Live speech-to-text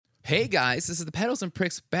Hey guys, this is the Pedals and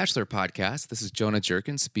Pricks Bachelor Podcast. This is Jonah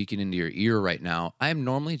Jerkin speaking into your ear right now. I am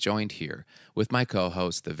normally joined here with my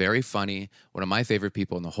co-host, the very funny, one of my favorite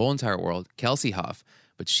people in the whole entire world, Kelsey Huff.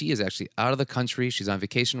 But she is actually out of the country. She's on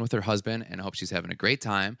vacation with her husband, and I hope she's having a great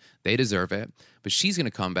time. They deserve it. But she's going to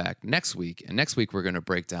come back next week, and next week we're going to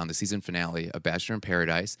break down the season finale of Bachelor in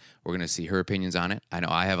Paradise. We're going to see her opinions on it. I know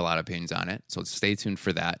I have a lot of opinions on it, so stay tuned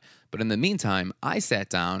for that. But in the meantime, I sat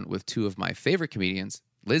down with two of my favorite comedians,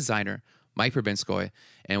 Liz Zeiner, Mike Probinskoy,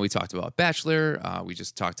 and we talked about Bachelor. We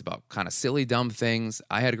just talked about kind of silly, dumb things.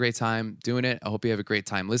 I had a great time doing it. I hope you have a great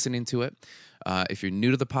time listening to it. If you're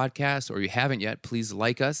new to the podcast or you haven't yet, please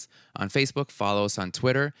like us on Facebook, follow us on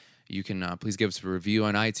Twitter. You can please give us a review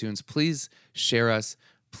on iTunes. Please share us.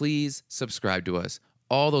 Please subscribe to us.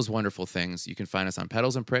 All those wonderful things. You can find us on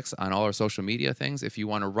Pedals and Pricks on all our social media things. If you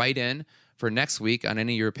want to write in for next week on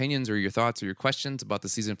any of your opinions or your thoughts or your questions about the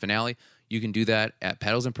season finale, you can do that at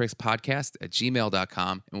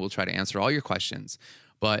pedalsandprickspodcast@gmail.com, and we'll try to answer all your questions.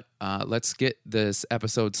 But let's get this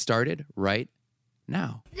episode started right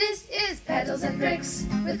now. This is Pedals and Pricks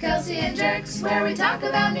with Kelsey and Jerks, where we talk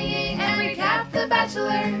about me and recap The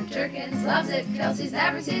Bachelor. Jerkins loves it. Kelsey's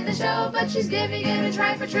never seen the show, but she's giving it a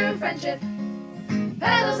try for true friendship.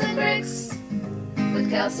 Pedals and Pricks with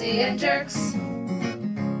Kelsey and Jerks.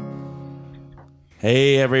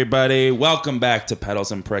 Hey everybody, welcome back to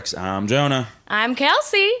Pedals and Pricks. I'm Jonah. I'm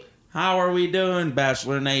Kelsey. How are we doing,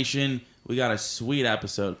 Bachelor Nation? We got a sweet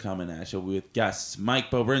episode coming at you with guests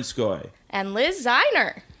Mike Probinskoy And Liz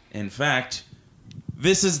Zeiner. In fact,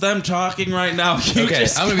 this is them talking right now. You Okay,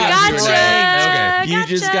 just I'm gonna be got honest with you. pranked. Okay. You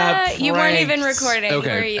just got You weren't even pranked. recording, were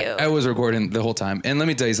Okay, you? I was recording the whole time. And let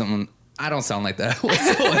me tell you something. I don't sound like that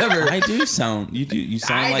whatsoever. I do sound. You do. You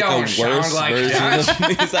sound I like don't the worst sound like version that. of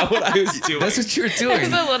me. Is that what I was doing? That's what you're It doing.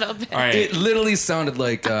 was a little bit. All right. It literally sounded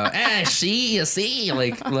like, she, you see,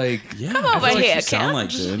 like Yeah. Come I over feel like here, you sound like,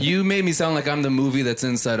 Kel. dude. you made me sound like I'm the movie that's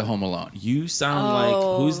inside of Home Alone. You sound Oh.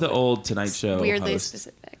 like who's the old Tonight Show Weirdly host?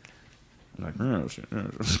 specific. Like,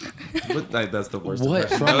 but that's the worst. What?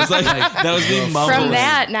 impression. From- That was like that was me mumbling. From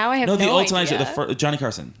that, now I have No, no the old Tonight Show, idea. Johnny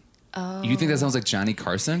Carson. You think that sounds like Johnny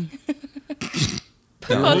Carson?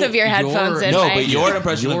 Put both of your headphones in, No, Mike. but your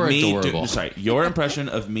impression You're of me. adorable. Your impression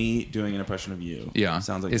of me doing an impression of you. Yeah,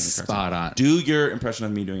 sounds like it's Johnny Carson. spot on. Do your impression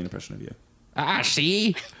of me doing an impression of you.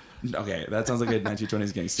 She? Okay, that sounds like a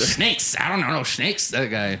 1920s gangster. Snakes. I don't know. No snakes. That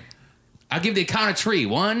guy. I'll give the count of three.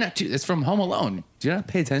 1, 2. It's from Home Alone. Do you not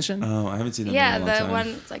pay attention? Oh, I haven't seen that Yeah, in a long the time.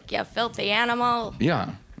 one that's like, you filthy animal.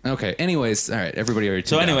 Yeah. Okay. Anyways, all right. Everybody already.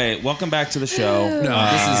 So tuned out. anyway, welcome back to the show.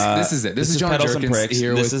 No, this is it. This is Jonah Pedals and Jerkins Pricks.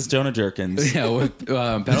 here This with is Jonah Jerkins. yeah with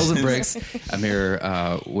Pedals and Bricks. I'm here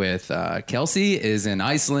with Kelsey is in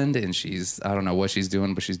Iceland, and she's I don't know what she's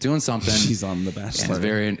doing, but she's doing something. She's on The And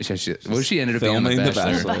Bachelor. she ended up being on Filming The The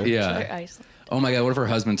Bachelor. Bachelor. Yeah. Iceland. Oh my God, what if her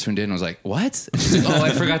husband tuned in and was like, what? And she's like, oh, I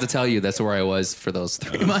forgot to tell you that's where I was for those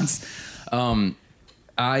 3 months.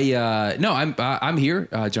 I'm here.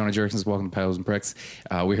 Jonah Jerkins, welcome to Pedals and Pricks.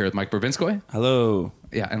 We're here with Mike Probinskoy. Hello.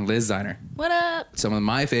 Yeah, and Liz Zeiner. What up? Some of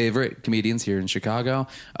my favorite comedians here in Chicago.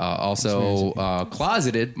 Also,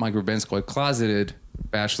 closeted, Mike Probinskoy, closeted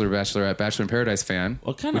Bachelorette, Bachelor in Paradise fan.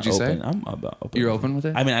 Well, kind Would of you open. say? I'm about open. You're open with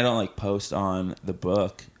it? I mean, I don't like post on the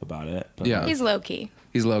book about it. But Yeah. He's low key.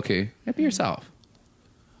 He's low key. Yeah, be yourself.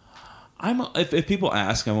 If people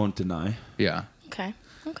ask, I won't deny. Yeah. Okay.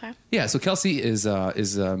 Yeah, so Kelsey is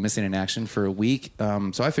missing in action for a week.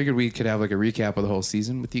 So I figured we could have like a recap of the whole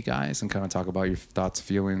season with you guys and kind of talk about your thoughts,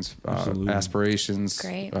 feelings, aspirations,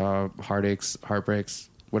 Great. Heartaches, heartbreaks,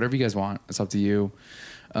 whatever you guys want. It's up to you.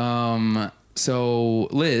 So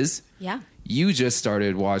Liz, Yeah. you just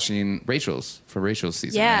started watching Rachel's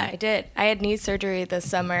season. Yeah, right? I did. I had knee surgery this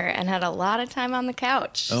summer and had a lot of time on the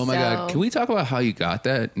couch. Oh my God. Can we talk about how you got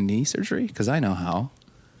that knee surgery? Because I know how.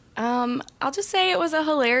 I'll just say it was a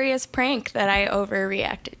hilarious prank that I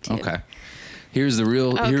overreacted to. Okay. Here's the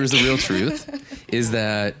real truth is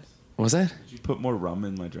that, what was that? Did you put more rum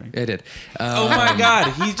in my drink? I did. Oh my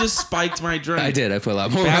God, he just spiked my drink. I did. I put a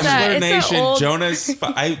lot more. Bachelor It's a Nation, old- Jonah's.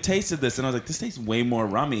 I tasted this and I was like, this tastes way more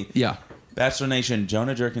rummy. Yeah. Bachelor Nation,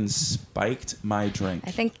 Jonah Jerkins spiked my drink.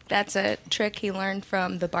 I think that's a trick he learned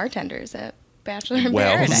from the bartenders at Bachelor in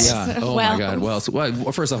Wells. Paradise. Yeah. Oh my God. Wells.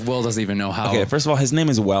 Well, first off, Wells doesn't even know how. Okay, first of all, his name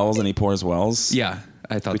is Wells and he pours Wells. Yeah.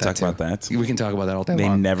 I thought We that talked too. about that. We can talk about that all day They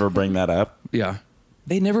long. never bring that up. Yeah.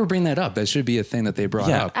 They never bring that up. That should be a thing that they brought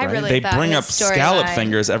Yeah. up. I Right? really They thought bring his up storyline- scallop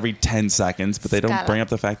fingers every 10 seconds, but they don't Scallop. bring up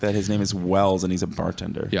the fact that his name is Wells and he's a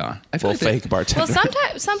bartender. Yeah. I feel Well, like they- fake bartender.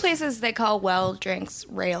 Well, some places they call well drinks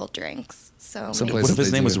rail drinks. So Some maybe- places What if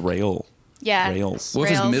his they name do. was Rail? yeah, Rails. What if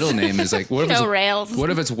his Rails. middle name is like what if No, it's, Rails. What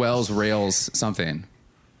if it's Wells Rails something?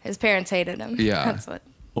 His parents hated him. Yeah. That's what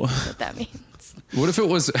that means. What if it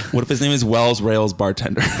was? What if his name is Wells Rails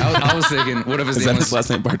Bartender? I was thinking, what if his Is name that was his last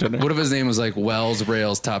name, Bartender? What if his name was like Wells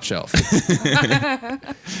Rails Top Shelf?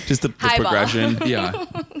 Just the Highball. progression. Yeah.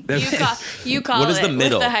 You call What is it the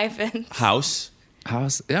middle? with the hyphens. House.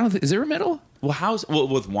 House. I don't think, is there a middle? Well, house. Well,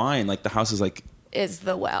 with wine, like the house is like. Is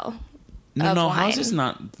the well. No, Of no. wine. House is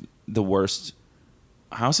not the worst.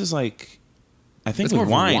 House is like. I think It's with more of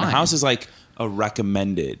a wine, wine. house is like a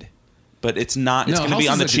recommended. But it's not. It's No, going to be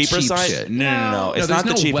house on the is like the cheaper cheap side. shit. No. No, It's there's not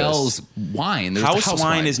the no cheapest. Wells wine. There's House the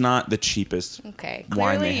wine is not the cheapest. Okay,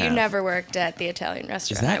 wine clearly they you have. never worked at the Italian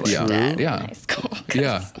restaurant that I worked true? at Yeah. in high school. 'cause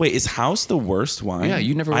Yeah. Wait, is House the worst wine? Yeah,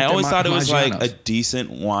 you never I worked at always thought it was like Maggiano's. a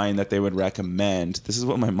decent wine that they would recommend. This is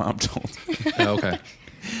what my mom told me. Oh, okay.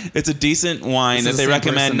 It's a decent wine This is that they the same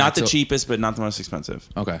recommend, person not that the took- cheapest, but not the most expensive.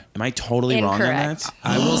 Okay. Am I totally wrong on Incorrect. that?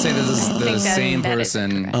 I will say this is the think same that is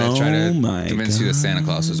person correct. that tried Oh to my convince you that Santa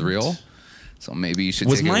Claus was real. So maybe you should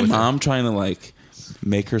Was take it my with mom trying to like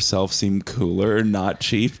make herself seem cooler and not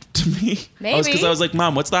cheap to me? Maybe. Because I was like,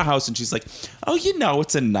 Mom, what's the house? And she's like, oh,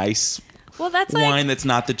 it's a nice Well, that's like wine that's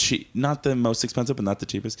not the most expensive, but not the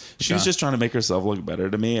cheapest. She was Yeah. just trying to make herself look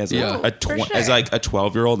better to me as Yeah. For as sure. like a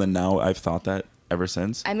 12-year-old, and now I've thought that ever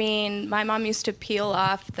since. I mean, my mom used to peel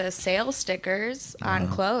off the sale stickers on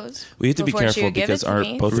clothes. We have to be before she careful would give because it to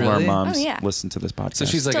me. both of our Really? moms Oh, yeah. listen to this podcast. So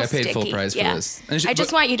she's like, Still I paid full sticky. price Yeah. for this. And I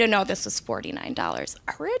just want you to know this was $49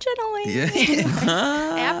 originally. Yeah.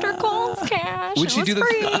 After Kohl's cash, Would it she was do the-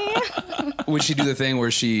 free. Would she do the thing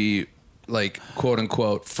where she, like, quote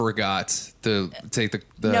unquote, forgot to take the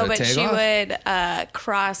No, but tag she off? would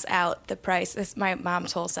cross out the price. This my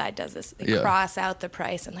mom's whole side does this. They Yeah. cross out the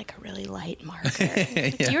price in like a really light marker.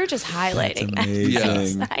 You were just highlighting that.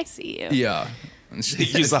 amazing. I see you. Yeah. And she-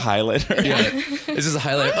 Use the highlighter. yeah. It's just a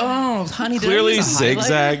highlight. Oh, honey, did I Clearly use a highlighter?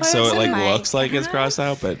 zigzag, so it Oh like my looks like it's crossed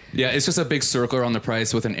out, but Yeah, it's just a big circle around the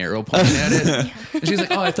price with an arrow pointing at it. And she's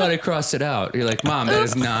like, oh, I thought I crossed it out. You're like, Mom, that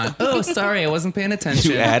is not. Oh, sorry, I wasn't paying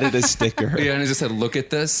attention. you added a sticker. Yeah, and it just said, look at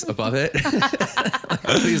this above it. Like,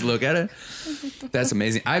 please look at it. That's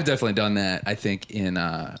amazing. I've definitely done that, I think, in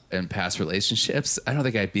past relationships. I don't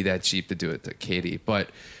think I'd be that cheap to do it to Katie, but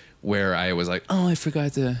where I was like, oh, I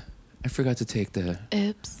forgot to take the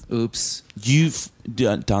oops. You've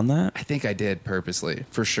done that? I think I did purposely,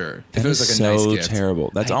 for sure. That if it was is like a so nice gift.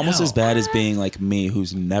 terrible. That's I almost know. as bad as being like me,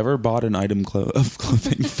 who's never bought an item of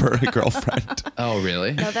clothing for a girlfriend. Oh,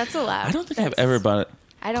 really? No, that's allowed. I don't think I've ever bought it.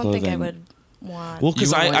 I don't think I clothing. would want. Well,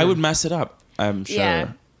 because You would I wonder- would mess it up, I'm sure.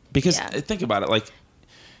 Yeah. Because Yeah. think about it, like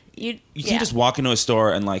you you can't just walk into a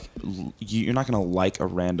store and like you're not gonna like a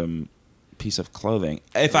random piece of clothing.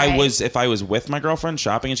 If I Right. was with my girlfriend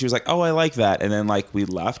shopping and she was like, "Oh, I like that," and then like we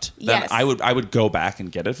left, then Yes. I would go back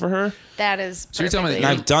and get it for her. That is. So you're telling me that And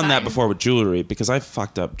perfectly I've done that fine. before with jewelry because I've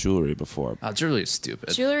fucked up jewelry before. Oh, jewelry is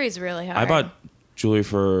stupid. Jewelry's really hard. I bought jewelry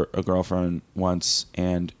for a girlfriend once,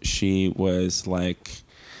 and she was like,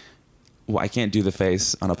 well, I can't do the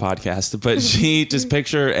face on a podcast, but she just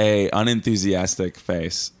picture a unenthusiastic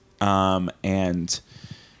face, and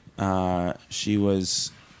she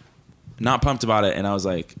was not pumped about it, and I was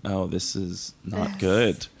like, oh, this is not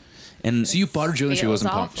good. And So you bought her jewelry and she Feels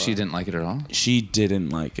wasn't pumped. awful. She didn't like it at all? she didn't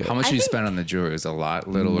like it. How much did you think- spend on the jewelry? Was it a lot,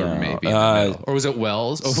 little, or No, maybe in the middle? Or was it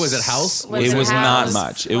Wells? Or was it House? It was not House,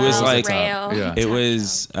 much. It was Wells, like- Rail, Yeah. It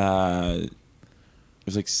was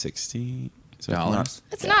like $60. So Dollars?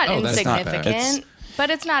 It's not Oh, that's not bad. insignificant, but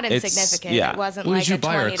it's not it's- insignificant. yeah. It wasn't What did like you a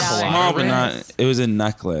buy her, a $20. collar? small, but ring? not. It was a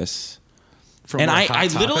necklace. From And what, I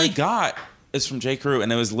Hot literally Topic? got it's from J. Crew,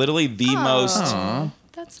 and it was literally the most.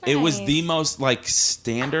 That's nice. It was the most like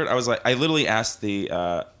standard. I was like, I literally asked the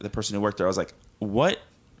person who worked there. I was like, what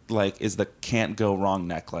like is the can't go wrong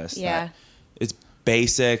necklace? Yeah. that it's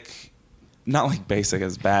basic, not like basic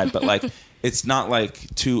is bad, but like it's not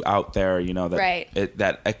like too out there. You know that Right.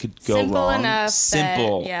 that I could go Simple wrong. enough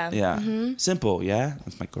Simple, that- yeah. Mm-hmm. Simple. Yeah,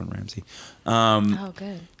 that's my Gordon Ramsay. Oh,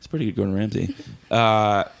 good. It's pretty good, Gordon Ramsay.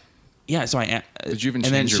 Yeah, so Did you even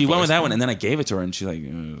and then change your she went voice with that for one, it? and then I gave it to her, and she's like,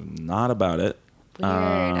 not about it. Weird.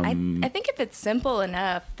 I think if it's simple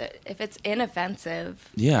enough, that if it's inoffensive,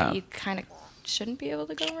 Yeah. you kind of shouldn't be able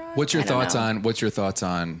to go wrong. What's your I don't thoughts know.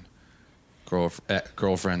 on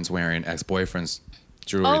girlfriends wearing ex-boyfriends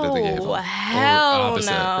jewelry that they gave them? Oh, Or hell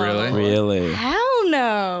opposite, no. Really? Really? Hell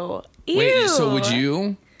no. Ew. Wait, so would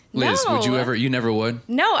you, Liz? Would you No. ever? You never would.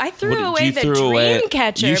 No, I threw What, away you the threw dream away-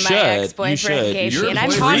 catcher you my should. ex-boyfriend You should. gave Your me, and I'm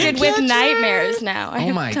boyfriend- haunted with Dream nightmares now. I Oh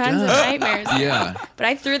have my tons of God. nightmares. Yeah. But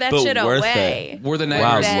I threw that But shit worth away. Were the Wow,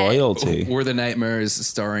 nightmares? That- loyalty. Were the nightmares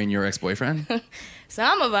starring your ex-boyfriend?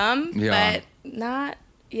 Some of them, Yeah. but not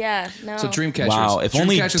Yeah, no. So Dreamcatchers. Wow, if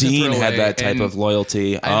only Dreamcatchers Dean and had that Throwaway, type and of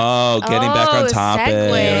loyalty. Getting back on topic.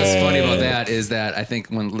 segue. What's funny about that is that I think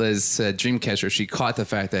when Liz said Dreamcatcher, she caught the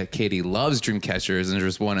fact that Katie loves Dreamcatchers, and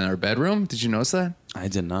there's one in our bedroom. Did you notice that? I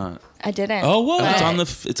did not. I didn't. Oh, whoa!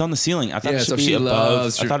 But- It's on the ceiling. I thought it should be she above.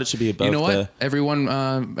 loves. I thought it should be above. You know what?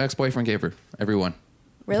 Everyone, ex-boyfriend gave her. Everyone.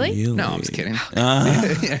 Really? No, I'm just kidding. I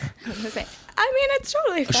was gonna say, I mean, it's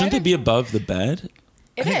totally fine. Shouldn't they be above the bed?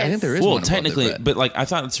 It I think is. there is Well, one above the technically, bed. but like I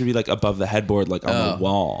thought it should be like above the headboard, like on the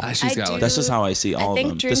wall. She's I got do- like, That's just how I see all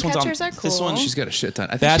think of them. This one's on. Dreamcatchers are This one, cool. she's got a shit ton.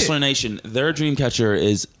 I think Bachelor Nation, their Dreamcatcher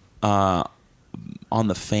is on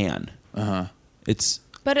the fan. It's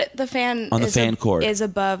But the fan On the fan cord. is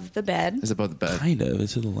above the bed. is above the bed. kind of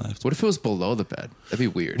it's to the left. What if it was below the bed? That'd be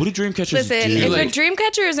weird. What do Dreamcatchers Listen, do? if Like- a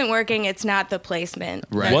Dreamcatcher isn't working, it's not the placement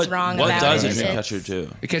Right. that's what wrong what about does it. a It's- Dreamcatcher do?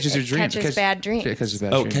 It catches your It dreams. catches bad dreams. Yeah, it catches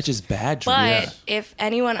bad Oh, it dreams. catches bad dreams. But Yeah. if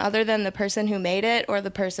anyone other than the person who made it or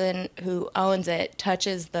the person who owns it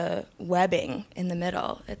touches the webbing in the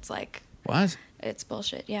middle, it's like, What? it's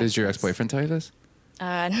bullshit. Yeah. Did your it's- ex-boyfriend tell you this?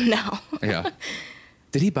 No. Yeah.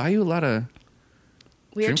 Did he buy you a lot of...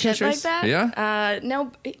 Weird shit like Dreamcatchers? that? Yeah?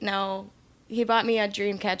 No. He bought me a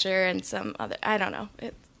Dreamcatcher and some other, I don't know.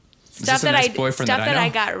 this Stuff an that ex-boyfriend stuff that I that I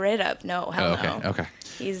know? got rid of. No, hell Oh, no. okay. Okay.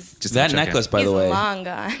 He's Just That check in. necklace, by he's the way. long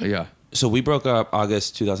gone. Yeah. So we broke up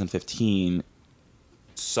August 2015.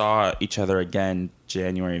 Saw each other again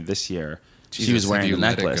January of this year. She Jesus, was have wearing you the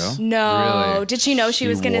let it necklace. go? No. Really? Did she know she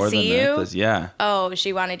was going to wore the see you? necklace. Yeah. Oh,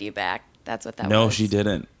 she wanted you back. That's what that was. No, she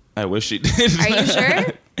didn't. I wish she did. Are you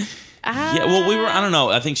sure? Yeah. Well, we were. I don't know.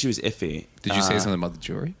 I think she was iffy. Did you say something about the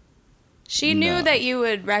jewelry? She knew No. that you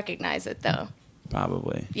would recognize it, though.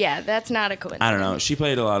 Probably. Yeah, that's not a coincidence. I don't know. She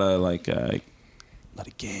played a lot of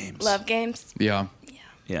games. Love games. Yeah.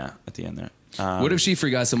 Yeah. At the end there. What if she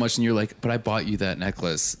forgot so much and you're like, but I bought you that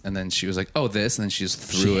necklace, and then she was like, oh, this, and then she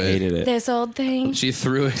just she threw it. hated it? This old thing. She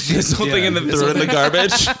threw it. This whole thing and then this threw whole it in the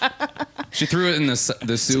garbage. She threw it in the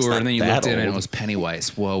sewer, not and then you that looked in and it old. was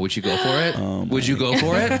Pennywise. Whoa, would you go for it? Would you go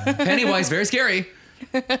for it? Pennywise, very scary.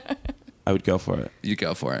 I would go for it. You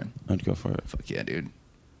go for it. I would go for it. Fuck yeah, dude.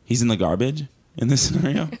 He's in the garbage in this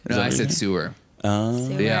scenario. Is No, that I what said you're sewer.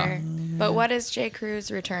 Sewer. Yeah. But what is J.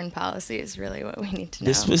 Crew's return policy is really what we need to know.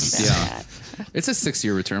 This was- about Yeah. that. It's a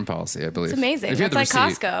 6-year return policy, I believe. It's amazing. If you have That's the like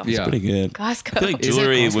receipt. Costco. Yeah. Pretty good. Costco. I feel like Is it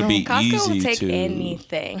jewelry Costco? would be Costco easy will take to.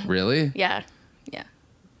 anything. Really? Yeah. Yeah.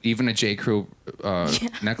 Even a J. Crew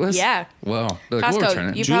necklace? Yeah. Well, they're like, we'll return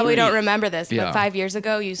Costco, it. you probably Jewelry- don't remember this, but Yeah. 5 years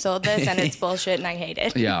ago you sold this and it's bullshit and I hate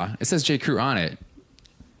it. Yeah, it says J. Crew on it.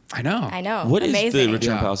 I know. I know. What is Amazing. the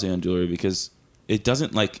return Yeah. policy on jewelry? Because it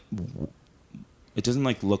doesn't like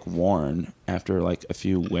look worn after like a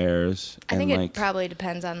few wears. I think and, it like, probably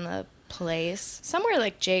depends on the place. Somewhere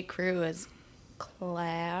like J. Crew is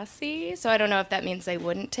classy, so I don't know if that means they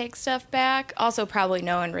wouldn't take stuff back. Also, probably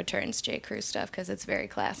no one returns J. Crew stuff because it's very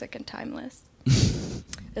classic and timeless.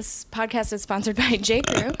 This podcast is sponsored by J.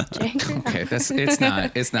 Crew. J. Crew. Okay, it's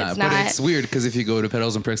not. It's But not. it's weird because if you go to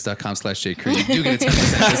pedalsandpricks.com/jcrew, you do get a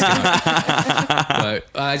 10% discount. But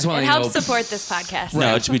I just want It to helps know. support this podcast.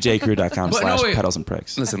 No, it should be jcrew.com But no, wait. /pedals and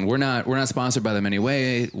pricks. Listen, we're not sponsored by them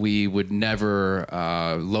anyway. We would never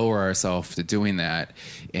lower ourselves to doing that,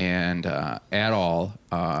 and at all.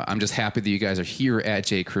 I'm just happy that you guys are here at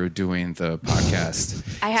J. Crew doing the podcast.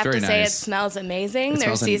 I It's have very to say nice. it smells amazing. It Their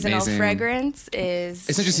smells seasonal amazing. fragrance is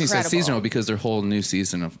It's interesting you said incredible. seasonal because their whole new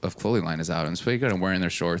season of clothing line is out, and it's pretty good. I'm wearing their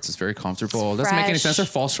shorts. It's very comfortable. It doesn't make any fresh. sense. They're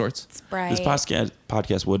fall shorts. It's bright. This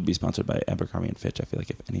podcast would be sponsored by Abercrombie and Fitch. I feel like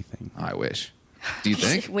if anything. I wish. Do you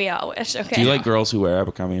think? We all wish. Okay. Do you like girls who wear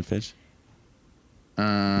Abercrombie and Fitch? Would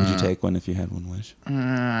Uh, you take one if you had one wish? I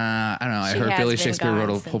don't know. I She heard has Billy been Shakespeare wrote gone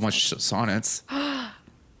a whole since bunch of sonnets.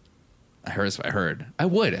 I heard. I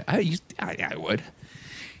would. I would.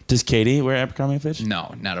 Does Katie wear Abercrombie and Fitch?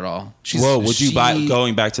 No, not at all. Whoa, would you buy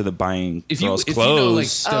going back to the buying girls' if you know, like,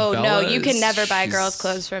 clothes? Oh no, you Stabella's, can never buy she's- girls'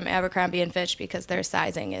 clothes from Abercrombie and Fitch because their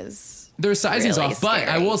sizing is. Their sizing's really off, but I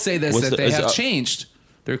scary. will say this: What's that the- they is have it- changed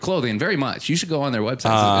their clothing very much. You should go on their website.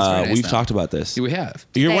 It's very nice We've now. talked about this. We have.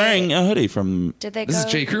 You're They- wearing a hoodie from. Did they This go?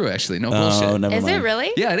 is J. Crew, actually. No Oh, bullshit. never Is mind. it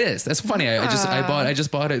really? Yeah, it is. That's funny. I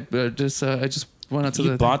just bought it. I just went out to You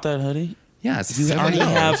the. bought that hoodie? Yeah, it's You already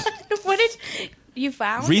have What did you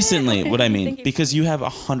found? recently. it? What I mean, think you- because you have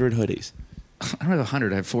 100 hoodies. I don't have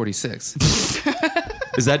 100. I have 46.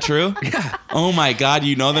 Is that true? Yeah. Oh my God,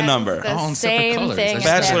 you know the That's number. the All in separate same colors. thing. as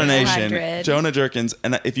Bachelor having Nation, 100. Jonah Jerkins,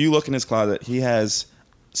 and if you look in his closet, he has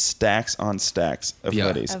stacks on stacks of Yeah.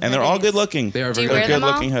 hoodies, Of and they're all hoodies. good looking. They are Do you very wear good. them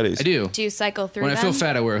all? good looking hoodies. I do. Do you cycle through When I them? feel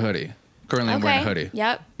fat, I wear a hoodie. Currently, I'm Okay. wearing a hoodie.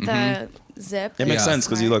 Yep. The zip. It makes Yeah. sense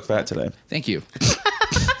because you look fat today. Thank you.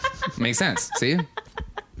 Makes sense. See?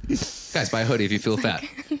 Guys, buy a hoodie if you feel fat.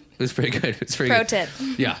 It was pretty good. It's pretty Pro good. tip.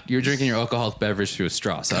 Yeah, you're drinking your alcoholic beverage through a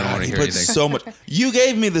straw, so I don't want to He hear put anything. so much. You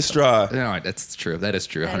gave me the straw, No, that's true. That is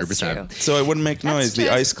true. That is 100%. true. so it wouldn't make noise. That's The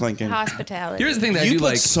just ice clinking. Hospitality. Here's the thing that I You do put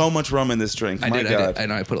like. so much rum in this drink. I My did. God. I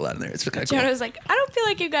know. I put a lot in there. It's kind of cool. Jonah was like, I don't feel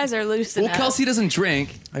like you guys are loosening Well, up. Kelsey doesn't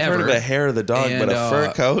drink I've ever. heard of a hair of the dog, but And, a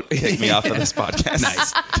fur coat. Take me off of this podcast.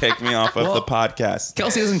 Nice. Take me off of Well, the podcast.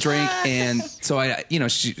 Kelsey doesn't drink, and so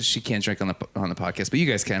she can't drink on the podcast, but you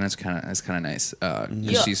guys can. That's kind of nice. 'Cause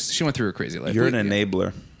Yeah. she went through a crazy life. You're an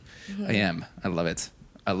enabler. I am. I love it.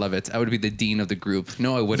 I would be the dean of the group.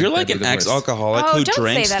 No, I wouldn't. You're like That'd an be the worst. ex-alcoholic Oh, who don't say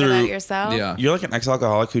drinks that through. about yourself. Yeah. You're like an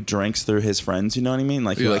ex-alcoholic who drinks through his friends. You know what I mean?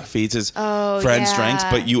 Like he Yeah. like feeds his Oh, friends yeah. drinks,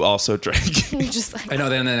 but you also drink. You're just like, I know.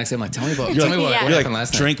 Then the next day, I'm like, tell me what Yeah. what You're happened like,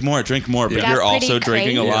 last night. drink more, but Yeah. you're Got also pretty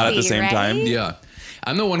drinking a lot at the crazy, same right? time. Yeah.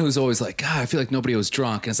 I'm the one who's always like, God, I feel like nobody was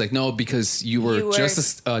drunk. And it's like, no, because you were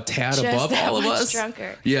just a tad just above that all of much us.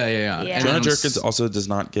 drunker. Yeah. Yeah. And Jonah I'm Jerkins also does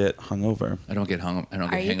not get hungover. I don't get I don't Are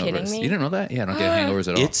get you hangovers. kidding me? You didn't know that? Yeah, I don't get hangovers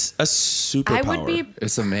at all. It's a superpower. I would be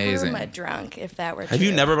It's amazing. drunk if that were Have you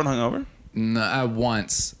true. never been hungover? No,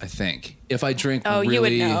 once, I think. If I drink Oh,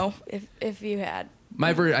 really, you would know if you had.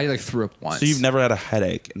 I like threw up once. So you've never had a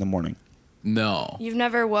headache in the morning? No. You've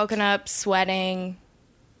never woken up sweating,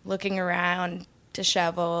 looking around,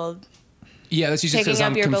 disheveled. Yeah, that's usually Taking because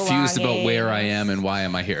I'm up your confused about where I belongings. am and why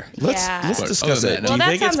am I here. Let's Yeah. let's But discuss other it. than Do that- you Well,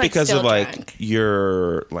 think that it's sounds like because of still like drunk.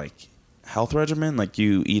 your like health regimen? Like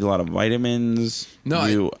you eat a lot of vitamins? No,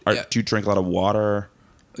 yeah. Do you drink a lot of water?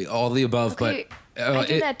 All the above, Okay, but I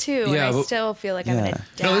do that too, Yeah, and I but- still feel like I'm Yeah. gonna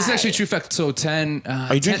die. no, this is actually a true fact. So 10.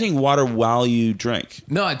 Are you drinking water while you drink?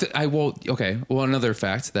 No, I will. Okay. Well, another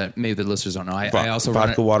fact that maybe the listeners don't know. I also run.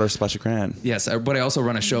 vodka, water, splash of cran. Yes, but I also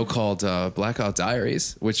run a show called Blackout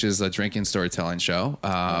Diaries, which is a drinking storytelling show,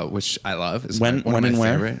 which I love. It's When one of and my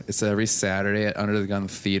where? favorite. It's every Saturday at Under the Gun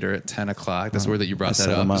Theater at 10 o'clock. That's where that you brought I that set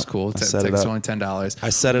up. him It's up. cool. I set it Tickets up. are only $10. I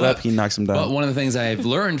set it up. He knocks him down. But one of the things I've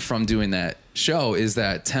learned from doing that show is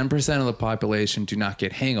that 10% of the population do not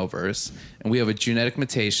get hangovers, and we have a genetic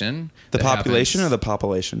mutation. The that population or happens- the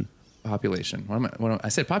population? population? I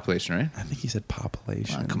said population, right? I think he said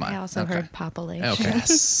population. Oh, come on. I also Okay. heard population. Okay.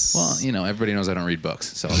 Yes. Well, everybody knows I don't read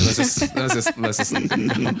books, so let's just.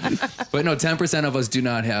 But no, 10% of us do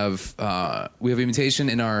not have. We have a mutation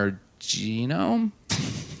in our genome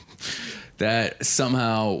that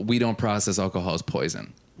somehow we don't process alcohol as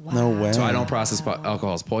poison. No way. So I don't process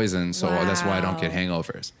alcohol as poison, so that's why I don't get Wow.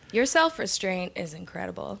 hangovers. Your self-restraint is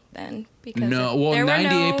incredible then, because No, well, there were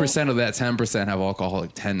 98% of that 10% have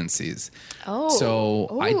alcoholic tendencies. Oh.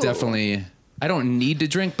 So I Ooh. definitely. I don't need to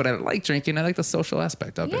drink, but I like drinking. I like the social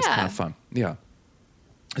aspect of it. It's Yeah. kind of fun. Yeah.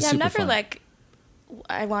 It's Yeah, I'm super never fun. like,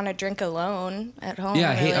 I want to drink alone at home.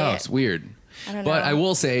 Yeah, really. it's weird. I don't But know. I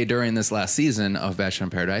will say during this last season of Bachelor in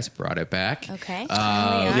Paradise, brought it back. Okay. Yeah,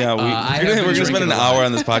 I have we're been gonna spend drinking an a lot. hour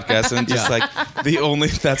on this podcast and just like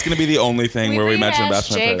that's gonna be the only thing where we mention rehashed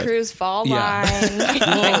Bachelor in J. Paradise. Crew's fall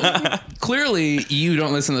Yeah. line. Clearly, you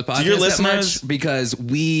don't listen to the podcast your that listeners- much because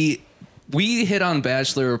we hit on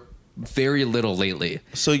Bachelor very little lately.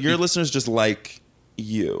 So your listeners just like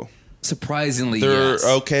you. Surprisingly, They're yes.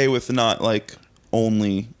 okay with not like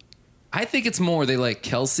only. I think it's more they like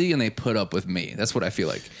Kelsey and they put up with me. That's what I feel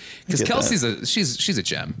like. Because get Kelsey's she's a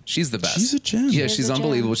gem. She's the best. She's a gem. Yeah, She is she's a gem.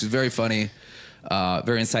 unbelievable. She's very funny,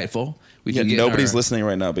 very insightful. We Yeah, can get nobody's her- listening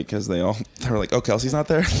right now because they're like, oh, Kelsey's not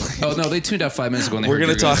there. Oh no, they tuned out 5 minutes ago. And they we're heard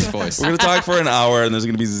gonna your talk. guys' voice. We're gonna talk for an hour, and there's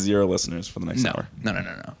gonna be 0 listeners for the next hour. No.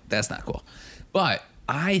 That's not cool. But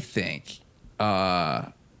I think.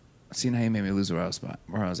 See, now you made me lose where I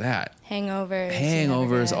was at. Hangovers.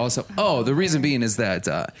 Hangovers also. Oh, the reason being is that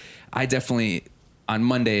I definitely on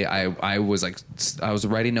Monday I was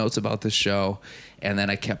writing notes about this show, and then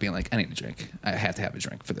I kept being like, I need a drink. I have to have a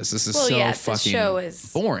drink for this. This is Well, so yeah, this fucking show is-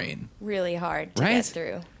 boring. Really hard to Right? get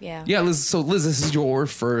through. Yeah. Yeah, Liz. So Liz, this is your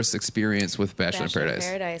first experience with Bachelor in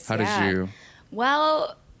Paradise. How yeah. did you?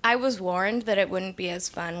 Well, I was warned that it wouldn't be as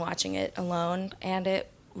fun watching it alone, and it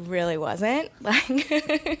really wasn't.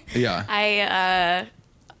 Like, Yeah.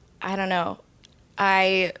 I don't know.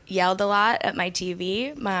 I yelled a lot at my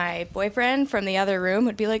TV. My boyfriend from the other room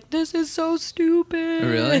would be like, "This is so stupid."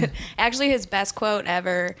 Really? Actually, his best quote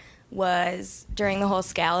ever was during the whole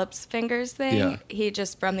scallops fingers thing. Yeah. He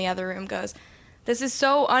just from the other room goes, "This is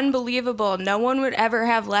so unbelievable. No one would ever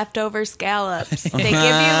have leftover scallops. They give you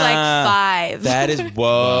like 5." That is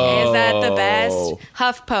whoa. Is that the best?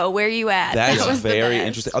 HuffPo, where you at? That is was the very best.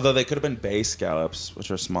 interesting. Although they could have been bay scallops, which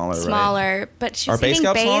are smaller, right? Smaller, but she Are was bay eating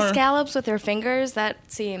scallops bay smaller? scallops with her fingers. That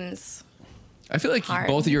seems I feel like Hard.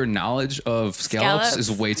 both of your knowledge of scallops Scallops?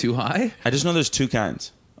 is way too high. I just know there's 2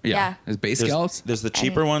 kinds. Yeah. Is base There's, scallops? there's the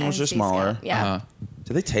cheaper one, which are sea smaller. scallop, Yeah.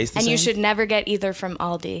 Do they taste the And same? you should never get either from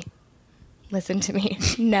Aldi. Listen to me.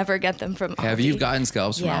 Never get them from Aldi. Have you gotten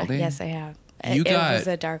scallops from Yeah, Aldi? yes, I have. You it got- was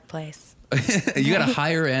a dark place. You got a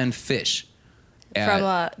higher end fish.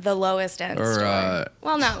 From the lowest end or, store.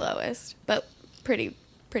 Well, not lowest, but pretty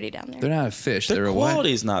down there. They're not a fish. the They're a what?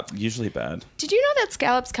 quality's not usually bad. Did you know that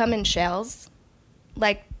scallops come in shells?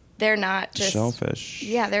 Like, they're not just... Shellfish.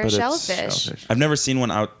 Yeah, they're a But it's- shellfish. Shellfish. I've never seen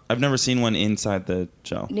one out. I've never seen one inside the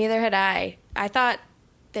shell. Neither had I. I thought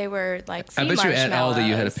they were like sea I bet you at Aldi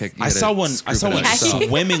you had to marshmallows. pick. you I had to saw one. I scoop saw it one out yourself.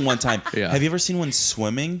 swimming one time. Yeah. Have you ever seen one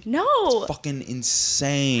swimming? No. Fucking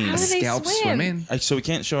insane. How do they Scalp swim? swimming. So we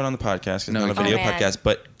can't show it on the podcast because No, it's not we a video can't. Oh, man. podcast.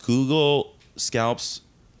 But Google scallops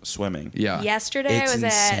swimming. Yeah. Yesterday It's I was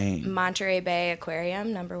insane. at Monterey Bay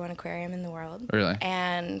Aquarium, #1 aquarium in the world. Really?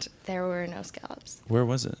 And there were no scallops. Where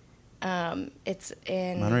was it? It's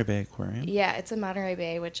in Monterey Bay Aquarium. Yeah, it's in Monterey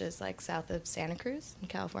Bay, which is like south of Santa Cruz in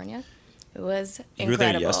California. It was You were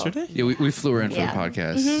incredible. there yesterday. Yeah, we flew her in Yeah. for the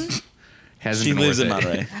podcast. Hasn't She been lives worth in it.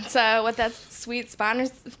 Monterey. That's what that sweet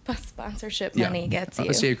sponsorship money gets you.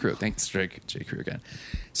 That's J. Crew. Thanks, J. Crew again.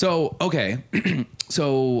 So okay,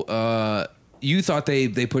 so you thought they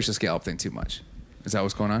pushed the scallop thing too much? Is that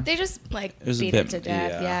what's going on? They just like was a beat bit- it to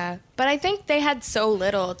death, yeah. yeah. But I think they had so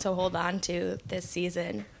little to hold on to this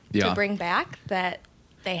season Yeah. to bring back that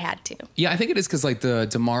they had to. Yeah, I think it is because like the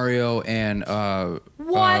Demario and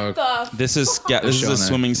What the? This is this is Showing a it.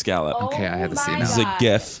 swimming scallop. Okay, I had to see it my now. This is a God.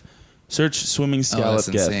 GIF. Search swimming oh, scallop that's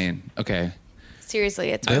GIF. insane. Okay, Seriously,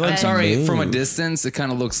 it's They worth like I'm it. sorry. move. From a distance, it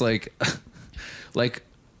kind of looks like like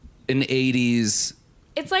an '80s.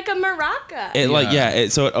 It's like a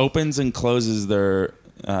maraca. So it opens and closes their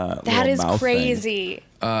That little is mouth thing. crazy.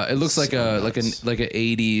 It looks like So a nuts. like a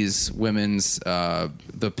 '80s women's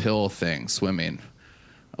the pill thing swimming.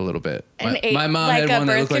 A little bit. My mom like had a one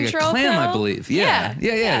that birth looked like a control clam, I pill? believe. Yeah.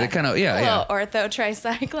 That kind of A yeah. little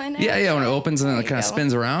orthotricycline. Yeah, when it opens and then There it kind you of go.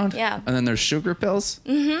 spins around. Yeah. And then there's sugar pills.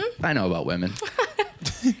 Mm-hmm. I know about women.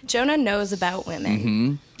 Jonah knows about women.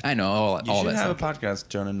 Mm-hmm. I know all You should that have stuff. a podcast.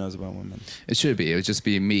 Jonah knows about women. It should be. It would just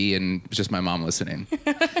be me and just my mom listening.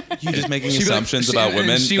 You just making She'd be like- assumptions she- about and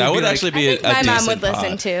women. she That would would be like- actually I be think a my mom decent would listen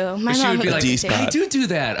pod. too. My She mom would would be like, listen D-spot. too. I do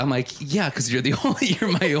that. I'm like, yeah, because you're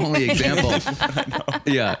you're my only example.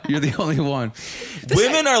 Yeah, you're the only one.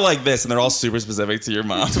 Women are like this, and they're all super specific to your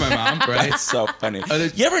mom. To my mom, right? It's so funny. there-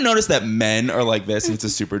 You ever notice that men are like this, and it's a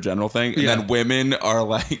super general thing, and Yeah. then women are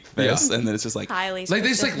like this, Yeah. and then it's just like Highly Like they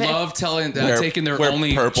just like specific. love telling, wear, taking their wear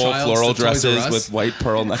only purple child floral to Toys R dresses Us. with white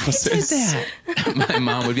pearl necklaces. My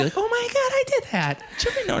mom would be like, "Oh my god, I did that."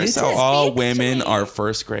 Notice It how just all speaks to women me. are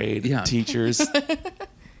first grade Yeah. teachers.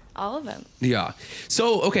 All of them. Yeah.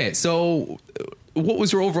 So okay. So, what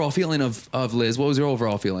was your overall feeling of Liz? What was your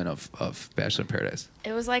overall feeling of Bachelor in Paradise?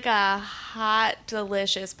 It was like a hot,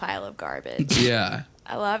 delicious pile of garbage. Yeah.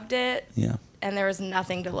 I loved it, Yeah. and there was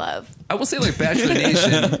nothing to love. I will say, like Bachelor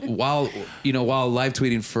Nation, while live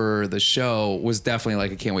tweeting for the show was definitely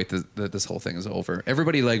like, I can't wait that this whole thing is over.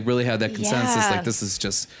 Everybody like really had that consensus, Yeah. like this is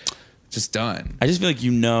just done. I just feel like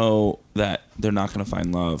you know that they're not going to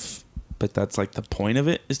find love, but that's like the point of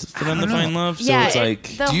it is for them to don't know. find love. So Yeah, it's it- like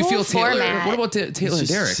the Do you whole feel Taylor? format- What about Taylor and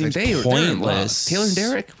just Derek? Like seems they're in love. pointless. Taylor and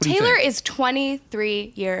Derek. What do you Taylor think? is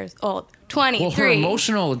 23 years old. Well, her 23.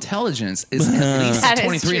 emotional intelligence is at least That is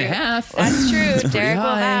 23 and a true. half. That's true. Derek will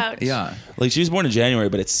High. vouch. Yeah. like she was born in January,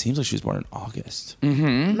 but it seems like she was born in August.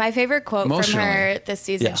 My favorite quote from Emotionally. her this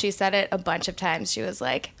season, Yeah. she said it a bunch of times. She was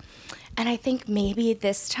like, and I think maybe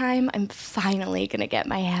this time I'm finally going to get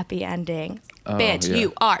my happy ending. Bitch, yeah.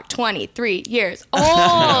 you are 23 years old.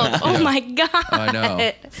 Oh my God. I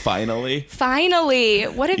know. Finally. Finally.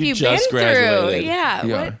 What have You you, just been graduated. through? Yeah.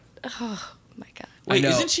 Yeah. What? Oh my God. Wait, know.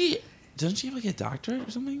 doesn't she have like a doctorate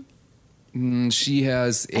or something? She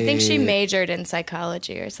has. I think she majored in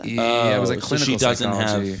psychology or something. Yeah, it was like Oh, so clinical she doesn't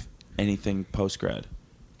psychology. have anything post grad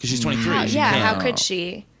because she's 23. How- She yeah, can't. how could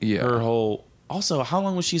she? Yeah. Her whole. Also, how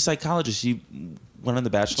long was she a psychologist? She went on The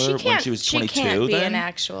Bachelor when she was 22. She can't be then? an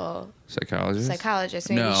actual Psychologist. psychologist.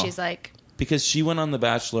 Maybe No. she's like, Because she went on The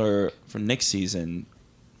Bachelor for Nick's season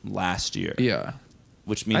last year. Yeah.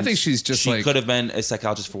 Which means I think she's just she like- could have been a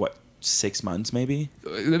psychologist for what, 6 months maybe?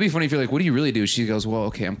 That'd be funny if you're like, what do you really do? She goes, well,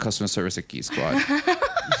 okay, I'm customer service at Geek Squad.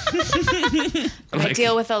 I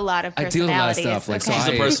deal with a lot of I deal with a lot of personalities. stuff, like, so She's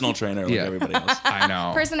I- a personal trainer like Yeah. everybody else. I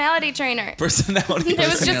know. Personality trainer. Personality. It was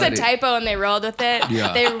just a Personality. typo and they rolled with it.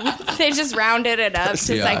 Yeah. They just rounded it up to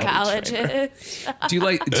Personality psychologist.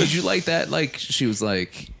 Did you like that? Like she was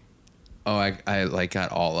like, oh, I like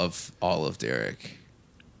got all of Derek.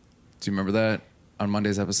 Do you remember that? on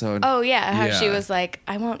Monday's episode? Oh yeah, how she Yeah. was like,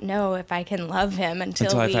 I won't know if I can love him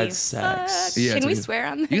until I've we had sex. Yeah, Can we it's- swear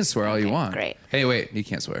on this? You can swear all you Okay, want. Great. Hey, wait, you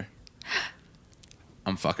can't swear.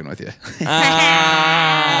 I'm fucking with you.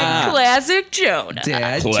 Classic Jonah.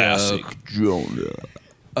 Dad Classic joke. Jonah.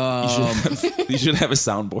 You should have a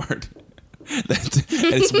soundboard.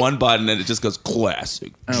 It's one button and it just goes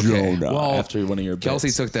classic Okay, Jonah well, after one of your bits. Kelsey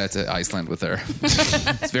took that to Iceland with her.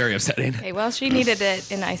 It's very upsetting. Okay, well, she needed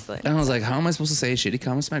it in Iceland. And I was like, how am I supposed to say shitty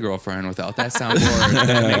comments to my girlfriend without that soundboard?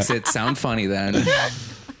 That makes it sound funny then.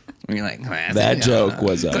 When you're like, classic That Jonah. joke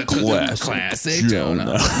was a classic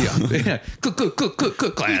Jonah. Jonah. Yeah.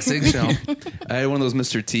 Classic Jonah. I had one of those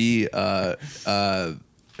Mr. T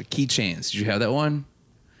keychains. Did you have that one?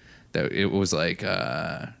 That it was like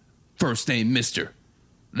first name Mr.,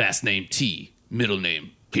 last name T, middle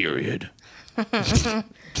name period. It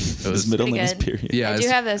His was middle Pretty name is good. period. yeah, I do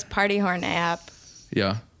it's- have this party horn app.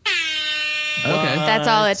 yeah. Okay. That's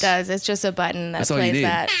all it does. It's just a button that That's all you plays need.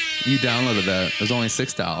 that. You downloaded that. It was only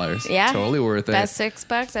 $6. Yeah. Totally worth it. Best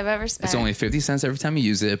 $6 I've ever spent. It's only 50 cents every time you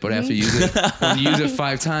use it, but after you use it, when you use it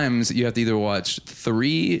 5 times, you have to either watch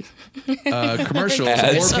 3 commercials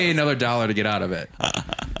Ads. or pay another $1 to get out of it.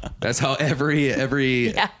 That's how every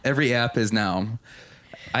app is now.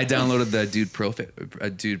 I downloaded the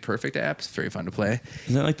Dude Perfect app. It's very fun to play.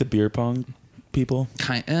 Isn't that like the beer pong people?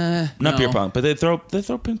 Not Not beer pong, but they throw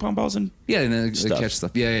ping pong balls in. Yeah, and then they Stuff. catch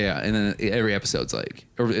stuff. Yeah. And then every episode's like,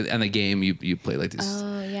 and the game you play like this.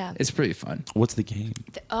 Oh, yeah. It's pretty fun. What's the game?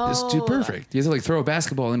 It's Dude Perfect. You have to like throw a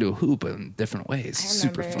basketball into a hoop in different ways. I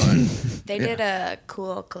Super remember. fun. They did a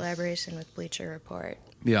cool collaboration with Bleacher Report.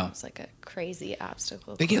 Yeah. It's like a crazy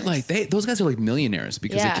obstacle They get course. like those guys are like millionaires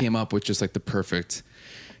because Yeah. they came up with just like the perfect.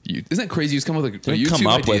 Isn't that crazy? You just come up with like a Didn't YouTube come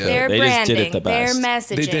up idea. with it. Their They just branding, did it the their best.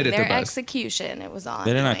 messaging, They did it the their best. execution. It was on.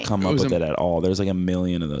 They did not point. come It up was with it at all. There's like a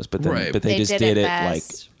million of those, but then, Right. but they They just did did it it like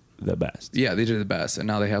best. the best. Yeah, they did the best, and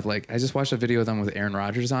now they have like I just watched a video of them with Aaron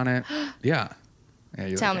Rodgers on it. Yeah.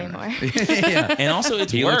 You Tell like me Aaron more. Rodgers. Yeah. And also,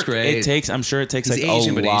 it's He looks work. great. It takes. I'm sure it takes He's like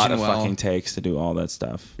Asian, a but lot Asian of well. fucking takes to do all that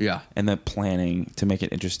stuff. Yeah. And the planning to make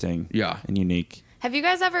it interesting. Yeah. And unique. Have you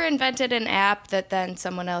guys ever invented an app that then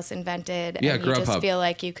someone else invented Yeah, and you just Grubhub. feel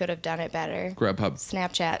like you could have done it better? Grubhub.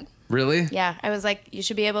 Snapchat. Really? Yeah, I was like, you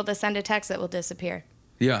should be able to send a text that will disappear.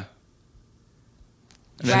 Yeah.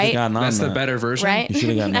 Right? gotten on That's the that. better version. Right? You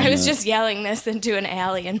should've gotten I on was that. just yelling this into an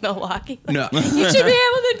alley in Milwaukee. No. You should be able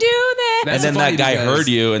to do this. That's and then funny that guy because- heard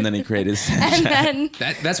you, and then he created his And then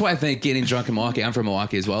That's why I think getting drunk in Milwaukee. I'm from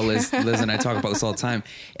Milwaukee as well. Liz and I talk about this all the time.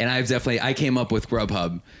 And I came up with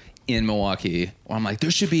Grubhub in Milwaukee. Well, I'm like,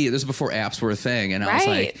 this is before apps were a thing. And I was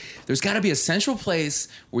Right. like, there's got to be a central place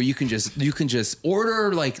where you can just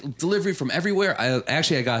order like delivery from everywhere.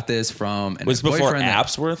 I got this from an Was before boyfriend that-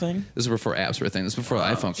 apps were a thing. This was before apps were a thing. This was before the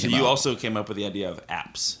iPhone So came you out. also came up with the idea of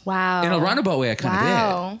apps. wow. In a roundabout way, I kind of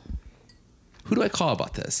Wow. did. Who do I call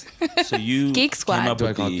about this? So you Geek Squad. came up Do I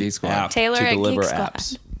with call it the Geek Squad? app Taylor to at deliver Geek Squad.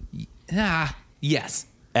 apps. Yes.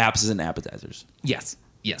 Apps and appetizers. Yes.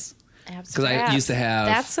 Apps 'Cause I for used to apps. have,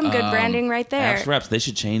 That's some good branding right there. Apps for apps. They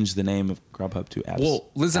should change the name of Grubhub to apps. Well,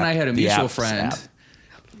 Liz and I had a The mutual apps friend. app.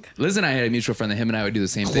 Liz and I had a mutual friend that him and I would do the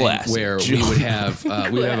same Classic thing where we Jonah. would have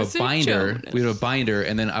we would have a Classic binder. Jonah. We would have a binder,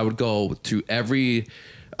 and then I would go to every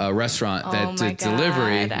restaurant Oh that my did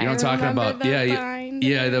delivery. You God, know what I'm I talking remember about? the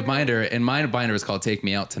Yeah, the binder. And my binder was called "Take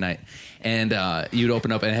Me Out Tonight," and you'd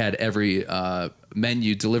open up and it had every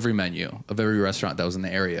delivery menu of every restaurant that was in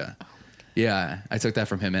the area. Yeah, I took that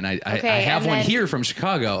from him, and I Okay, have and one then- here from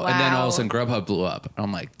Chicago, and then all of Wow. a sudden Grubhub blew up.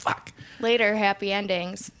 I'm like, fuck. Later, happy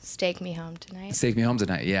endings. Stake me home tonight. Take Me Home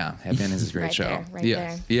Tonight. Yeah, Happy Endings is a great Right show. there, right yeah,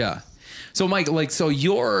 there. yeah. So Mike, so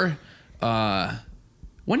you're,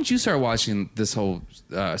 when did you start watching this whole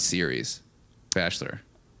series, Bachelor?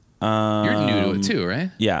 You're new to it too,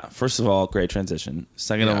 right? Yeah. First of all, great transition.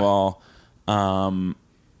 Second of Yeah. all,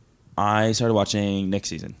 I started watching Nick's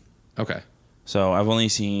season. Okay. So I've only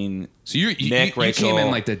seen. So you Nick, came Rachel-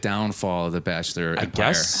 in like the downfall of the Bachelor I empire.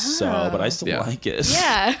 guess so, but I still Yeah. like it.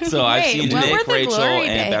 Yeah. So I've Wait, seen what were Nick, the Rachel, glory and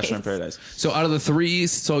days? Bachelor in Paradise. So out of the three,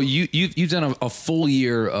 so you've done a full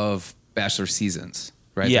year of Bachelor seasons,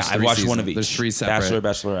 right? Yeah, There's I've three watched seasons. one of each. There's 3 separate. Bachelor,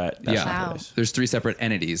 Bachelorette, Bachelor Yeah. in Wow. Paradise. There's 3 separate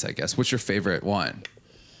entities, I guess. What's your favorite one?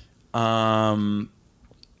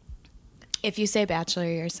 If you say bachelor,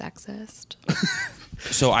 you're sexist.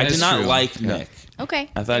 So I That did is not true. like Yeah. Nick. Okay.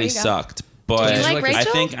 I thought there he you go. sucked. But Did you like I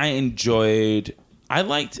Rachel? think I enjoyed.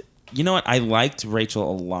 You know what? I liked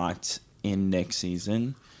Rachel a lot in Nick's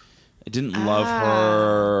season. I didn't love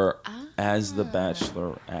her as the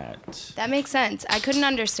Bachelorette. That makes sense. I couldn't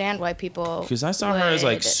understand why people. Because I saw her as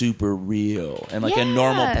like would- super real and like a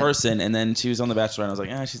normal person, and then she was on the Bachelor, and I was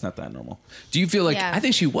like, she's not that normal. Do you feel like Yeah. I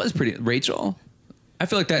think she was pretty Rachel? I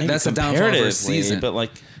feel like Maybe that's a downfall of her comparatively, season, but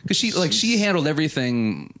like because she handled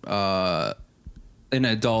everything in an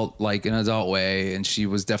adult way, and she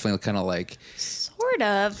was definitely kind of like Sort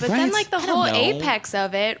of, but Right? then like the I don't whole know. apex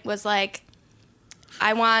of it was like,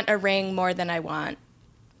 I want a ring more than I want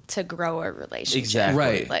to grow a relationship. Exactly.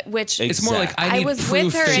 Right. Like, which it's more like I I need was proof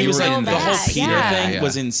with her that and you were so in the this. whole bad. Peter Yeah. thing Yeah.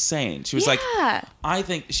 was insane. She was like, I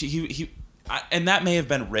think and that may have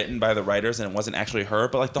been written by the writers and it wasn't actually her,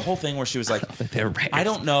 but like the whole thing where she was like, They're right. I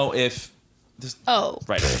don't know if this Oh.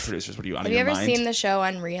 writers or producers, what are you on Have your you ever mind? seen the show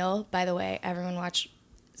Unreal? By the way, everyone watch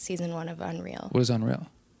season 1 of Unreal. What is Unreal?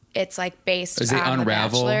 It's like based Is it on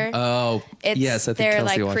Unravel? The Bachelor. Oh, It's, yes. I think they're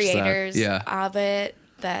Kelsey like watched creators that. Yeah. of it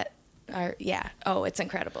that are Oh, it's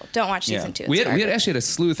incredible. Don't watch season 2. It's We had garbage. actually had a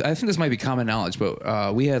sleuth. I think this might be common knowledge,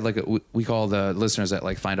 but we had we call the listeners that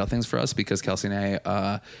like find out things for us because Kelsey and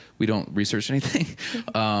I we don't research anything,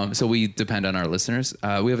 so we depend on our listeners.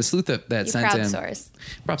 We have a sleuth that You sent in crowdsource.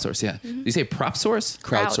 prop source. Yeah, Did you say prop source?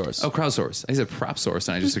 Crowdsource. Oh, crowdsource. I said prop source,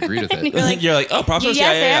 and I just agreed with it. You're like, You're like, oh, prop source?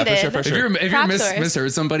 yes, Yeah, and for it. sure. If you're Prop source.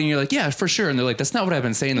 misheard somebody and you're like, yeah, for sure, and they're like, that's not what I've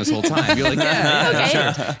been saying this whole time. You're like, yeah,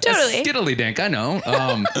 sure. Totally. Skiddly dink, I know.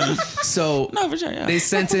 So No, for sure, yeah. they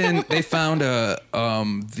sent in, they found the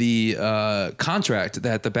contract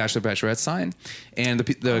that the Bachelor Bachelorette signed and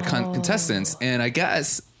the contestants, and I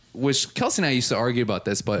guess, which Kelsey and I used to argue about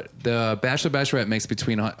this, but the Bachelor Bachelorette makes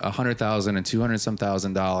between $100,000 and $200-some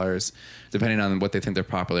thousand, depending on what they think their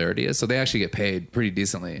popularity is. So they actually get paid pretty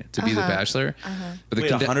decently to be the Bachelor. But the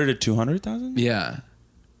Wait, 100 to 200,000? yeah.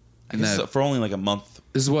 I guess for only like a month.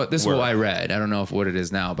 This is what Work. I read. I don't know what it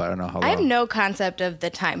is now, but I don't know how long. I have no concept of the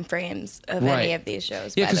time frames of Right. any of these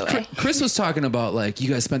shows, Yeah, by the because way. Chris was talking about like you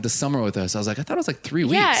guys spent the summer with us. I was like, I thought it was like 3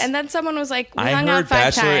 weeks. Yeah, and then someone was like, we I hung heard out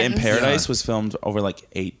 5 Bachelor in times. Paradise was filmed over like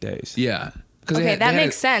 8 days. yeah. 'Cause Okay, they had that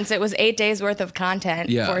makes sense. It was 8 days worth of content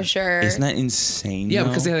Yeah. for sure. Isn't that insane? Yeah, though?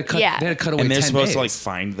 because they had to cut. Yeah. They had to cut away. and they're 10 supposed to like days.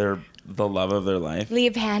 find the love of their life.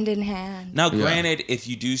 Leave hand in hand. Now, granted, if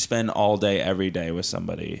you do spend all day every day with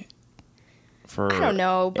somebody for I don't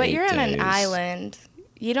know, but 8 you're on an days- island.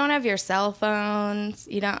 You don't have your cell phones.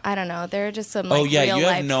 You don't. I don't know. There are just some like Oh yeah, real you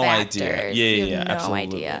have life no factors. idea. You Yeah, have no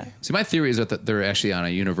absolutely. idea. See, my theory is that they're actually on a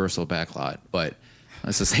universal backlot, but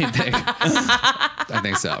it's the same thing. I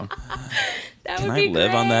think so. That Can would I be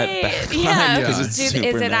live on that great. backlot? Yeah. Because it's Dude, super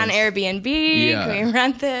is it on nice. Airbnb? Yeah. Can we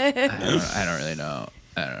rent this? I don't really know.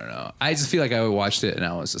 I don't know. I just feel like I watched it and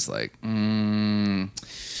I was just like,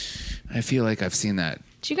 I feel like I've seen that.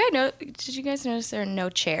 Did you guys notice there are no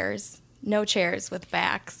chairs? No chairs with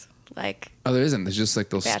backs. Like Oh, there isn't. There's just like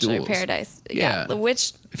those Bachelor stools. in Paradise. Yeah.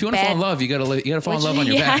 Which If you want to fall in love, you gotta fall in which- love on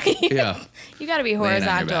your yeah, back. Yeah. You got to be Laying on your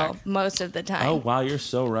horizontal back. most of the time. Oh wow, you're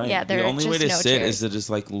so right. Yeah, there the are only way just to no sit chairs. is to just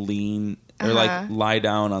like lean or like lie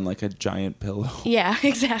down on like a giant pillow. Yeah,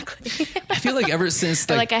 exactly. I feel like ever since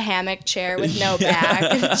Or like a hammock chair with no back.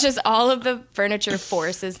 It's just all of the furniture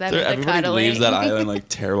forces them into Everybody cuddling. leaves that island like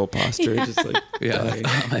terrible posture, just like yeah,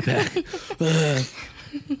 my back.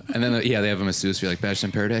 And then they have a masseuse. You're like Bachelor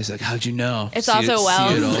in Paradise. Like, how'd you know? It's See also it,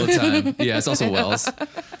 Wells. See it all the time. Yeah, it's also Wells.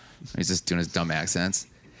 He's just doing his dumb accents.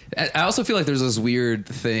 I also feel like there's this weird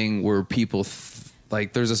thing where people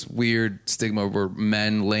like there's this weird stigma where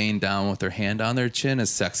men laying down with their hand on their chin is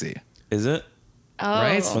sexy. Is it? Oh,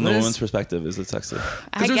 Right? From the woman's perspective, is it sexy?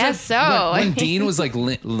 I There's guess like, so. When Dean was like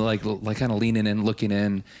kind of leaning in, looking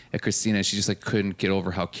in at Christina, she just like couldn't get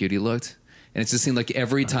over how cute he looked. And it just seemed like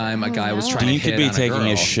every time a guy was no. trying Dean to hit could be on taking a a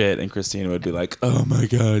girl, shit, and Christina would be like, "Oh my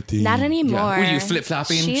god, Dean." Not anymore. Yeah. Were you flip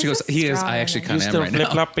flopping? She's She goes, a he is. strong I actually woman. kind You of still am right flip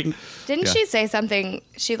now. flopping? Didn't Yeah. she say something?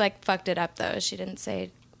 She like fucked it up though. She didn't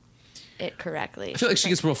say it correctly. I feel like she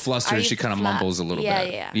gets real flustered Are and you she kind of flop? mumbles a little Yeah,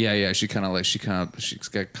 bit. yeah. Yeah. She's got kind She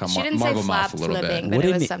of didn't say marble flop mouth a little flipping, bit. but What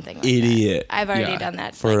it an was something like idiot. that. I've already Yeah. done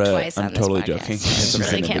that For like a- twice I'm on this totally podcast. joking. So I'm I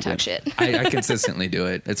really kidding. can't talk shit. I consistently do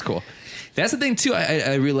it. It's cool. That's the thing too.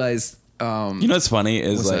 I realized. You know what's funny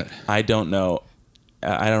is What's like that? I don't know,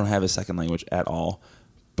 I don't have a second language at all,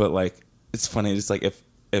 but like it's funny. It's like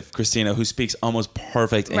if Christina, who speaks almost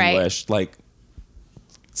perfect Right. English, like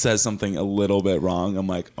says something a little bit wrong, I'm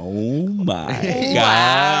like, oh my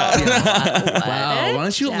god. Wow, why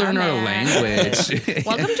don't you learn our dumbass. language?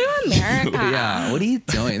 Welcome to America. Yeah, what are you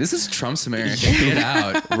doing? This is Trump's America. Get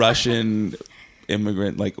out. Russian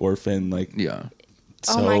immigrant, like orphan, like Yeah.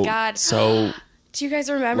 so, Oh my God. so Do you guys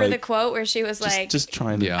remember Like, the quote where she was like, just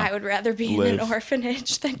trying to. Yeah. I would rather be in live. an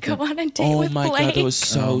orphanage than go on a date Oh with my Blake? god, that was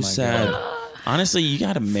so Oh my sad. God. Honestly, you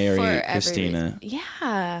got to marry for every Christina. reason.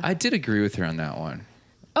 Yeah. I did agree with her on that one.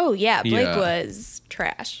 Oh yeah, Blake Yeah. was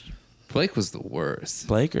trash. Blake was the worst.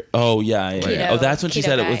 Blake? Oh, yeah. Keto- Oh, that's when she keto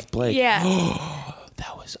said guy. it with Blake. Yeah.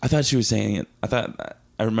 I thought she was saying it.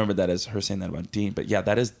 I remembered that as her saying that about Dean. But yeah,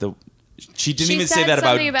 that is the... She didn't She even say said that about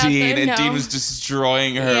something about Dean, the- and no. Dean was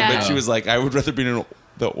destroying her. Yeah. But she was like, I would rather be in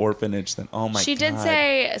the orphanage than... Oh, my God. She did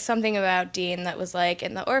say something about Dean that was like,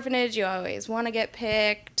 in the orphanage, you always want to get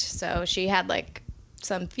picked. So she had like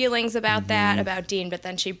some feelings about that, about Dean, but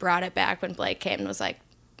then she brought it back when Blake came and was like,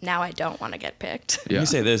 now I don't want to get picked. Let me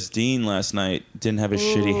say this. Dean last night didn't have his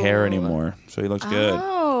shitty hair anymore. So he looks good.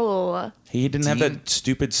 Oh. He didn't have Dean- that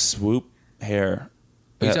stupid swoop hair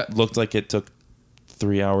Are you that ta- looked like it took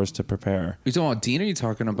 3 hours to prepare. Are you talking about Dean or are you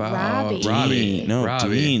talking about Robbie. Dean. No,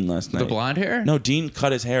 Robbie. Dean last night. The blonde hair? No, Dean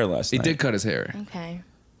cut his hair last He night. did cut his hair. Okay.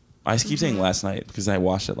 I keep saying last night because I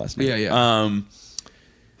watched it last night. Yeah, yeah.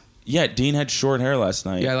 Yeah, Dean had short hair last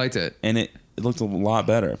night. Yeah, I liked it. And it looked a lot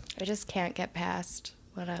better. I just can't get past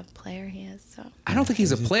what a player he is. So I don't think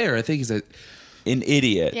he's a player. I think he's a. An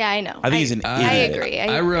idiot. yeah, I know. I think he's an I idiot. agree.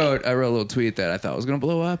 I wrote a little tweet that I thought was going to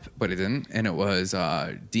blow up, but it didn't. And it was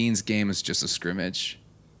Dean's game is just a scrimmage.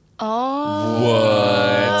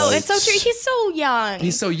 Oh, it's so true. He's so young.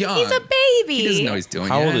 He's so young. He's a baby. He doesn't know he's doing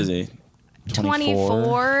How it. old is he?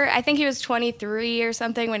 24. I think he was 23 or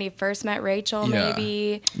something when he first met Rachel. Yeah.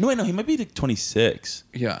 Maybe. No, wait, no, he might be like 26.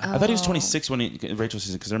 Yeah. I thought he was 26 when Rachel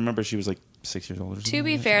season because I remember she was like 6 years old or something. To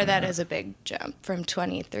be fair, that is a big jump from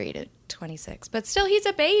 23 to 26. But still, he's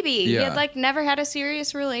a baby. He Yeah. had like never had a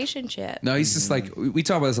serious relationship. No, he's just like we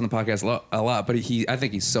talk about this on the podcast a lot, but I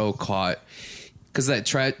think he's so caught because the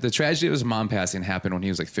tragedy of his mom passing happened when he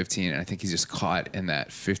was like 15, and I think he's just caught in that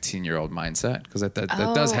 15-year-old mindset because that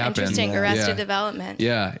does happen. Interesting. Arrested Yeah. Development.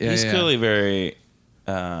 Yeah, He's yeah. clearly very.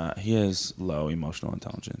 He has low emotional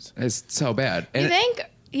intelligence. It's so bad. You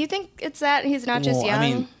And think it's that he's not just Well, young? I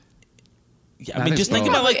mean, yeah, I I mean, think just think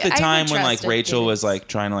both. about like the I would time when like trust Rachel was kids. like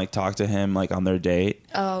trying to like talk to him like on their date.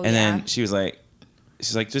 Oh, and yeah. then she's like,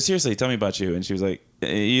 just seriously, tell me about you. And she was like,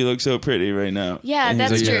 you look so pretty right now. Yeah, and he was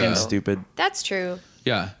that's like, "You're true. being stupid. That's true.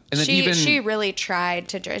 yeah, and then She really tried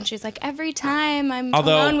to, and she's like, every time I'm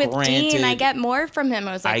Although, alone with Dean, granted, I get more from him.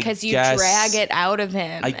 I was like, I because you guess- drag it out of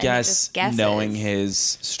him. I and he guess just guesses. knowing his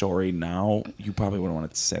story now, you probably wouldn't want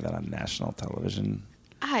to say that on national television.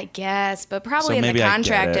 I guess, but probably So in the maybe I get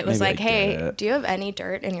contract, it. it was Maybe I like, get hey, it. do you have any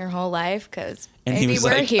dirt in your whole life? Because And maybe he was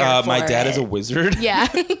we're like, here for my dad it. is a wizard. Yeah,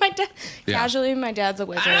 my dad. Yeah. Casually, my dad's a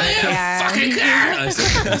wizard. Yeah,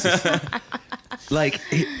 like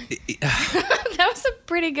that was a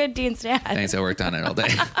pretty good Dean's dad. thanks. I worked on it all day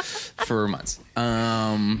for months.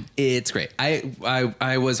 It's great.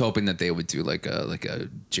 I was hoping that they would do like a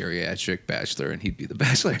geriatric bachelor and he'd be the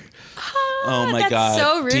bachelor. Oh my That's god!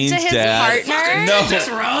 so rude Dean's to his dad.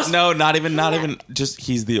 partner. No, not even. Just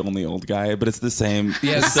he's the only old guy, but it's the same.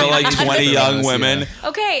 Yeah, It's still like same 20 age young as us, women yeah.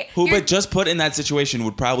 Okay. who, you're- but just put in that situation,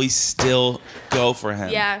 would probably still go for him.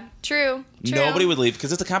 yeah, true. Nobody would leave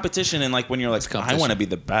because it's a competition, and like when you're like, I competition. want to be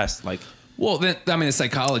the best, like Well, then, I mean, the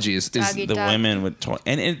psychology is Doggy the Duck. women would.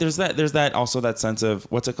 And there's that also that sense of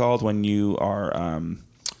what's it called when you are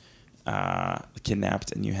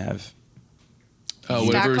kidnapped and you have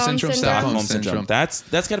whatever Stockholm syndrome. syndrome? Stockholm syndrome.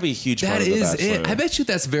 That's got to be a huge part That of The is Bachelor. it. I bet you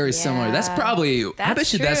that's very similar. That's Yeah. probably. I That's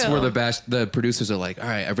bet you that's true. where the producers are like, all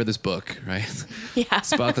right, I've read this book, right? Yeah.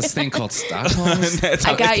 It's about this thing called Stockholm. That's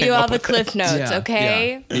how I they got came you all up the with it. cliff notes, Yeah,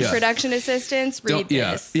 okay? yeah, yeah. Production assistants, read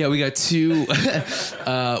this. Yeah, we got two.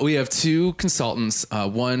 We have two consultants.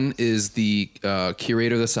 One is the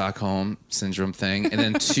curator of the Stockholm syndrome thing, and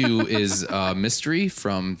then two is Mystery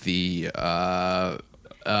from the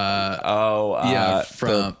from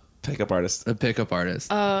the pickup artist. the pickup artist.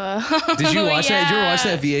 Did you watch that? Did you ever watch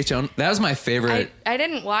that VH1? That was my favorite. I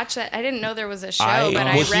didn't watch that. I didn't know there was a show, I- but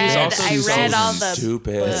well, he's also I read so all the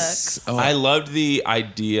stupid. books. Oh. I loved the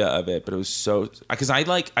idea of it, but it was so because I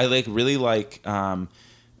really like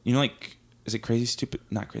like is it Crazy Stupid?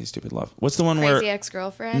 Not Crazy Stupid Love. What's the one Crazy where?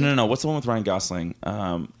 Ex-Girlfriend. No. What's the one with Ryan Gosling?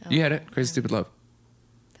 You had it, Crazy Stupid Love.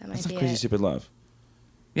 That might It's not be Crazy it. Stupid Love.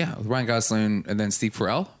 Yeah, with Ryan Gosling and then Steve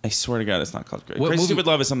Carell. I swear to God, it's not called Crazy. What Crazy movie- Stupid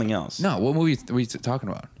Love is something else. No, what movie were you talking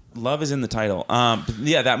about? Love is in the title. But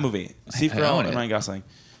yeah, that movie. Steve I Carell own and it. Ryan Gosling.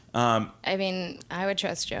 I mean, I would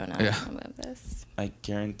trust Jonah Yeah. about this. I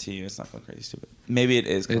guarantee you, it's not called Crazy Stupid. Maybe it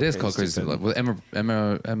is. It is called Crazy Stupid Love with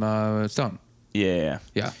Emma Stone. Yeah.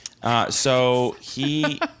 Yeah. So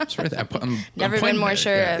he. Sure, I'm Never pointing been more at it.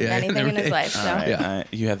 sure Yeah, of yeah, anything never in his did. life. So All right, Yeah.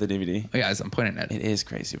 you have the DVD. Oh, yeah, I'm pointing at It it. is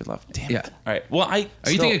Crazy Stupid Love. Damn Yeah. it. All right. Well, Are you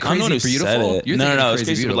thinking I'm the one Crazy who said Beautiful? it. You're No, thinking it's Crazy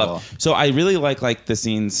Crazy Stupid Love. Beautiful. So I really like the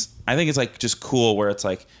scenes. I think it's like just cool where it's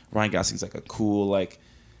like Ryan Gosling's like a cool like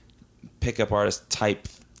pickup artist type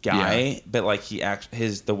guy, but like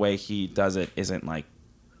the way he does it isn't like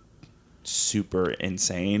super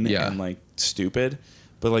insane and like stupid.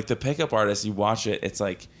 But like the pickup artist, you watch it, it's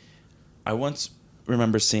like I once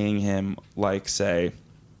remember seeing him like say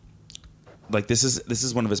like this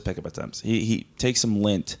is one of his pickup attempts. He takes some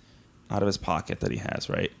lint out of his pocket that he has,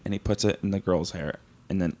 right? And he puts it in the girl's hair.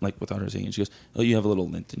 And then, like, without her seeing it, she goes, "Oh, you have a little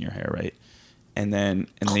lint in your hair, right?" And then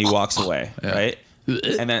he walks away, right?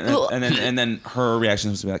 And then her reaction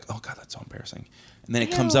was to be like, "Oh God, that's so embarrassing." And then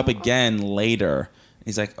it comes up again later. And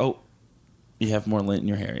he's like, "Oh, you have more lint in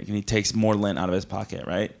your hair." And he takes more lint out of his pocket,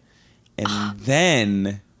 right? And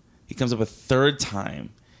then he comes up a third time,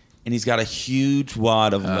 and he's got a huge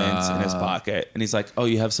wad of lint in his pocket. And he's like, "Oh,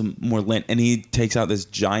 you have some more lint." And he takes out this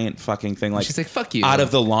giant fucking thing, like, she's like, "Fuck you," out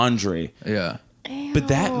of the laundry. Yeah. But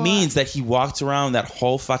that means that he walked around that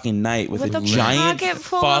whole fucking night with a giant pocket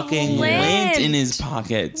full of fucking lint in his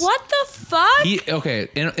pockets. What the fuck?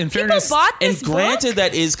 In fairness, bought And this granted, book?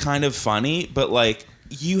 that is kind of funny, but like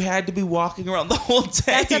you had to be walking around the whole day.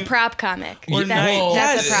 That's a prop comic. Or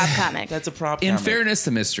That's a prop comic. That's a prop. in comic. fairness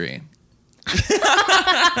to Mystery,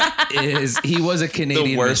 he was a Canadian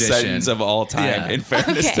the worst magician. sentence of all time. Yeah. In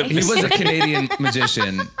fairness Okay. to He was a Canadian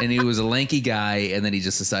magician, and he was a lanky guy, and then he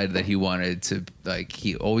just decided that he wanted to, like,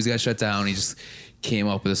 he always got shut down. He just came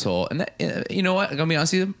up with this whole, and that, you know what? I'm gonna be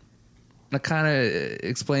honest with you, that kind of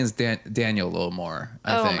explains Daniel a little more.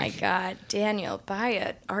 I think. My God, Daniel, buy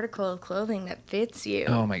an article of clothing that fits you.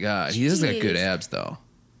 Oh my God, he does got good Jeez. abs though.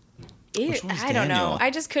 Ew, Which one's I don't know. Daniel? I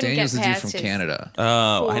just couldn't Daniel's the get dude past from his Canada.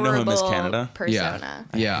 Oh, I know him as horrible Canada. persona.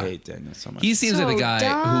 Yeah. I hate Daniel so much. He seems like the So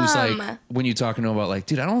guy who's like, dumb. when you talking to him about like,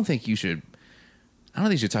 dude, I don't think you should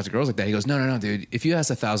talk to girls like that. He goes, no, dude. If you ask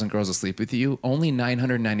 1,000 girls to sleep with you, only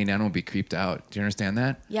 999 will be creeped out. Do you understand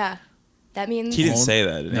that? Yeah, that means He didn't say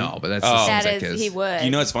that. Did he? No, but that's Oh. just that like is his. he would.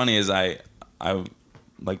 You know what's funny is I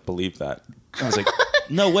like believed that. I was like,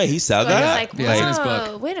 no way, he said I was that. like, Yeah, it's in his whoa,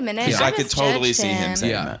 book. wait a minute. Because I could totally misjudged see him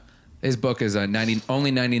saying Yeah. that. His book is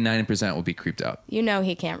only 99% will be creeped out. You know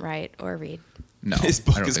he can't write or read. No, His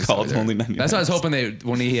book I don't is think so called either. Only 99. That's why I was hoping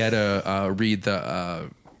when he had to read the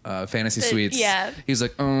Fantasy Suites. yeah. He was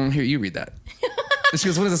like, here, you read that. She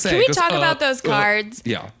goes, what does it say? Can He we goes, talk about those cards?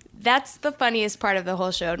 Yeah. That's the funniest part of the whole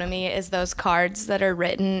show to me is those cards that are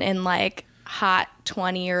written in like hot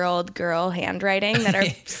 20-year-old girl handwriting that are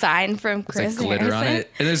signed from It's Chris like glitter on Harrison.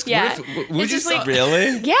 it. And there's, Yeah. would It's you just saw- like-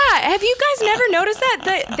 Really? Yeah, have you guys never noticed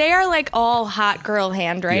that? They are like all hot girl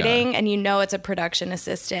handwriting, Yeah. and you know it's a production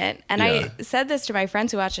assistant. And Yeah. I said this to my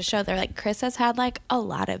friends who watch the show. They're like, Chris has had like a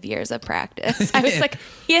lot of years of practice. I was like,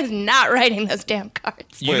 he is not writing those damn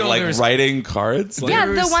cards. You Wait, know like there's- writing cards? Like, Yeah,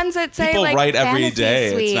 there's- the ones that say people like write every fantasy day.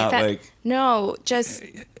 It's suite. not like- no, just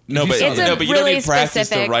No, but It's a you don't really need practice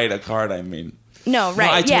specific- to write a card. I mean, no, right?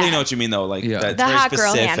 No, I totally yeah. know what you mean though. Like Yeah. that's The very hot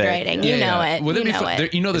girl specific. handwriting. You know it. Would You be know fun? it. There,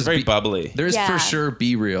 you know, It's there's very bubbly. There's Yeah. for sure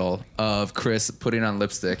B-reel of Chris putting on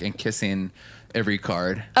lipstick and kissing every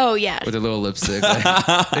card Oh yeah, with a little lipstick.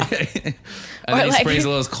 and then he like- sprays a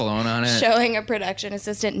little cologne on it. showing a production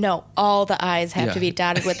assistant. No, all the I's have Yeah. to be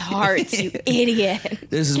dotted with hearts. You idiot.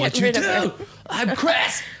 This is Get what you rid of do. it. I'm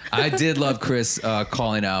Chris. I did love Chris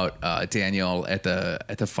calling out Daniel at the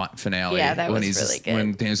finale. Yeah, that when was he's really just, good.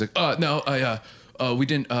 When Daniel's like, we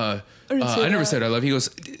didn't. I say never that. said I love you. He goes,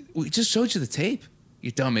 we just showed you the tape.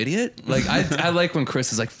 You dumb idiot. Like I like when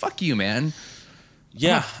Chris is like, fuck you, man.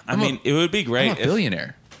 Yeah, I I'm a- mean, it would be I'm great. a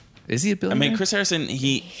billionaire. Is he a I billionaire? mean, Chris Harrison,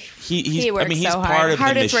 he's He works I mean, he's so part hard. of the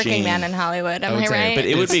Hardest machine. working man in Hollywood. Am would I say, right? But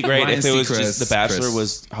it would be It's great Ryan if it was Seacrest, just The Bachelor Chris.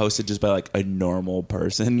 was hosted just by like a normal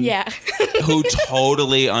person. yeah. Who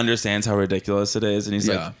totally understands how ridiculous it is, and he's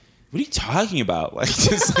Yeah. like, "What are you talking about?" Like,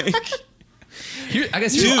 just like, Here, I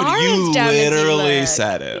guess dude, are you as dumb as you literally look.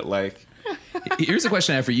 said it. Like, here's a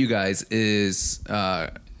question I have for you guys: is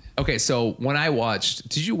okay? So when I watched,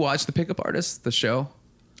 did you watch The Pickup Artist, the show?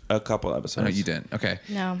 a couple episodes. No, you didn't. Okay.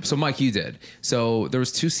 No. So Mike, you did. So there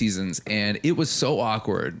was 2 seasons, and it was so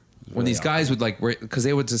awkward when these guys would like, because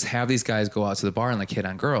they would just have these guys go out to the bar and like hit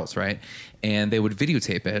on girls, right? And they would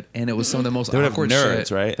videotape it, and it was some of the most They would have awkward nerds,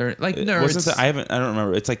 shit. right? They're like It nerds. Wasn't that, I don't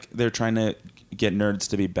remember. It's like they're trying to get nerds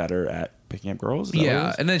to be better at picking up girls. Is that what it Yeah,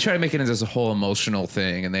 is? and then try to make it into this whole emotional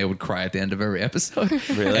thing, and they would cry at the end of every episode.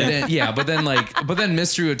 Really? And then, yeah, but then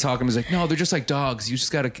Mystery would talk, and he's like, "No, they're just like dogs. You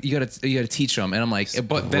just gotta teach them." And I'm like,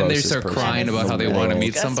 but then they Grossest start person crying in about the how they world. want to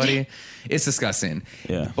meet Disgusting. somebody. It's disgusting.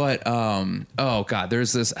 Yeah. But oh god,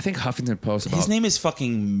 there's this. I think Huffington Post about His name is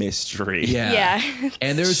fucking Mystery. yeah. Yeah.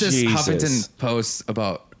 And there was this Jesus. Huffington Post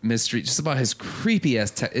about mystery, just about his creepy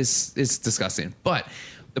ass. It's disgusting. But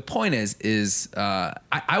the point is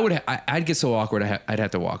I'd get so awkward. I'd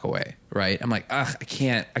have to walk away. Right? I'm like, ugh, I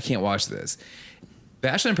can't watch this.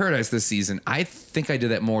 Bachelor in Paradise this season, I think I did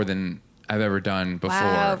that more than I've ever done before.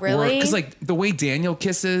 Wow, really? Because like the way Daniel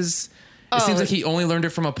kisses, it seems like he only learned it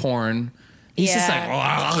from a porn. He's just like,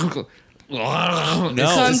 No.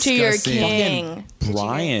 Come to your disgusting. king.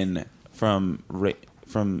 Brian from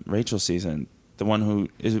Rachel's season, the one who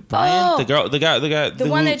is it Brian? Oh. The guy, The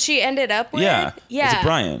one that she ended up with? Yeah. Yeah. Is it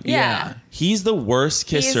Brian? Yeah. He's the worst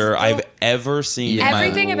kisser I've ever seen in my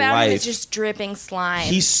Everything about life. him is just dripping slime.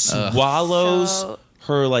 He swallows So-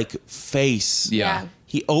 her like face. Yeah.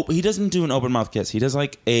 He doesn't do an open mouth kiss. He does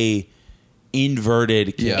like a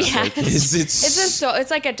inverted kiss. Yeah. Yeah. Like,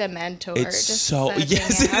 It's like a Dementor. it's just so sucking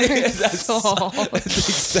yes, out it her is. That's, soul. that's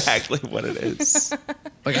exactly what it is.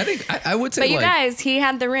 Like I think I would say But you like guys, he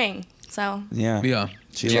had the ring. So Yeah. yeah.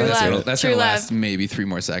 She True loves love. it. That's True gonna love. last maybe 3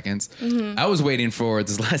 more seconds. I was waiting for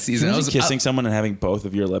this last season. I was Kissing someone and having both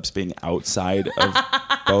of your lips being outside of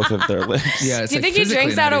both of their lips. Yeah, it's do you like think he physically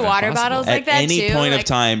drinks not out of even water possible. bottles At like that any too? point of Like,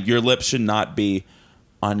 time, your lips should not be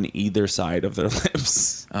on either side of their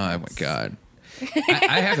lips. Oh my god.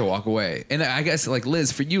 I have to walk away. And I guess like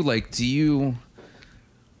Liz, for you, like, do you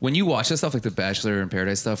when you watch this stuff like the Bachelor in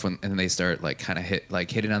Paradise stuff, and they start like kind of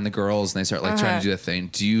hitting on the girls and they start like trying to do that thing,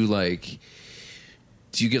 do you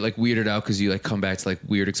get like weirded out because you like come back to like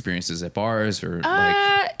weird experiences at bars or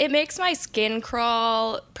like it makes my skin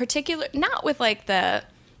crawl, not with like the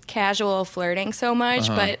casual flirting so much,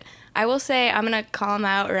 but I will say I'm gonna call him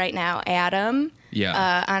out right now, Adam.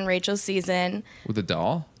 Yeah. On Rachel's season. with a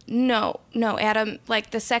doll? No, Adam.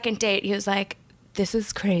 Like the second date, he was like, "This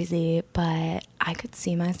is crazy, but I could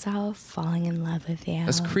see myself falling in love with you."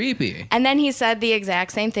 That's creepy. And then he said the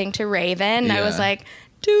exact same thing to Raven. Yeah. I was like,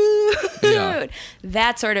 dude, Yeah.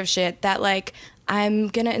 that sort of shit. That like, I'm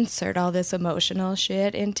gonna insert all this emotional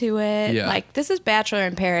shit into it. Yeah. Like, this is Bachelor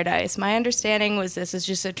in Paradise. My understanding was this is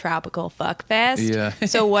just a tropical fuck fest. Yeah.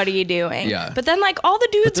 So what are you doing? Yeah. But then like all the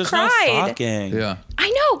dudes There's cried. no fucking. Yeah. I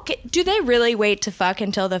know. Do they really wait to fuck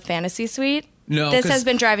until the fantasy suite? No, This 'cause- has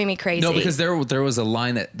been driving me crazy. No, because there was a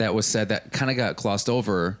line that was said that kind of got glossed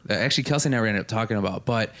over. That actually Kelsey and I ended up talking about,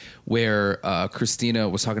 but where Christina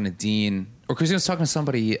was talking to Dean, or Christina was talking to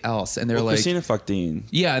somebody else, and they're Well, like, Christina fucked Dean.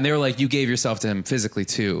 yeah, and they were like, you gave yourself to him physically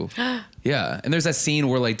too. Yeah, and there's that scene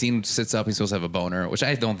where like Dean sits up, he's supposed to have a boner, which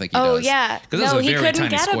I don't think he Oh does. yeah. 'Cause it was No, a he very couldn't tiny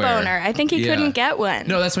get square. a boner. I think he Yeah. couldn't get one.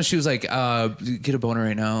 No, that's when she was like, get a boner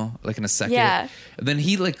right now, like in a second. Yeah. And then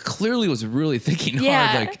he like clearly was really thinking Yeah.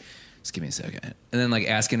 hard, like, just give me a second. And then like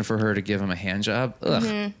asking for her to give him a hand job.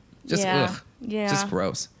 Ugh. Just Yeah. ugh. Yeah. Just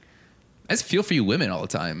gross. I just feel for you women all the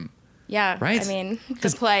time. Yeah. Right? I mean, the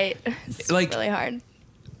 'Cause, plight is like- really hard.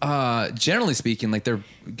 Generally speaking, like their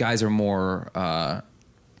guys are more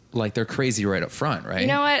like they're crazy right up front, right? You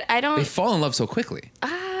know what? They fall in love so quickly.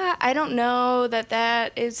 I don't know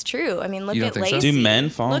that is true. I mean, look You don't at think so? Lacey. Do men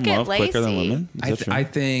fall in Look at love quicker than Lacey. women? Is that true? I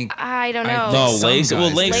think I don't I know. think No, some Lacey. Well,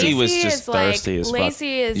 guys Lacey do. was Lacey just is like- thirsty as fuck.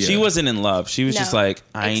 Lacey is- She Yeah. wasn't in love. She was just No. like,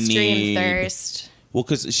 I Extreme need. thirst. Well,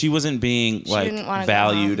 because she wasn't being like didn't wanna go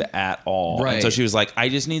valued home. at all. And Right. so she was like, I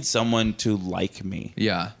just need someone to like me.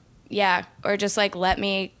 Yeah. Yeah, or just like let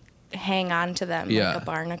me hang on to them Yeah. like a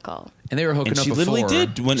barnacle. And they were hooking And up she before. literally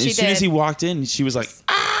did. When She as soon as did. he walked in, she was like,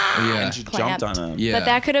 Yeah. and she Clamped. jumped on him. Yeah. But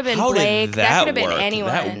that could have been How Blake. did That that could have been work?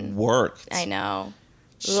 anyone. That worked. I know.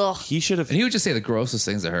 Ugh. He should have. And he would just say the grossest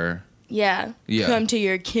things to her. Yeah. Yeah. Come to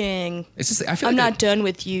your king. It's just I feel I'm like not done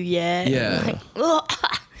with you yet. Yeah. Like, ugh.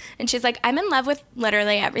 And she's like, I'm in love with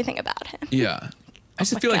literally everything about him. Yeah. I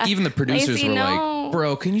just my feel like God. even the producers Lacey, were no. like,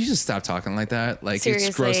 bro, can you just stop talking like that? Like, Seriously.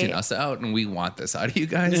 it's grossing us out and we want this out of you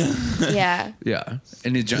guys. Yeah. Yeah.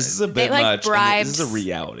 And it This just, is a They bit like much. and bribed, This is a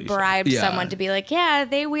reality. show. bribed Yeah. someone to be like, yeah,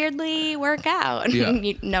 they weirdly work out. Yeah.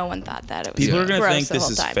 No one thought that it was People Yeah. are gonna gross think the this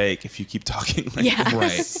whole is time. fake if you keep talking like Yeah. that.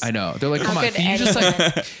 right. I know. They're like, come How on, could can you just like,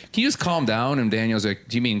 anyone- can you just calm down? And Daniel's like,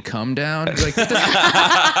 do you mean come down? He's like, that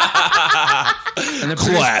doesn't- and the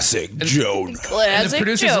Classic Jonah. and the Classic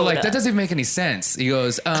producers are like, Jonah. that doesn't even make any sense. He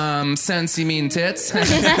goes, sense you mean tits?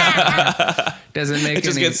 Doesn't make It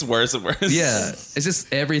just any gets worse and worse. Yeah, it's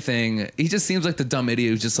just everything. He just seems like the dumb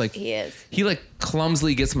idiot who just like He is. He like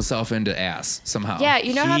clumsily gets himself into ass somehow. Yeah,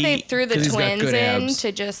 you know how they threw the 'cause he's got twins good in abs.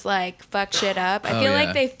 to just like fuck shit up? I Oh, feel yeah.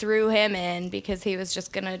 like they threw him in because he was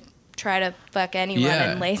just gonna try to fuck anyone,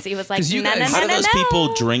 Yeah. and Lacey was like, 'Cause you no, no, guys- no, How do no, those no.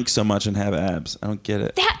 people drink so much and have abs? I don't get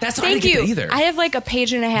it. That's what I Thank didn't get you. either. I have like a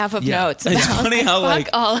page and a half of Yeah. notes. It's about, funny how, fuck like,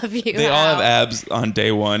 all of you. They all have out. abs on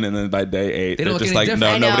day 1, and then by day 8, They don't they're look just any like, different. no,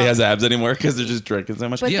 I know. nobody has abs anymore because they're just drinking so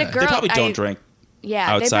much. But Yeah. the girl, They probably don't I- drink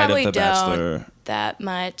Yeah, outside they probably of The don't. Bachelor. that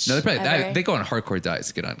much. No, they probably ever. they go on hardcore diets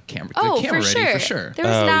to get on camera. Oh, They're camera for ready sure. for sure. There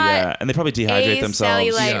was not and they probably dehydrate a themselves.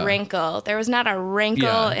 cellulite Yeah. wrinkle. There was not a wrinkle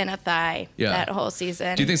Yeah. in a thigh Yeah. that whole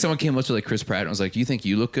season. Do you think someone came up to like Chris Pratt and was like, "You think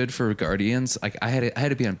you look good for Guardians?" Like I had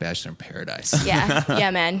to be on Bachelor in Paradise. Yeah,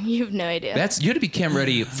 man. You have no idea. You had to be cam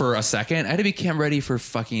ready for a second. I had to be cam ready for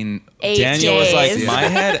fucking 8 Daniel was like, days.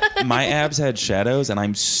 my abs had shadows, and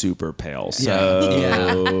I'm super pale.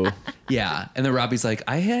 So yeah. And then Robbie's like,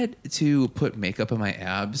 I had to put makeup on my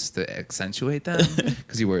abs to accentuate them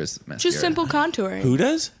because he wears mascara. Just simple contouring. who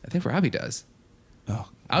does? I think Robbie does. Oh,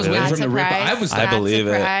 I was really? waiting Not for him to rip. surprised. I believe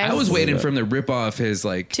it. I was Believe waiting it. for him to rip off his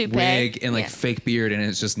like Toupee. wig and like Yeah. fake beard, and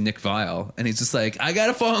it's just Nick Vile, and he's just like, I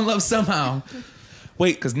gotta fall in love somehow.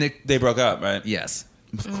 Wait, Because Nick, they broke up, right? yes,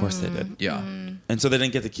 Of course they did. yeah. And so they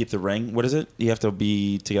didn't get to keep the ring. What is it? You have to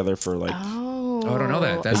be together for like. Oh, I don't know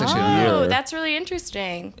that. That's actually weird. Oh, that's really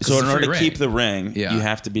interesting. So in it's a order free to keep ring. the ring, Yeah. you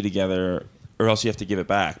have to be together, or else you have to give it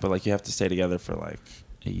back. But like you have to stay together for like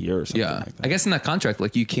a year or something Yeah, like that. I guess in that contract,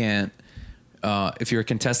 like you can't, if you're a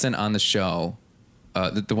contestant on the show,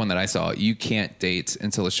 the one that I saw, you can't date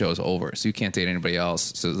until the show is over. So you can't date anybody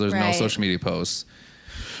else. So there's no Right. social media posts,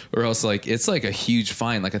 or else like it's like a huge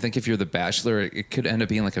fine. Like I think if you're the Bachelor, it could end up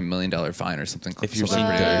being like $1 million fine or something. If you're something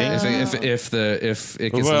seen ridiculous. dating? if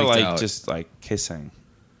it What gets about leaked like out. just like kissing?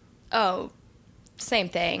 Oh, same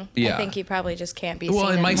thing. Yeah. I think you probably just can't be well,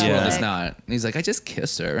 seen in Mike's Yeah. world, public. it's not. And he's like, I just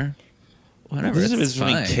kissed her. Whatever. There's a It's difference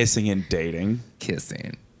between fine. kissing and dating.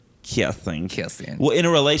 Kissing. Kissing. Well, in a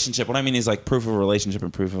relationship, what I mean is like proof of a relationship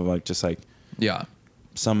and proof of like just like Yeah.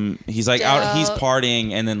 he's like out, he's Still-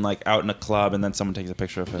 partying and then like out in a club and then someone takes a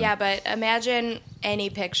picture of him. Yeah, but imagine any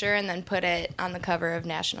picture and then put it on the cover of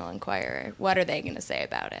National Enquirer. What are they going to say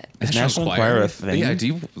about it? Is National Enquirer a thing? Yeah. Do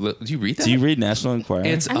you read that? Do you read National Enquirer?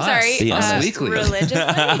 It's I'm Us. sorry, The Us Weekly. religiously? No,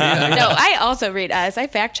 I also read Us. I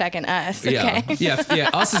fact check in Us. Okay, Yeah.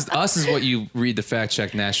 Us is what you read the fact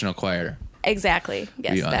check National Enquirer. exactly.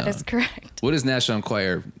 Yes, Yeah, I that know. is correct. What is National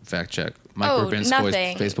Enquirer fact check? Mike Oh, Rubinskoy's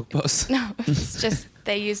nothing. Facebook post. No, it's just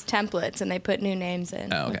they use templates and they put new names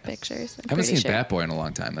in Oh, okay. with pictures. I haven't seen Bat Boy in a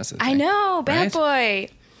long time. That's the I thing. know, Bad Right? Boy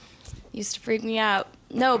used to freak me out.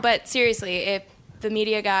 No, but seriously, if the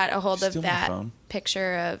media got a hold of Steal my that phone?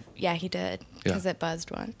 picture of, yeah, he did because it buzzed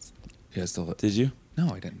once. Yeah, still. Did you?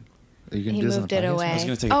 No, I didn't. Are you gonna He do this on moved the it podcast? away. I was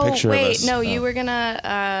gonna take a oh, picture of wait, us. no, Oh. you were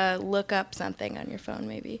gonna look up something on your phone,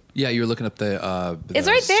 maybe. Yeah, you were looking up the. It's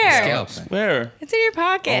right there. Scalp thing. Where? It's in your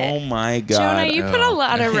pocket. Oh my god. Jonah, you put a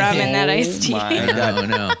lot of rum in that iced tea. Oh my god.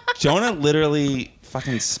 No, no. Jonah literally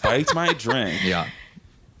fucking spiked my drink. Yeah,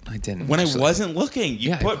 I didn't. When actually. I wasn't looking, you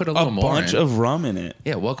Yeah, I put, put a a, little more bunch in. of rum in it.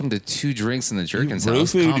 Yeah, welcome to 2 drinks in the You Jerkins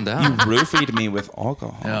house. Calm roofied, down. you roofied me with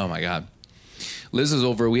alcohol. Oh my god. Liz was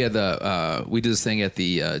over. We had we did this thing at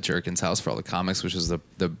the Jerkins house for all the comics, which is the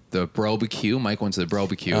Brobecue. Mike went to the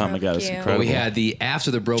Brobecue. Oh my god, it's Cute. incredible. But we had the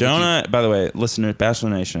after the Brobecue. Jonah, by the way, listener, Bachelor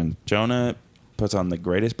Nation, Jonah puts on the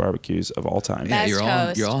greatest barbecues of all time. Yeah, Best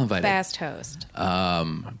host. you're all invited. Best host.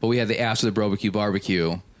 But we had the after the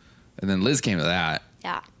barbecue, and then Liz came to that.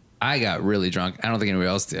 Yeah. I got really drunk. I don't think anybody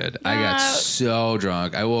else did. I got No. so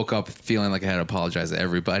drunk. I woke up feeling like I had to apologize to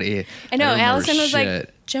everybody. I know. don't remember Allison was shit.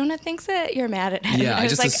 like, Jonah thinks that you're mad at him. Yeah, I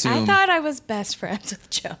was just like, assumed- I thought I was best friends with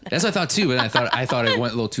Jonah. That's what I thought too, but I thought it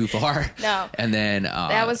went a little too far. No. And then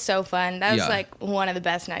That was so fun. That was yeah. like one of the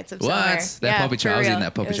best nights of what? summer. That Yeah, puppy chow. for I was eating real.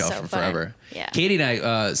 that puppy It was chow so for fun. forever. Yeah. Katie and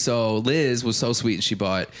I. So Liz was so sweet,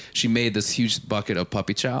 and she made this huge bucket of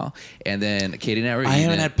puppy chow, and then Katie and I were I eating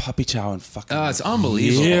haven't it. had puppy chow in fucking Oh, it's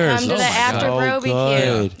unbelievable. years. Come to Oh the my after God. bro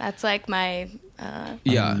good. BQ. That's like my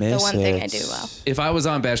Yeah. Miss the one thing it. I do well. If I was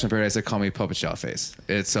on Bachelor in Paradise, they'd call me Puppet Chow Face.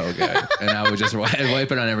 It's so good. And I would just wipe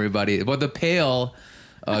it on everybody. But the pail,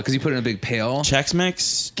 because you put it in a big pail. Chex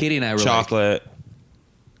Mix, Katie and I were chocolate,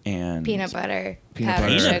 and Peanut butter. Peanut powdered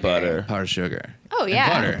butter. sugar. Peanut butter. like powdered sugar. Oh, yeah.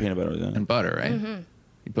 And butter. peanut butter. Was in it. And butter, right?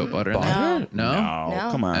 You put butter in Butter? there? No?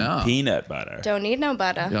 No. Come on, No. peanut butter. Don't need no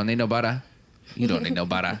butter. You don't need no butter? You don't need no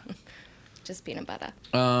butter. Just peanut butter.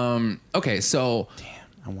 Okay, so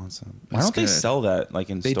I want some. Why That's don't they good. sell that like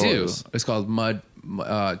in they stores? do. It's called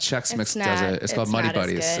Chex Mix It's does not- it. It's called it's Muddy not as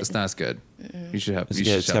Buddies. good. It's not as good. You should have. It's you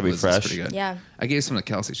good. should It's have gotta be Liz. It's fresh. pretty good. Yeah. I gave some to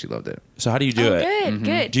Kelsey. She loved it. So how do you do Oh, it? good,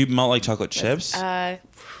 good. Do you melt like chocolate chips?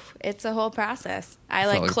 It's a whole process. I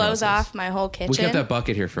Felt like like a close process. off my whole kitchen. We kept that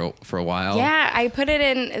bucket here for a while. Yeah, I put it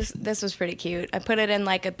in. This was pretty cute. I put it in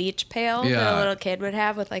like a beach pail that Yeah. a little kid would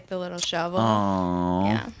have with like the little shovel. Aww.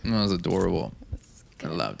 Yeah. That was adorable. I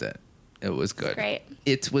loved it. It was good. great.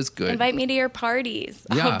 It was good. Invite me to your parties.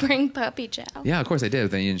 Yeah. I'll bring puppy chow. Yeah, of course I did.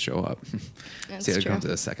 But then you didn't show up. That's So you had to true. come to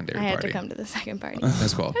the secondary I had party. to come to the second party.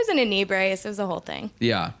 That's cool. I was in a knee brace. It was a whole thing.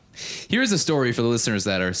 Yeah. Here's a story for the listeners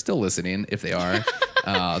that are still listening, if they are.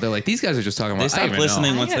 They're like, these guys are just talking about. They I stopped don't even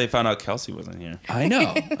listening know. once they found out Kelsey wasn't here. I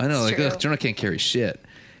know. Like, true. ugh, Jonah can't carry shit.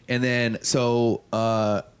 And then, so,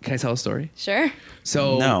 can I tell a story? Sure.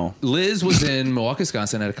 So, No. Liz was in Milwaukee,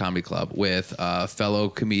 Wisconsin at a comedy club with fellow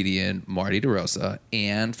comedian Marty DeRosa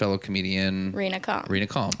and fellow comedian Rena Calm.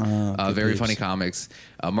 good very peeps. funny comics.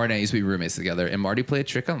 Marty and I used to be roommates together, and Marty played a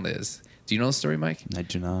trick on Liz. Do you know the story, Mike? I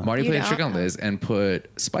do not. Marty You played a trick don't? on Liz and put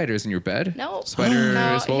spiders in your bed. No. Spiders.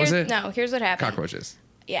 No, what was it? No, here's what happened. Cockroaches.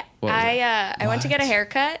 Yeah. What was I went to get a What?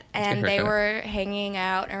 haircut, and they haircut. were hanging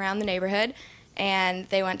out around the neighborhood, and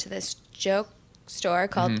they went to this joke store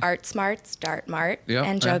called Art Smarts Dart Mart Yep.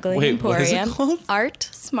 and Juggling Wait, what is it Emporium. called? Art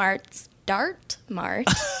Smarts Dart Mart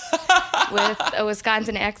with a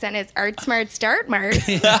Wisconsin accent. It's Art Smarts Dart Mart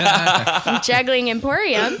and Juggling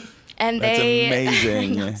Emporium, and That's they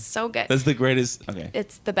amazing. I know, so good. That's the greatest. Okay.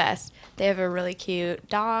 It's the best. They have a really cute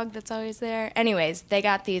dog that's always there. Anyways, they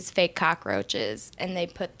got these fake cockroaches and they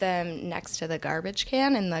put them next to the garbage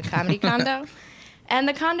can in the comedy condo. And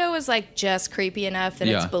the condo was like just creepy enough that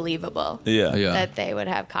Yeah. it's believable Yeah. Yeah. that they would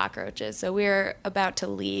have cockroaches. So we were about to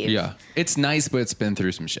leave. Yeah. It's nice, but it's been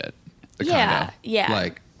through some shit. The Yeah. condo. Yeah.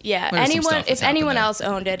 Like, yeah. there's some Anyone, stuff that's if anyone happened there. else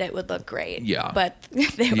owned it, it would look great. Yeah. But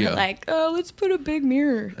they were Yeah. like, oh, let's put a big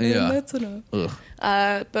mirror. And Yeah. that's enough. Ugh.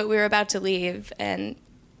 But we were about to leave, and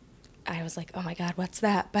I was like, "Oh my God, what's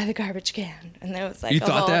that by the garbage can?" And there was like, You a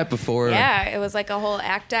thought whole- that before? Yeah, it was like a whole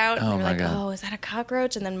act out. And Oh we were my like, God. "Oh, is that a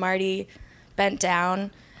cockroach?" And then Marty bent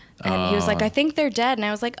down, and he was like, "I think they're dead." And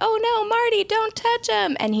I was like, "Oh no, Marty, don't touch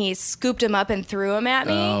them!" And he scooped them up and threw them at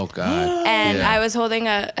me. Oh, God. And Yeah. I was holding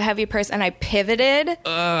a heavy purse, and I pivoted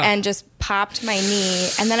and just popped my knee,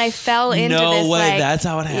 and then I fell into No this. way, like, that's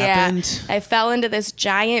how it happened? Yeah, I fell into this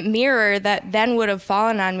giant mirror that then would have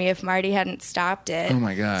fallen on me if Marty hadn't stopped it. Oh,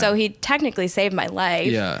 my God. So he technically saved my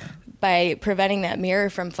life. Yeah. By preventing that mirror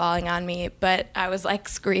from falling on me, but I was like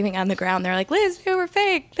screaming on the ground. They're like, "Liz, they were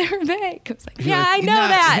fake. They were fake." I was like, "Yeah, like, I know "Nah,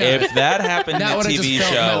 that." yeah." If that happened in That a would've TV just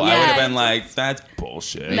show, felt I would have Yeah. been like, "That's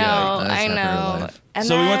bullshit." No, Yeah, that's I not real know. life. And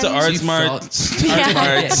So we went to then- Art You Smarts, Yeah.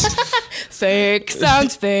 Art Smarts, Fake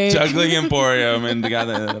sounds fake. Juggling Emporium, and the guy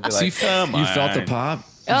that'll be So like, "Come you felt the on." pop?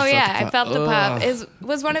 Oh You yeah, I felt the pop. Ugh. It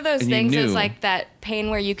was one of those And you things. It's knew. like that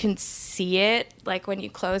pain where you can see it. Like when you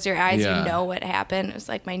close your eyes, Yeah. you know what happened. It was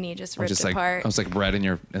like my knee just Or ripped just like, apart. I was like red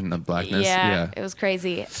in the blackness. Yeah, it was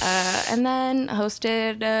crazy. And then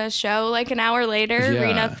hosted a show like an hour later. Yeah.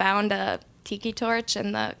 Rena found a tiki torch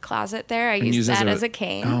in the closet there. I And used use that as a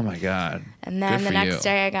cane. Oh, my God. And then Good the for next you.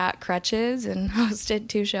 day I got crutches and hosted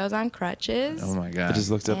 2 shows on crutches. Oh, my I God.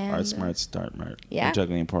 just looked up And, Art Smarts, Dart Mart, yeah.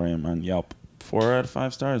 Juggling Emporium on Yelp. 4 out of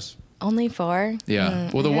 5 stars. Only 4? Yeah.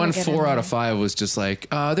 Well, the I gotta one get 4 in out of 5 was just like,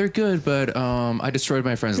 they're good, but I destroyed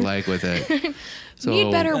my friend's leg with it. So,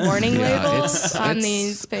 Need better warning yeah, labels on it's-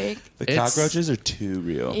 these fake. The It's- cockroaches are too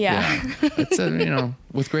real. Yeah. It's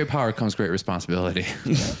with great power comes great responsibility.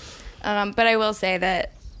 But I will say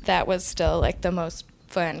that was still like the most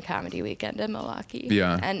fun comedy weekend in Milwaukee.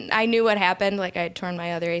 Yeah. And I knew what happened. Like I had torn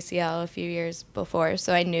my other ACL a few years before,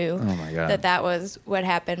 so I knew Oh my God. that was what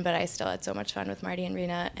happened. But I still had so much fun with Marty and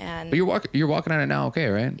Rena. And But you're walking on it now, okay,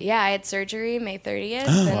 right? yeah, I had surgery May 30th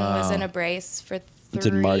and was Wow. in a brace for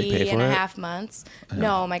Did Marty pay three and for a it? half months.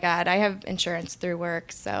 No, my God, I have insurance through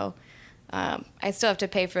work, so I still have to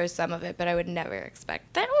pay for some of it, but I would never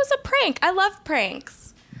expect. That was a prank. I love pranks.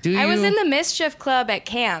 Do I was you? in the Mischief Club at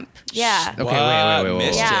camp. Yeah. Okay, wait.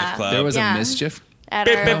 Mischief Yeah. Club. There was Yeah. a mischief. At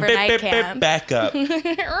our overnight camp. Back up.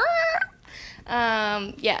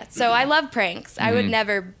 Yeah, so I love pranks. I would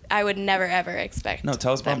never ever expect. No,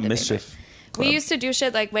 tell us them about to be Mischief pranks. Club. We used to do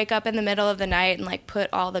shit like wake up in the middle of the night and like put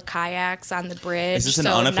all the kayaks on the bridge. Is this an so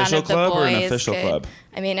none unofficial of the club or an boys official could- club?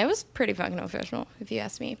 I mean, it was pretty fucking official, if you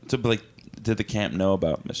ask me. So, like, did the camp know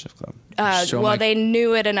about Mischief Club? Show Well, my- they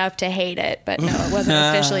knew it enough to hate it, but no, it wasn't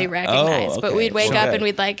officially recognized. But okay. we'd wake Okay. up and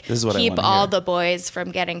we'd like This is what I keep wanna all hear. the boys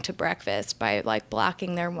from getting to breakfast by like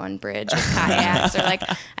blocking their one bridge with kayaks. Or like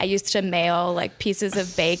I used to mail like pieces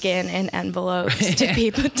of bacon in envelopes to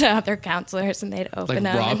people, to other counselors, and they'd open Like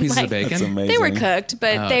them. raw and, pieces like, of bacon? That's amazing. They were cooked,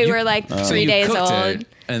 but they You- were like so 3 you days cooked old. it.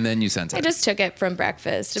 And then you sent it. I just took it from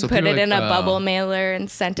breakfast and So put people it are in like, a bubble mailer and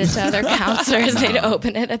sent it to other counselors. They'd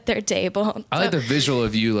open it at their table. I like the visual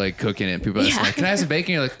of you like cooking it. People are Yeah. like, "Can I have some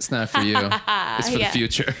bacon?" You're like, "It's not for you. It's for the Yeah.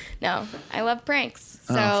 future." No, I love pranks.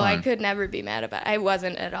 So fun. I could never be mad about it. I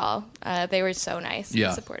wasn't at all. They were so nice Yeah.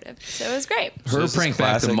 and supportive. So it was great. Her this is prank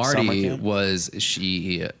back to classic summer Marty camp? was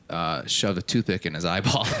she shoved a toothpick in his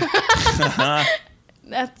eyeball.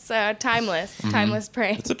 That's timeless. Mm-hmm. Timeless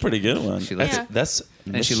prank. It's a pretty good one. She licked it. That's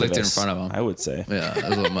And she licked it in mischievous, front of him. I would say. Yeah, that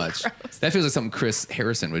was a little much. That feels like something Chris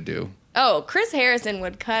Harrison would do. Oh, Chris Harrison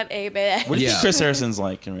would cut a bit. What do you Yeah. think Chris Harrison's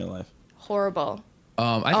like in real life? Horrible.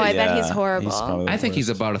 I I think, bet he's horrible. probably the I think he's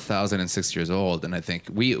worst. about 1,006 years old, and I think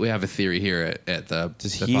we have a theory here at the,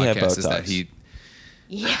 Does the he have podcast is that Botox? he,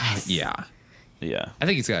 Yes. yeah. Yeah. I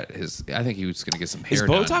think he's got his. I think he was going to get some hair Is done.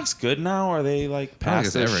 Botox good now? Are they like I don't think past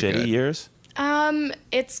it's those ever shitty good. years?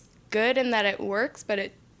 It's good in that it works, but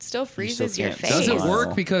it still freezes your can't face. Does it Wow.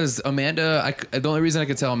 work? Because Amanda, the only reason I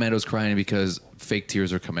could tell Amanda was crying because fake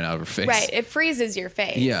tears are coming out of her face. Right. It freezes your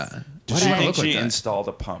face. Yeah. Does Why she do I think look like she that? installed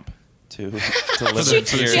a pump to deliver She,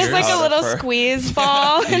 tears she has like out a of little her? squeeze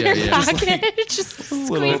ball in Yeah, her yeah. Just pocket. Just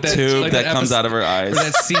little squeeze. tube like that that comes episode- out of her eyes. Or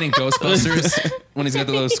that scene in Ghostbusters when he's got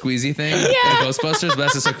the little squeezy thing in Ghostbusters, but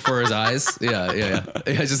that's just like for his eyes. Yeah.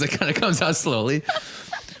 It just like kind of comes out slowly.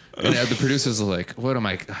 And the producers are like, "What am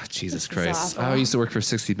I? Oh, Jesus Christ! awful. I used to work for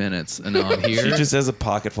 60 Minutes, and now I'm here." She just has a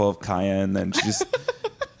pocket full of Kaya, and then she just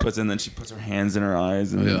puts her hands in her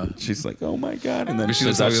eyes, and Yeah. then she's like, "Oh my god!" And then But she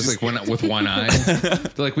looks like, just like with one eye. They're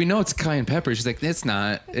like, "We know it's cayenne pepper." She's like, "It's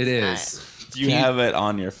not. It is." you Can have it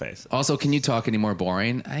on your face. Also, can you talk any more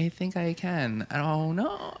boring? I think I can. I don't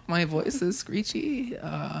know. My voice is screechy.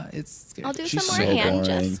 It's scary. I'll do She's some more so hand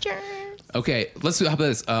boring. gestures. Okay, let's do how about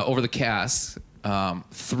this? Over the cast,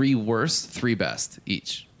 3 worst, 3 best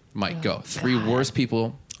each. Mike, go. 3 worst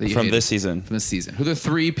people that you From hated this season. From this season. Who are the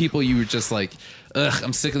 3 people you were just like, ugh,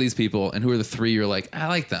 I'm sick of these people, and who are the 3 you're like, I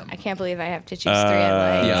like them? I can't believe I have to choose 3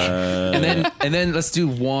 I like. Yeah. And then let's do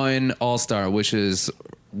one all-star, which is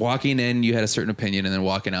walking in you had a certain opinion, and then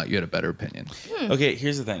walking out you had a better opinion. Okay,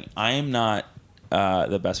 here's the thing. I am not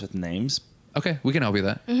the best with names. Okay, we can help you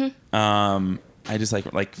with that. Mm-hmm. I just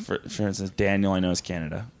like for instance, Daniel I know is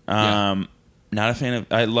Canada. Yeah. Not a fan of.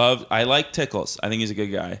 I like Tickles. I think he's a good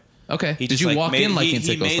guy. Okay. He Did just, you like, walk made, in liking he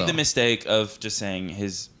Tickles, made though? the mistake of just saying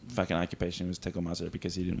his fucking occupation was tickle monster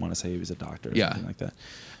because he didn't want to say he was a doctor or Yeah. something like that.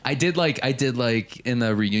 I did like in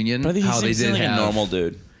the reunion But I think how he they seems did like have a normal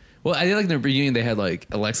dude. Well, I did like in the reunion they had like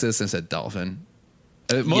Alexis and said Dolphin.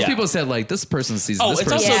 Most Yeah. people said like this person's season. Oh, this it's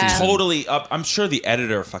person's also Yeah. totally up. I'm sure the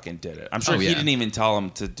editor fucking did it. I'm sure Oh, he yeah. didn't even tell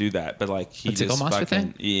him to do that, but like he The tickle just monster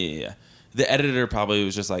fucking thing? yeah. The editor probably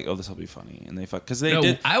was just like, "Oh, this will be funny," and they because they No,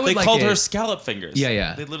 did. I would they like called her it- scallop fingers.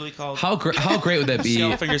 Yeah. They literally called How great would that be?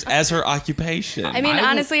 scallop fingers as her occupation. I mean, I will-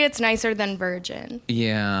 honestly, it's nicer than virgin.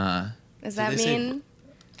 Yeah. Does that they say- mean?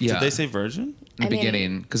 Yeah. Did they say virgin? in the I mean,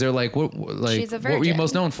 beginning because they're like, what she's a what were you virgin.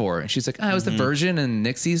 most known for? And she's like, I was Mm-hmm. the virgin in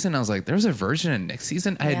Nick's season. I was like, there was a virgin in Nick's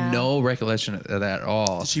season. I Yeah. had no recollection of that at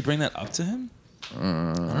all. Did she bring that up to him?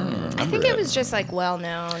 I think it was just like well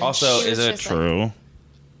known. Also, She is was it just, like- true?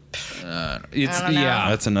 It's I don't know. yeah.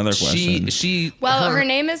 That's another question. She well, her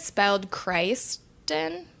name is spelled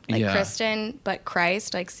Kristen, like Yeah. Kristen, but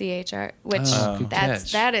Christ, like CHR, which Oh, good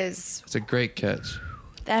catch. that is It's a great catch.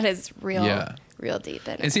 real, Yeah. real deep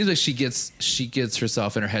in It it. seems like she gets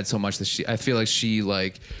herself in her head so much that I feel like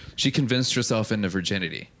she convinced herself into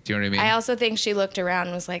virginity. Do you know what I mean? I also think she looked around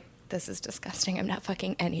and was like, "This is disgusting. I'm not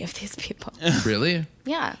fucking any of these people." Really?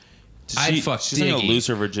 Yeah. I'd fuck She's not gonna Diggy. lose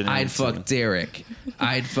her virginity. I'd fuck soon. Derek.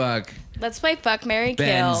 I'd fuck Let's play Fuck, Marry,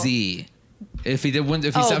 Ben Kill. Z. If he Oh, stopped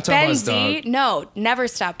talking about Ben his Z. dog. No, never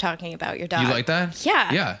stop talking about your dog. You like that?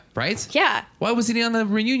 Yeah. Yeah, right? Yeah, Why was he on the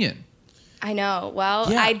reunion? I know.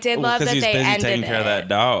 Well, Yeah. I did Well, love 'cause that he was they busy ended taking care of that it.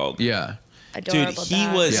 dog. Yeah. Dude, Adorable he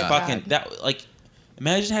dog. was Yeah. fucking that. Like,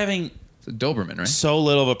 imagine having It's a Doberman, right? so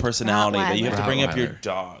little of a personality that you have to bring up your Rottweiler.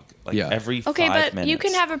 dog like Yeah. every Okay, 5 but minutes. you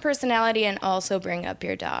can have a personality and also bring up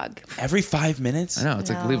your dog. every 5 minutes. I know. It's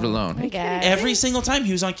like, leave it I alone. guess. Every single time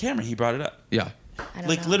he was on camera, he brought it up. Yeah. I don't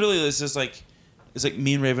Like know. literally, it's just like it's like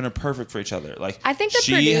me and Raven are perfect for each other. Like I think the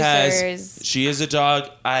she producers- she is a dog.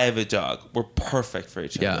 I have a dog. We're perfect for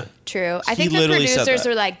each Yeah. other. True. I He think the literally said producers that.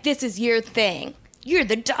 were like, "This is your thing. You're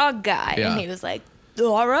the dog guy," Yeah. and he was like,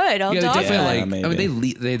 "All right, I'll Yeah, they dog definitely guy." like. I maybe.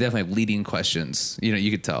 mean, they definitely have leading questions. You know,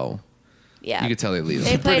 you could tell. Yeah. You could tell they leave.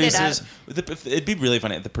 They played it producers, up. it'd be really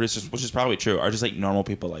funny if the producers, which is probably true, are just like normal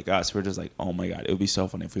people like us. We're just like, oh my god, it would be so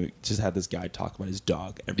funny if we just had this guy talk about his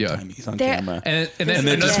dog every Yeah. time he's on They're- camera. And then And then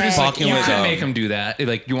another just producer's like, fucking you with couldn't them. make him do that.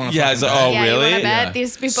 Like, you want to Yeah, it's like, oh Yeah, really? you want to bet? Yeah.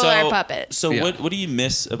 These people are puppets. So Yeah. what do you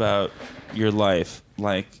miss about your life,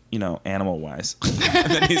 like, you know, animal wise?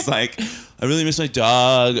 And then he's like, I really miss my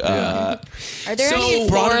dog. Are there So- any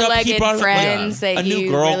Brought it up- he four-legged brought it up, friends that a new you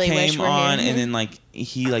girl really wish came were on, here? and then like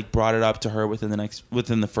he like brought it up to her within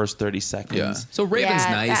the first 30 seconds. Yeah. So Raven's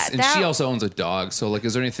Yeah, nice, that- and she that- also owns a dog. So, like,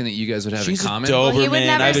 is there anything that you guys would have She's in a common? Well, he would Doberman.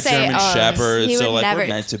 never I have a say German owns. Shepherd, He so would like never- we're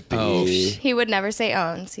meant to be. Oh. He would never say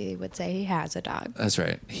owns. He would say he has a dog. That's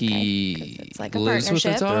right. He 'Cause it's like a lives with a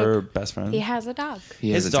partnership. dog. They're best friends. He has a dog.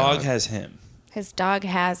 He has His a dog has him. His dog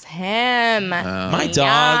has him. My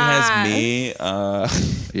dog has me. Yeah.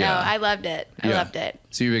 No, I loved it. I Yeah. loved it.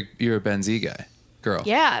 So you're a Ben Z guy, girl.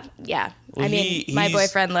 Yeah, yeah. Well, I mean, my he's-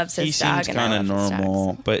 boyfriend loves his he dog, seems and I kind love of his dogs.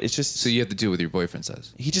 normal, but it's just So you have to do what your boyfriend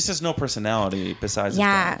says. he just has no personality besides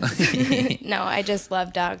Yeah. his dog. No, I just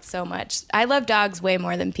love dogs so much. I love dogs way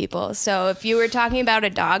more than people. So if you were talking about a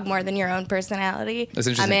dog more than your own personality, That's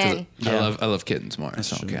I'm interesting. 'Cause in. I love kittens more.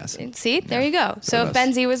 So true. Cass. See, there you go. So does. if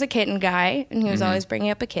Benzie was a kitten guy and he was always bringing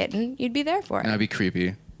up a kitten, you'd be there for it. And I'd be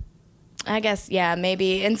creepy. I guess, yeah,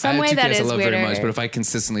 maybe in I some have way two that cats is I love weirder. very much, but if I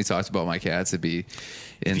consistently talked about my cats, it'd be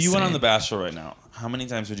insane. If you went on The Bachelor right now, how many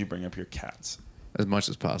times would you bring up your cats? as much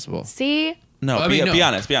as possible. See, No, I mean, no. be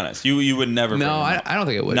honest. Be honest. You would never. No, bring them up. I don't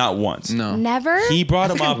think it would. Not once. No. never. He brought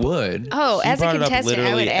I him think I up. would. Oh, He as a brought it up contestant, I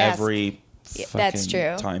literally would ask. every. Yeah, that's fucking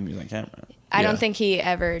true. Time he was on camera. I Yeah. don't think he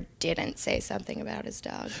ever didn't say something about his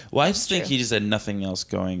dog. Well, I just think true. he just had nothing else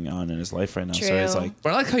going on in his life right now. So he's True. like,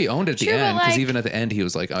 But I like how he owned it at the True, but end, because like- even at the end, he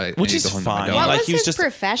was like, I Which need is to go home to my fine. dog. What Like, was he was his just-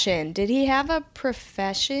 profession? Did he have a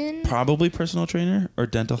profession? probably personal trainer or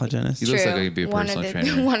dental hygienist. He looks like he'd be a one personal or the,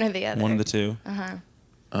 trainer. One or the other. One of the two.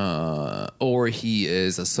 Or he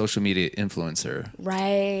is a social media influencer.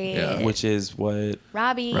 Right. Yeah. Which is what.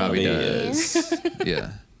 Robbie. Robbie Robbie does.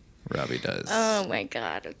 Yeah. Robbie does. Oh my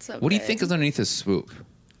God, it's so What do you good. think is underneath his swoop?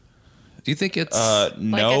 Do you think it's... Like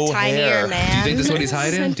No a tinier hair. man. Do you think that's what he's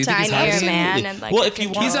hiding? Do you think he's Tinier hiding? man and like Well, a if you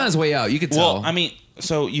control. He's on his way out. You could tell. Well, I mean,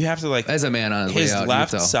 so you have to like as a man on his, his way out,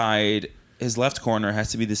 left you could tell. side, his left corner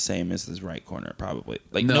has to be the same as his right corner, probably.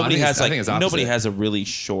 Like No, I nobody think has it's- I think like it's opposite. nobody has a really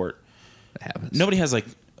short. It happens. Nobody has like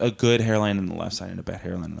a good hairline on the left side and a bad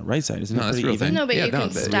hairline on the right side. Isn't No, it that's pretty real even? thing. No, but you can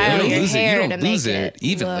but style you don't your lose hair it. You to don't lose make it it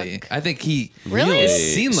evenly. look- I think he Really? It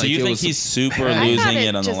seemed So like you it think was he's super bad. I losing thought it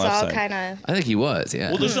on the just left all side? kind of. I think he was. Yeah.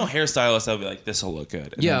 Well, there's no hairstylist that would be like, this will look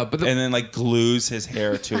good. And Yeah, then, but the- and then like glues his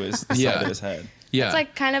hair to his the Yeah. side of his head. yeah. It's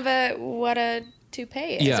like kind of a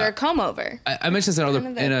toupee is Yeah. or a comb over. I mentioned this in, kind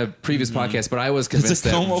of in a previous podcast, but I was It's convinced a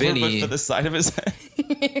that comb over Vinny. but for the side of his head.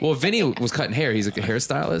 Well, Vinny was cutting hair. He's like a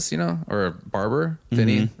hairstylist, you know, or a barber.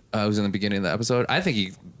 Vinny, who's in the beginning of the episode. I think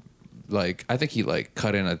he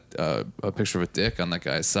cut in a picture of a dick on that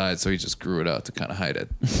guy's side, so he just grew it out to kind of hide it.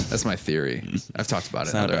 That's my theory. I've talked about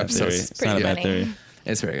It's it in not a other bad theory. episodes. It's not a bad funny. theory.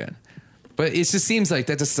 It's very good, but it just seems like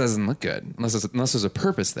that just doesn't look good unless there's a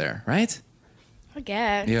purpose there, right? I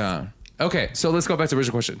guess. Yeah. Okay, so let's go back to the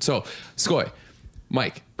original question. So, Skoy,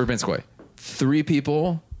 Mike, Skoy, 3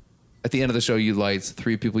 people at the end of the show you liked,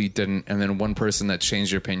 3 people you didn't, and then 1 person that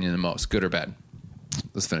changed your opinion the most, good or bad.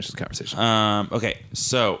 Let's finish this conversation. Okay,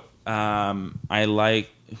 so I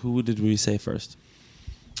like. Who did we say first?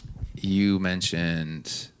 You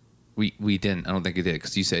mentioned we didn't. I don't think you did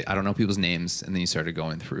because you say I don't know people's names, and then you started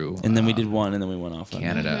going through. And then we did one, and then we went off. on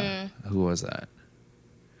Canada. Who was that?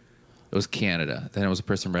 It was Canada. Then it was a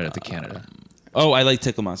person right after Canada. Oh, I like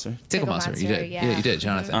Tickle Monster. Tickle Monster. You Monster, did. yeah. You did,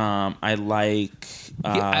 Jonathan. I like.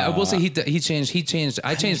 I will say he changed.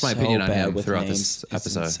 I changed my opinion on him with throughout names. this It's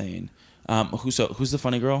episode. insane. Who's the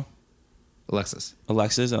funny girl? Alexis.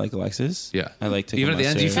 Alexis. I like Alexis. Yeah. I like Tickle Even at the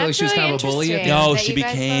end, do you Monster. feel like That's she was really kind of a bully at the interesting. end? No, that she you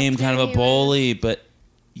guys became both kind of a think he was- bully, but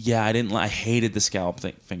yeah, I didn't. I hated the scalp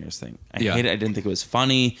fingers thing. I Yeah. hated. I didn't think it was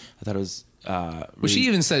funny. I thought it was. Well, she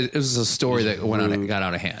even said it was a story that got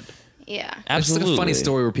out of hand. Yeah. It's just like a funny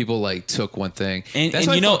story where people like took one thing. And, That's and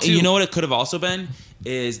what I you know, felt, too. you know what it could have also been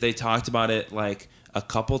is they talked about it like a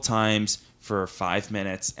couple times for 5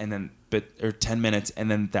 minutes, and then or 10 minutes,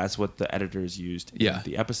 and then that's what the editors used Yeah. in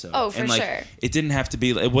the episode. Oh, for and like, sure. It didn't have to be.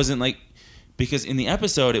 It wasn't like because in the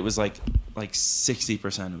episode it was like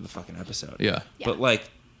 60% of the fucking episode. Yeah. But like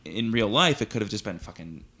in real life, it could have just been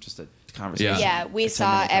fucking just a conversation. Yeah, we a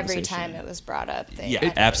saw 10-minute every conversation. time it was brought up. They Yeah,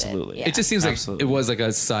 edited absolutely. Yeah. It just seems like Absolutely. it was like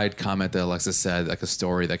a side comment that Alexis said, like a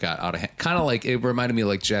story that got out of hand. Kind of like it reminded me of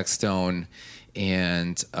like Jack Stone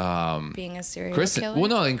and being a serial Kristen. killer. Well,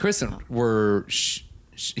 no, and Kristen were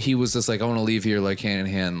he was just like, I want to leave here like hand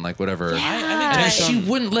in hand, like whatever. I think And then Jackson- she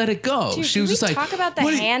wouldn't let it go. Dude, she can was we just like, talk about the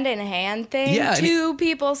 "What are you-" hand in hand thing? Yeah, and Two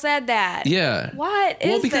people said that. Yeah. What is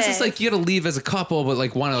Well, because this? it's like you got to leave as a couple, but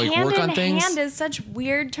like want to like hand work in on things. hand is such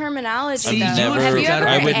weird terminology. See, though. you Have you ever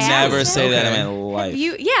I would asked never say that in Okay. my life.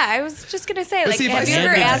 I was just gonna say, like, see, if I have you said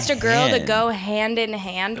ever that- asked a girl to hand. go hand in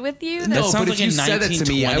hand with you? That No, sounds but like if you a said that to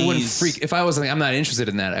me, I wouldn't 1920s freak. If I was like, I'm not interested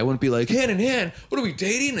in that, I wouldn't be like hand in hand. What are we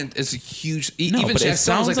dating? And it's a huge. No, Even but it Jackson was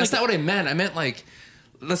sounds like, that's like- not what I meant. I meant like,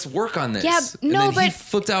 let's work on this. Yeah, and no, then he but-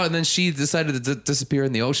 flipped out, and then she decided to disappear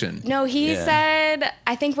in the ocean. No, he Yeah. said,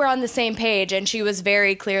 I think we're on the same page. And she was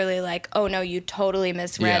very clearly like, oh, no, you totally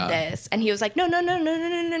misread Yeah. this. And he was like, no.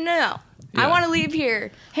 Yeah. I want to leave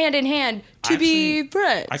here hand in hand to be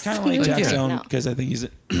friends. I kind of like Yeah. Jack Stone No. because I think he's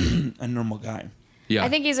a normal guy. Yeah, I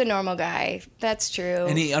think he's a normal guy. That's true.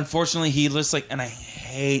 And he, unfortunately, he looks like, and I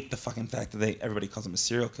hate the fucking fact that everybody calls him a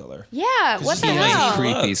serial killer. yeah, what he's the like like hell?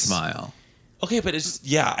 creepy looks. smile. Okay, but it's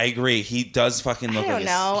yeah, I agree. He does fucking look. I don't like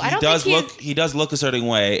know. He I don't does think look. He does look a certain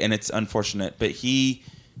way, and it's unfortunate. But he's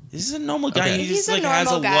a normal guy. Okay. He He's just a like has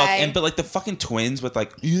a normal look. guy. And but like the fucking twins with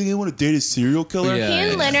like, you think I want to date a serial killer?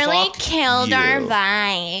 Yeah. He literally Fuck killed you. our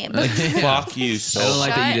vibe. Fuck you so I don't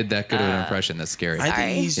like that you Shut did that good of an impression. That's scary. I Sorry.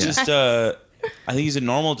 think he's Yeah. just I think he's a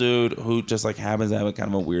normal dude who just like happens to have a kind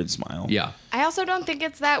of a weird smile. Yeah. I also don't think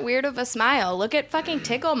it's that weird of a smile. Look at fucking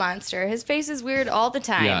Tickle Monster. His face is weird all the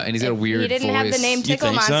time. Yeah, and he's got a If weird he didn't have the voice. name You Tickle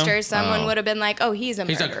think so? Monster, someone Oh. would have been like, oh, he's a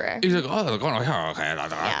He's murderer. like, oh, okay.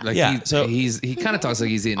 Like Yeah, he, so- he kind of talks like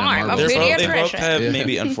he's eating a I'm a marble. They Pediatrician. both have Yeah.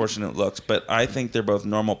 maybe unfortunate looks, but I think they're both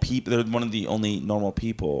normal people. They're one of the only normal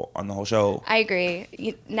people on the whole show. I agree.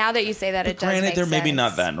 Now that you say that, it does Granted, make they're maybe sense.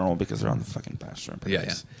 not that normal because they're on the fucking Bachelor in Yeah,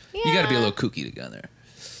 Paradise. yeah. You got to be a Yeah. little kooky together.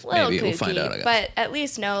 Little Maybe we'll find kooky, out, I guess. But at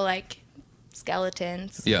least know, like,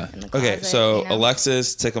 skeletons. Yeah. In the Okay, closet, so you know?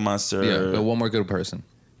 Alexis, Tickle Monster. Yeah, but one more good person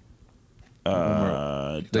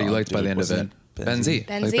that you liked by the end of it. Ben Z.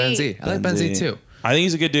 Ben Like Z. Ben Z. I like Ben Z too. I think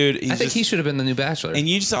he's a good dude. I think he should have been the new Bachelor. And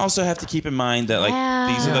you just also have to keep in mind that like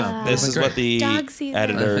these are Yeah. this is what the Dog season.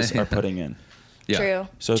 editors are putting in. Yeah. True.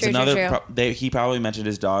 So it's True, another. True, true. He probably mentioned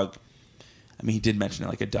his dog. I mean, he did mention it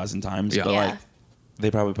like a dozen times, Yeah. but Yeah. like they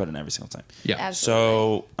probably put it in every single time. Yeah. Absolutely.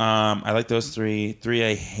 So I like those three. Three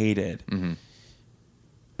I hated. Mm-hmm.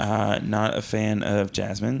 Not a fan of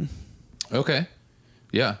Jasmine. Okay.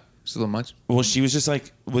 Yeah. It's a little much. Well, she was just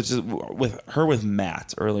like with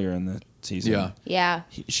Matt earlier in the season. Yeah. Yeah.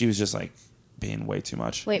 She was just like being way too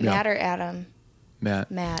much. Wait, Yeah. Matt or Adam?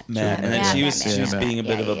 Matt. Matt. Matt, and then Matt, she was Matt, she was Matt. being a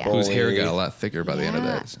bit Yeah, of a yeah. bully. Whose hair got a lot thicker by the end of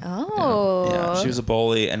Yeah. that. Oh. Yeah, she was a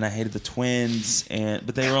bully, and I hated the twins,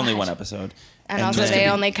 but they were only one episode. And also, just- they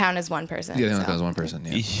only count as one person. Yeah, they only so. count as one person.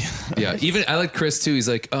 Yeah. Yeah. Yeah, even I like Chris too. He's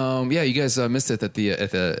like, yeah, you guys missed it at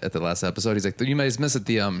the last episode. He's like, you guys missed it.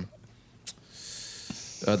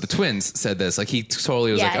 The twins said this. Like he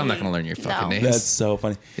totally was Yeah, like, I'm not he- gonna learn your fucking no. names. That's so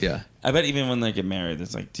funny. Yeah, I bet even when they get married,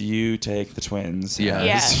 it's like, do you take the twins? Yeah.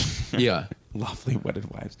 as yeah. lovely wedded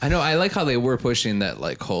wives. I know. I like how they were pushing that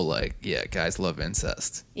like whole like, yeah, guys love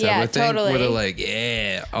incest. type Yeah, of thing, totally. Where they're like,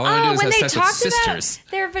 yeah, all I Oh, do is when have they sex with talked sisters.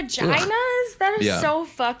 about their vaginas, that is Yeah. so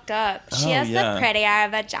fucked up. She Oh, has yeah. the prettier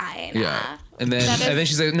vagina. Yeah, and then That is-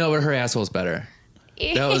 she's like, no, but her asshole's better.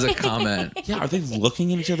 That was a comment. Yeah, are they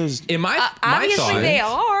looking at each other's? In my Obviously, thought, they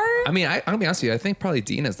are. I mean, I'm gonna be honest with you. I think probably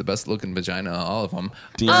Dean has the best looking vagina of all of them.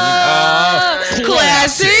 Dean?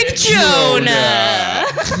 Classic Jonah.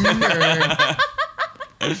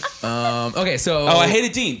 Okay, so Oh, I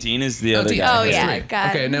hated Dean. Dean is the other Dean. guy. Oh, That's yeah. three. God,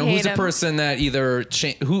 okay, now hate who's the him. person that either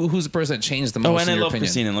who's the person that changed the most? Oh, and in I your love opinion?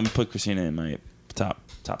 Christina. Let me put Christina in my top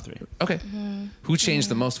three. Okay, who changed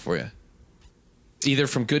the most for you? Either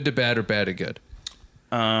from good to bad or bad to good.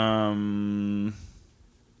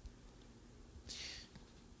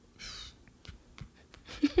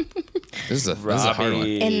 This is a hard one.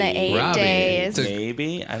 In the 8 Robbie. days. To-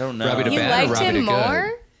 Maybe I don't know. Robbie to You bad or liked Robbie to him good?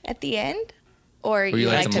 more at the end? Or you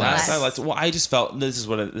liked liked him him less? less? I liked. Well, I just felt this is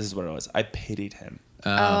what it was. I pitied him.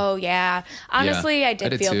 Oh, yeah. Honestly, I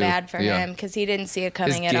did feel too. bad for Yeah. him because he didn't see it His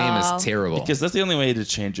coming at game all. is terrible. Because that's the only way to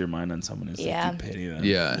change your mind on someone is Yeah. if you pity them.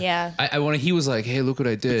 yeah, Yeah. I when he was like, "Hey, look what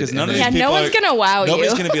I did," Because and none of then- these Yeah, people no one's are- gonna wow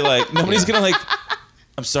Nobody's you. gonna be like. Nobody's gonna like.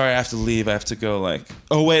 I'm sorry, I have to leave. I have to go. Like,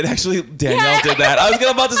 oh wait, actually, Danielle did that. I was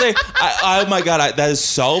about to say, oh my god, that is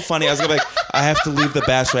so funny. I was gonna be like, I have to leave the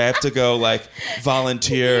Bachelor. I have to go like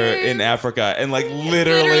volunteer in Africa, and like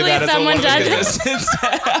literally that is someone what one of does the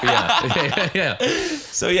contestants. yeah.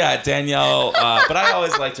 So yeah, Danielle. But I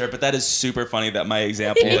always liked her. But that is super funny that my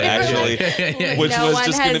example actually, which no was one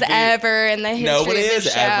just has gonna be. ever in the history Nobody of the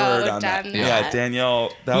has show ever done that. that. Yeah,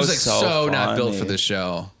 Danielle. That He was was like so not built for funny. the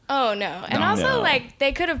show. Oh, no. And No. also, No. like,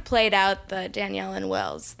 they could have played out the Danielle and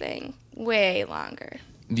Wells thing way longer.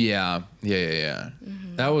 Yeah.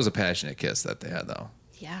 Mm-hmm. That was a passionate kiss that they had, though.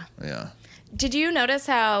 Yeah. Yeah. Did you notice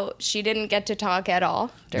how she didn't get to talk at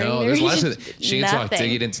all during No, the there's lots read? of she can talk. Nothing.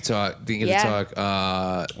 Diggy didn't talk. Didn't get Yeah. to talk.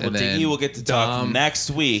 Well, And then Diggy will get to talk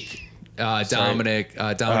next week. Dominic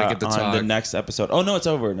get to on talk. the next episode. Oh no, it's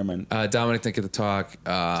over. Never mind. Dominic didn't get to talk.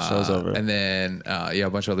 Show's over. And then a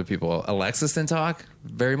bunch of other people. Alexis didn't talk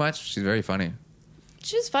very much. She's very funny.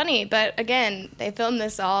 She's funny, but again, they filmed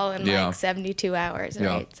this all in Yeah. like 72 hours, Yeah.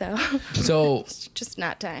 right? So So it's just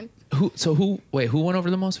not time. who won over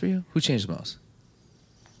the most for you? Who changed the most?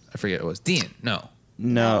 I forget. It was Dean. No. No.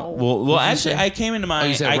 No. Well, you actually, say? I came into my. Oh,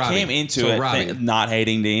 you said I Robbie. came into So it Robbie. not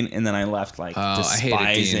hating Dean, and then I left like I hated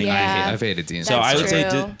despising. Dean. Yeah. I've hated Dean. So That's I would say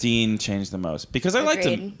true. Dean changed the most because I liked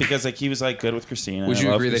him Agreed. because like he was like good with Christina. Would I you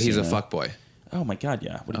love agree that he's a Christina. fuckboy? Oh my god,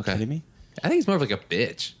 yeah. What are Okay. you kidding me? I think he's more of like a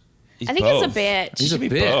bitch. He's I think both. it's a bitch. He's a Should be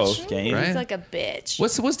bitch, both, Gabe. right? He's like a bitch.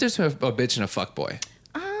 What's the difference between a bitch and a fuckboy?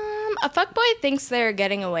 A fuckboy thinks they're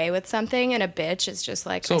getting away with something, and a bitch is just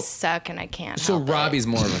like, So- I suck and I can't So help it. Robbie's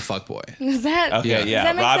more of a fuckboy. Is that Okay, Yeah. yeah. Does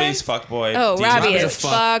that make Robbie's sense? fuckboy. Oh, Dean's Robbie bitch. is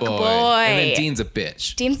fuckboy. And then Dean's a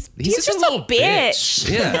bitch. Dean's He's just such a bitch.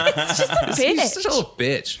 Yeah. It's just a He's bitch. such a little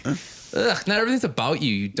bitch. Ugh, not everything's about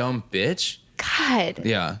you dumb bitch. God.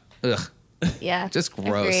 Yeah. Ugh. Yeah. Just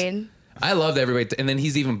gross. Agreed. I loved everybody. And then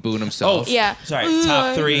he's even booing himself. Oh, Yeah. Sorry,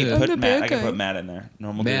 top three. I'm Put the Matt. bad I can guy. put Matt in there.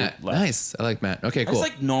 Normal Matt. dude. left. Nice. I like Matt. Okay, That's cool.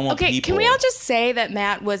 like normal Okay, people. can we all just say that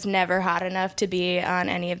Matt was never hot enough to be on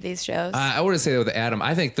any of these shows? I wouldn't say that with Adam.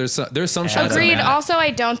 I think there's some shots. Agreed. Of Matt, Also,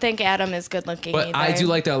 I don't think Adam is good looking but either. I do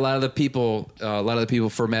like that a lot of the people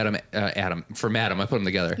for Madam, I put them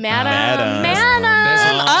together. Madam.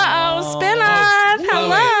 Madam. Uh-oh, spin-off. By the Hello.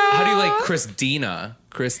 way, how do you like Christina?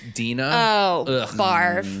 Oh, Ugh.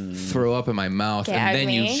 barf. Throw up in my mouth, Gag and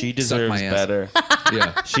then you me. She suck deserves my ass. better.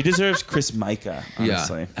 Yeah. She deserves Chris Micah,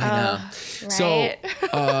 honestly. Yeah, I know. So, Right.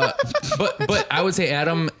 but I would say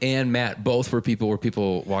Adam and Matt both were people where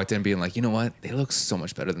people walked in being like, you know what, they look so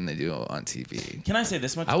much better than they do on TV. Can I say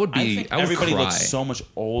this much? I would be- think I would everybody cry. looks so much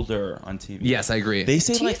older on TV. Yes, I agree. They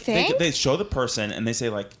say Do you like think? they show the person and they say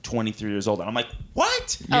like 23 years old, and I'm like,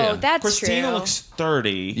 what? Yeah. Oh, that's Christina true. looks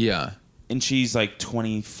 30, Yeah, and she's like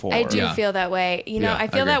 24. I do Yeah. feel that way. You know, Yeah, I I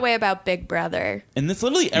feel agree. that way about Big Brother. And it's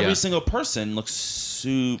literally every Yeah. single person looks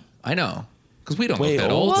super. I know. Because we don't Way look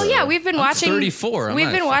that older. old. Well, yeah, we've been I'm watching. 34. I'm We've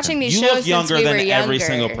not been watching fucking- these You shows look younger since we than were younger. every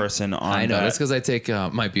single person on. I know. that. That's because I take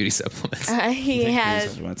my beauty supplements. He had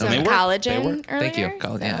supplements. some And they work. collagen They work. earlier. Thank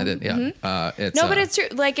you. Yeah, I did. Yeah. It's, No, but it's true.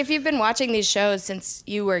 Like, if you've been watching these shows since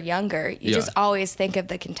you were younger, you Yeah. just always think of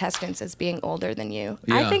the contestants as being older than you.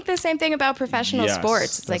 Yeah. I think the same thing about professional Yes,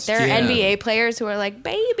 sports. It's like that's there are true. NBA players who are like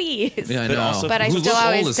babies. Yeah, I But know. also- But I Who still look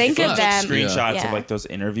always old as think fuck. of them. Screenshots Yeah. of like those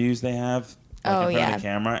interviews they have. Like, Oh, in front yeah. of the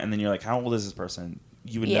camera, and then you're like, how old is this person?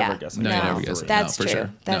 You would Yeah. never guess. No, you Like, never for guess real. it. That's No, for true. sure.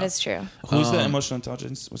 That No. is true. Who's the emotional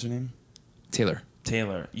intelligence? What's her name? Taylor.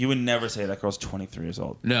 Taylor. You would never say that girl's 23 years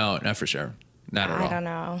old. No, not for sure. Not at all. I don't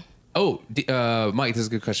know. Oh, Mike, this is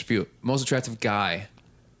a good question for you. Most attractive guy.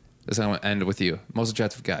 This I want to end with you. Most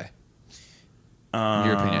attractive guy. In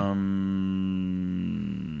your opinion.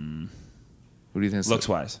 Who do you think? is Looks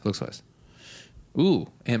wise. Looks wise. Ooh,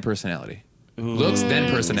 and personality. Looks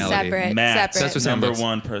then personality. Separate. Matt, Separate. That's what number looks.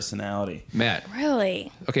 one personality. Matt.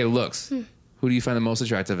 Really? Okay, looks. Who do you find the most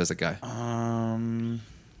attractive as a guy?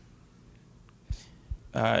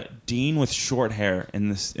 Dean with short hair in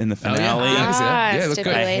the Oh, yeah. finale. Yeah, I can see that. Yeah, it looks good.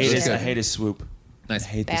 I hate his, stipulation. I hate his swoop. Nice. I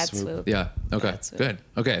hate the Bad swoop. swoop. Yeah. Okay. That's it. Good.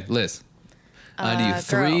 Okay, Liz. On to you.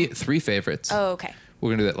 girl. Three favorites. Oh, okay.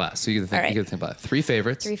 We're gonna do that last. So you get to think. All right. You get to think about it. Three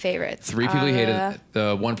favorites. Three favorites. Three people you hated.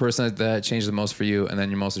 The one person that changed the most for you, and then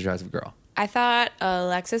your most attractive girl. I thought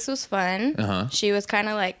Alexis was fun. Uh-huh. She was kind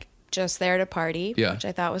of like just there to party, Yeah. which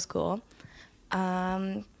I thought was cool.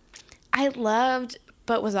 I loved,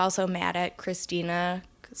 but was also mad at Christina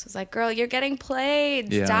because it was like, girl, you're getting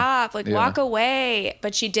played. Yeah. Stop. Like, Yeah. walk away.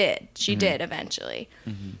 But she did. She did eventually.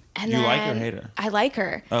 And You then, like or hate her? I like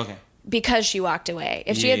her Okay. because she walked away.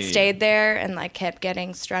 If she had Yeah. stayed there and like kept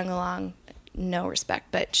getting strung along, no respect.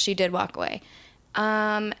 But she did walk away.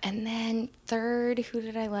 And then third, who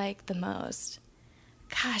did I like the most?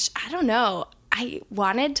 Gosh, I don't know. I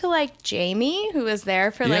wanted to like Jamie, who was there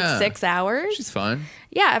for Yeah. like 6 hours. She's fun.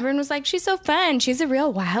 Yeah, everyone was like, she's so fun. She's a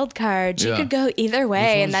real wild card. She Yeah. could go either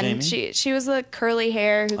way. And one's then Jamie? she was the curly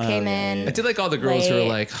hair who came yeah, in. yeah. I did like all the girls who were Late.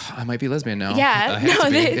 like, I might be lesbian now. I Yeah, have no,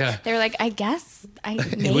 to be. they, Yeah. they were like, I guess I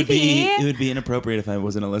maybe. It would be inappropriate if I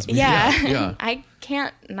wasn't a lesbian. Yeah, Yeah. I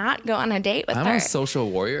can't not go on a date with I'm her. a social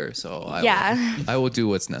warrior, so Yeah. I will do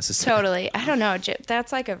what's necessary. Totally. I don't know.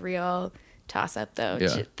 That's like a real toss-up, though.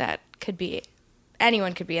 Yeah. That could be...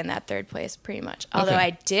 Anyone could be in that third place, pretty much. Although Okay. I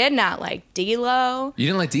did not like D'Lo. You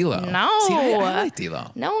didn't like D'Lo? No. See, I like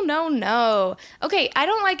D'Lo. No. Okay, I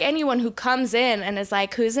don't like anyone who comes in and is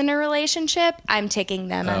like, who's in a relationship? I'm taking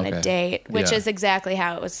them on Okay. a date, which Yeah. is exactly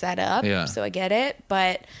how it was set up. Yeah. So I get it,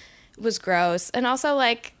 but it was gross. And also,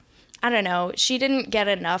 like, I don't know, she didn't get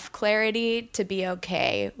enough clarity to be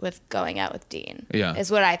okay with going out with Dean. Yeah. Is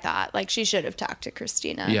what I thought. Like, she should have talked to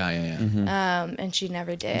Christina. Yeah. And she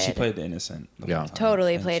never did. And she played the innocent. the Yeah. whole time.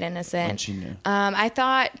 Totally And played she- innocent. And she knew. I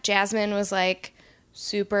thought Jasmine was like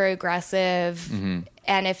super aggressive, Mm-hmm.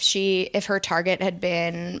 and if her target had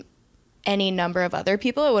been any number of other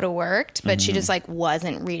people, it would have worked. But she just like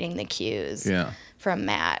wasn't reading the cues Mm-hmm. Yeah. from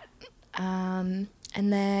Matt. And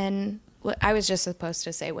then I was just supposed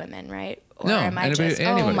to say women, right? Or No, am I anybody- just?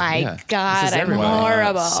 anybody, Oh my yeah. god, This is I'm everybody.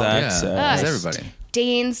 horrible. Sex. Yeah. It's Ugh. everybody.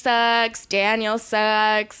 Dean sucks. Daniel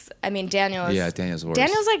sucks. I mean, Daniel is. Yeah, Daniel's worse.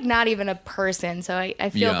 Daniel's like not even a person, so I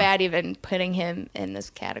feel Yeah. bad even putting him in this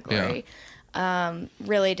category.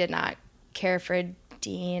 Really did not care for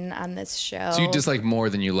Dean on this show. So you dislike more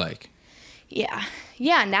than you like.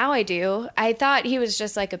 Yeah, now I do. I thought he was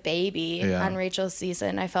just like a baby Yeah. on Rachel's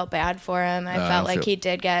season. I felt bad for him. I I felt like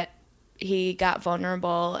feel- he got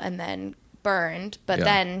vulnerable and then burned. But Yeah.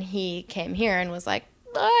 then he came here and was like,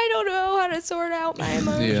 I don't know how to sort out my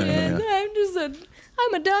emotions. yeah.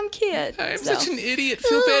 I'm a dumb kid. I'm So, such an idiot.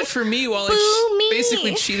 Feel bad for me while Boo I me.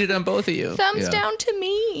 basically cheated on both of you. thumbs Yeah. down to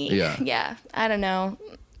me. Yeah. Yeah. I don't know.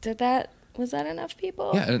 Was that enough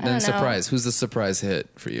people? Yeah, I and don't then know. surprise. Who's the surprise hit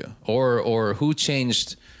for you? Or who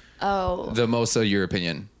changed the most of your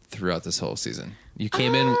opinion throughout this whole season? You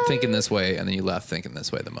came in thinking this way, and then you left thinking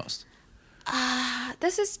this way the most.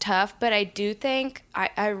 This is tough, but I do think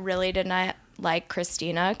I really did not like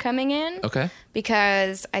Christina coming in. Okay.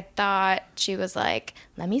 Because I thought she was like,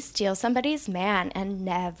 let me steal somebody's man and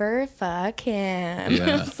never fuck him.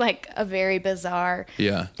 Yeah. It's like a very bizarre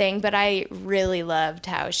Yeah. thing, but I really loved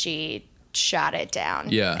how she shot it down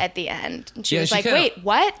Yeah. at the end. And she Yeah, was she like, kinda- wait,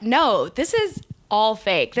 what? No, this is all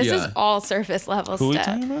fake. This Yeah. is all surface level Who are we stuff.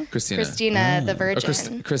 talking about? Christina. The Or Virgin.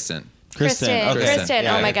 Kristen. Kristen. Okay. Kristen.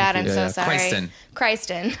 Yeah, Oh my I God, I'm confused. so Yeah. sorry.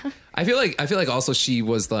 Kristen. I feel like also she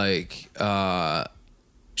was like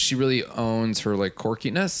she really owns her like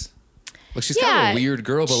quirkiness. Like she's kind of Yeah, a weird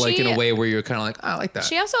girl, but like in a she- way where you're kind of like, I like that.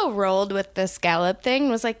 She also rolled with the scallop thing.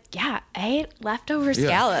 Was like, yeah, I ate leftover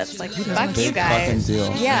scallops. Like, fuck you Big guys. fucking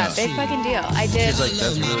deal. Yeah, big fucking deal. I did. Like,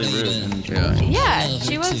 that's really rude. And yeah. Yeah,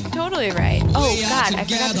 she was totally right. Oh God, I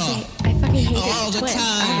forgot to say, I fucking hated Twins.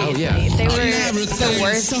 Obviously, yeah. they were the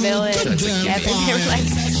worst villains ever. They were like,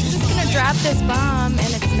 I'm just gonna drop this bomb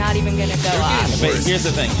and it's not even gonna go off. But here's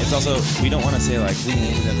the thing. It's also, we don't want to say, like, we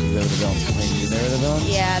hated them because they were the villains because they knew they were the villains.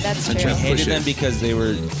 Yeah, that's And true. We Push hated it. them because they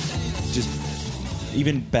were just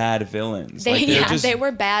even bad villains. They, Like, they're yeah, just, they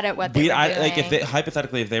were bad at what they were doing. like, if they,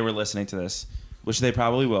 hypothetically, if they were listening to this, which they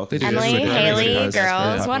probably will. 'cause They do. this is Emily, a great Haley, podcast, very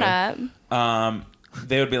girls, what popular. up?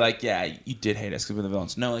 They would be like, yeah, you did hate us because we're the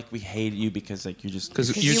villains. No, like, we hated you because, like, you're just... 'Cause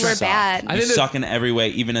Because you're you were suck. bad. I You think that- suck in every way,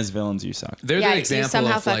 even as villains, you suck. They're Yeah, the you example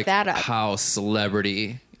somehow of fucked like that up. how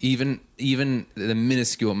celebrity, even the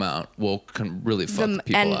minuscule amount, can really fuck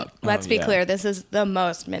people and up. let's be yeah. clear, this is the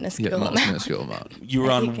most Yeah, minuscule most amount. minuscule amount. You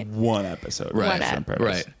were on Okay. one episode. Right, One on ep. purpose.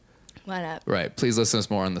 right, What up? right. Please listen to us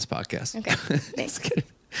more on this podcast. Okay, thanks.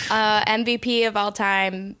 MVP of all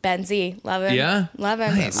time, Benzie. Love him. Yeah? Love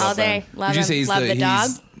him Nice. all Love day. him. Love Would you him. say he's Love the dog.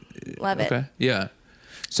 he's- Love it. Okay, yeah.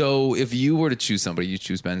 So if you were to choose somebody, you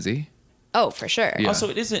choose Benzie. Oh, for sure. Yeah. Also,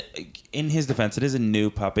 it isn't, in his defense, it is a new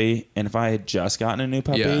puppy, and if I had just gotten a new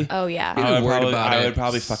puppy, Yeah. Oh yeah. You'd I be would worried probably, about I it. would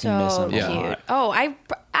probably fucking miss So him Yeah. a cute. lot. Oh, I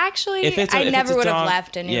actually, If it's a- I if it's never a would have dog-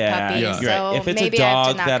 left a new yeah, puppy. you're So right. If it's maybe a I have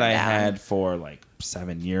dog to knock that him I down. had for like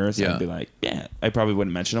 7 years, Yeah. I'd be like, yeah, I probably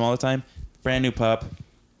wouldn't mention him all the time. Brand new pup.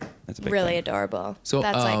 That's a big Really thing. adorable. So,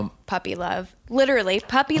 that's like puppy love. Literally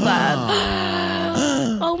puppy love.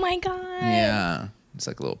 Oh my god. Yeah, it's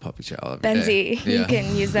like a little puppy child. every day. Benzie, you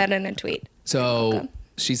can use that in a tweet. So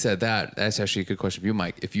she said that. That's actually a good question for you,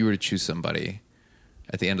 Mike. If you were to choose somebody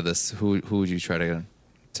at the end of this, who would you try to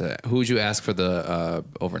who would you ask for the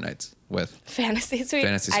overnights with? Fantasy suite.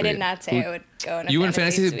 Fantasy I suite. did not say Who- I would go in a You in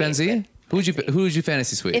fantasy suite, Benzie? but Who would you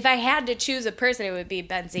fantasy suite? If I had to choose a person, it would be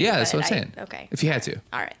Benzie. Yeah, that's but what I'm saying. Okay. If you had to.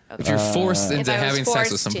 All right. Okay. If you're forced If into I was having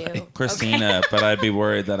sex with forced somebody. to. Christina, but I'd be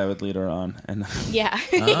worried that I would lead her on. And Yeah.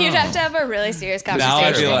 You'd have to have a really serious now conversation.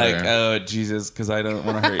 I'd be Conversation. like, oh, Jesus, because I don't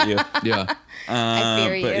want to hurt you. Yeah. I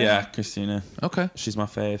fear But you. yeah, Christina. Okay. She's my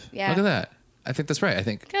fave. Yeah. Look at that. I think that's right. I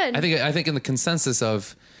think Good. I think in the consensus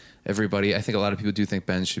of everybody, I think a lot of people do think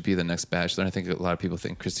Ben should be the next Bachelor. And I think a lot of people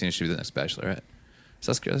think Christina should be the next Bachelorette.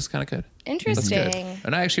 So that's kind of good. Interesting.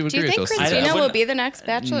 And I actually would Do you agree think with those. Christina I will wouldn't- be the next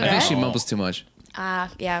Bachelorette? I think she mumbles too much.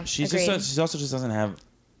 Yeah. She's agreed. just she also just doesn't have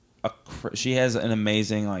she has an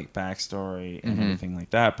amazing like backstory and everything like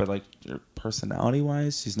that, but like personality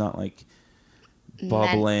wise, she's not like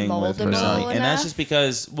bubbling with moldable personality, and that's enough? just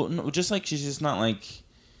because just like she's just not like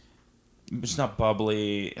she's not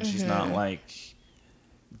bubbly and she's not like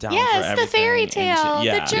down Yeah, for it's the everything, fairy and tale, the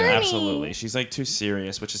yeah, journey. absolutely. She's like too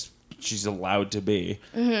serious, which is she's allowed to be.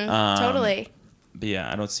 Totally. But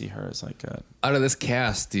yeah, I don't see her as like a. Out of this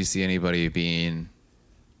cast, do you see anybody being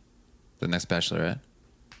the next Bachelorette?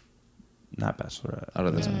 Not Bachelorette. Out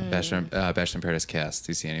of this Bachelor in Paradise cast,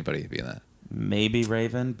 do you see anybody being that? Maybe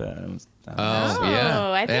Raven, but I don't know. Oh,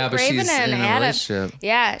 yeah. I think Yeah, but Raven she's and in a Adam. relationship.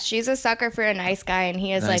 Yeah, she's a sucker for a nice guy, and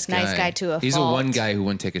he is nice guy to a He's fault. the one guy who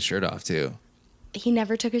wouldn't take his shirt off, too. He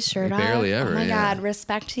never took his shirt off. Barely ever, Oh my yeah. God,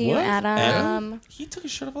 respect to you, What? Adam. He took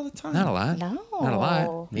his shirt off all the time. Not a lot. No. Not a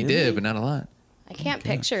lot. He Really? did, but not a lot. I can't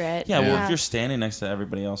picture it. Yeah, well, if you're standing next to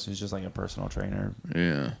everybody else who's just like a personal trainer,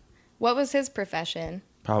 Yeah. What was his profession?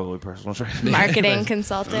 probably personal trainer. Marketing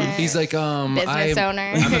consultant. He's like, Business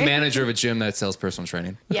owner. I'm a manager of a gym that sells personal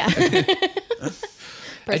training. Yeah. I do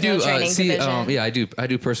Personal training division. yeah, I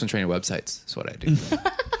do personal training websites. That's what I do.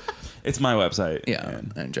 It's my website. Yeah,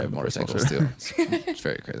 and drive motorcycles too. It's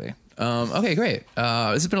very crazy. Okay, great. This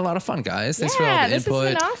has been a lot of fun, guys. Thanks for all Yeah, the this has input.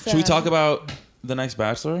 been awesome. Should we talk about the next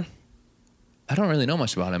Bachelor? I don't really know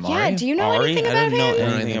much about him. Yeah, Ari. do you know Ari? anything I about don't know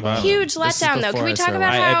him? anything about him. Huge This is letdown, though. before Can we I talk started about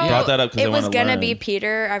watching. how I brought that up 'cause I it was wanna gonna learn. be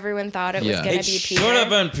Peter? Everyone thought it was Yeah. gonna It be Peter. should have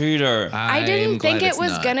been Peter. I I'm didn't glad think it it's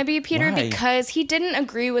was not. gonna be Peter Why? because he didn't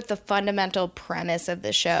agree with the fundamental premise of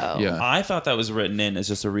the show. Yeah. I thought that was written in as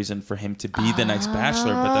just a reason for him to be the next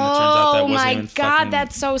Bachelor, but then it turns out that Oh wasn't my even God, fucking...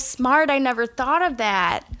 that's so smart. I never thought of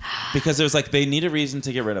that. Because there's like, they need a reason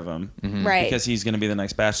to get rid of him. Right. Because he's going to be the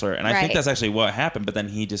next Bachelor. And I think Right. that's actually what happened, but then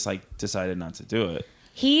he just like decided not to do it.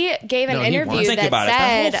 He gave an No, he interview wants- Think that about it.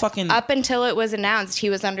 That whole said fucking- up until it was announced, he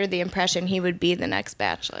was under the impression he would be the next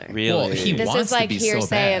Bachelor. Really? Well, he This wants is to like be so hearsay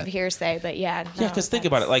bad. of hearsay, but yeah. Yeah, because think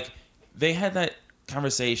about it. Like, they had that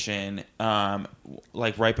conversation,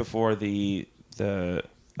 like right before the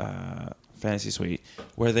fantasy suite,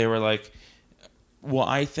 where they were like, "Well,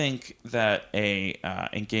 I think that a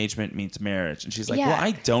engagement means marriage," and she's like, Yeah. "Well,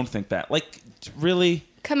 I don't think that." Like, really?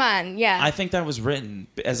 Come on, yeah. I think that was written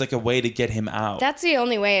as like a way to get him out. That's the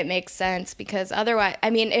only way it makes sense because otherwise,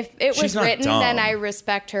 I mean, if it She's was not written, dumb. then I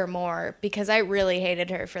respect her more because I really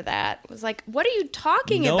hated her for that. It was like, what are you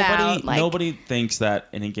talking about? Like, Nobody thinks that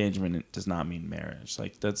an engagement does not mean marriage.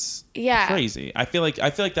 Like, that's Yeah. crazy. I feel like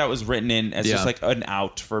that was written in as Yeah. just like an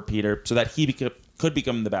out for Peter, so that he could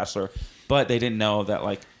become the Bachelor. But they didn't know that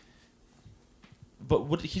like.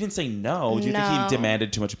 But he didn't say no. Do you think No. he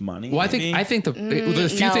demanded too much money? Well, I maybe? think the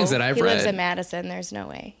few no, things that I've he read. lives in Madison. There's no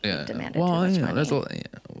way he yeah. demanded Well, too much you know, money. there's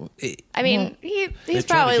a, I mean, he's tried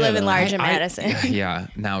probably to get living him. large in Madison. yeah,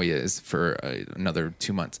 now he is for another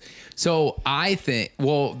 2 months. So I think,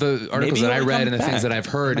 well, the articles Maybe that I he'll read come and the things back. that I've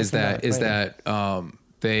heard He is might come that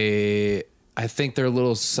back I think they're a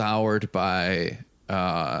little soured by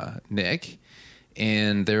Nick,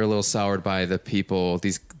 and they're a little soured by the people,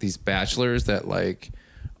 these bachelors that like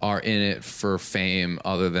are in it for fame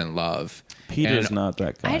other than love. Peter's And- not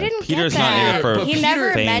that guy. I didn't Peter's get not in that. it for He Peter-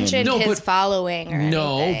 never fame. mentioned No, his but- following or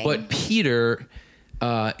No, anything. but Peter,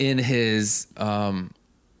 in his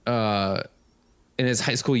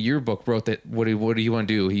high school yearbook, wrote that what do you want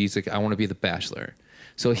to do? He's like, I want to be the Bachelor.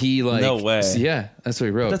 So he like, No way. Yeah, that's what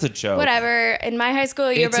he wrote. That's a joke. Whatever. In my high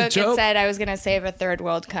school yearbook, it joke. said I was going to save a third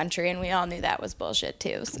world country, and we all knew that was bullshit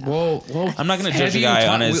too. So. Well, I'm not going to have judge a you guy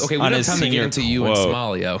ta- on his okay, we on don't his have time to senior get into you in quote.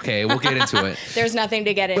 Somalia. Okay, we'll get into it. There's nothing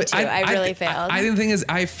to get into. I really failed. I think the thing is,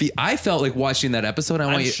 I felt like watching that episode. I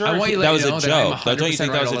want you sure to that let was you a know joke. that I'm 100% Don't you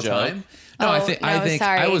think that right was a all the joke? time. No, Oh, I think no,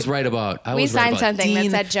 sorry. I was right about. we signed something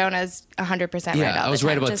Dean. that said Jonah's 100% right. Yeah, all I was the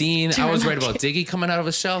right time. about Just Dean. I was don't right about Diggy coming out of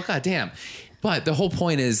his shell. God damn. But the whole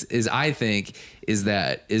point is I think is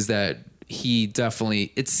that he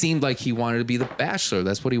definitely, it seemed like he wanted to be the Bachelor.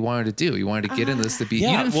 That's what he wanted to do. He wanted to get into this to be.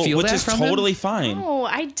 Yeah, you didn't feel which that is from totally him? fine. No,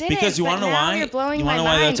 I didn't. Because you want to know why? You're blowing you my wanna know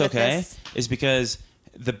why mind that's with okay? this. Is because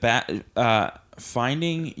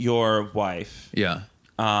finding your wife Yeah.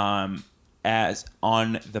 as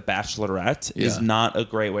on The Bachelorette Yeah. is not a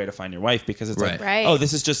great way to find your wife because it's Right. like, Right. oh,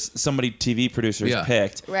 this is just somebody TV producers Yeah.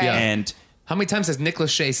 picked, Right. Yeah. and How many times has Nick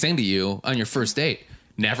Lachey sing to you on your first date?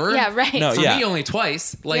 Never. Yeah, right. No, For yeah. me, only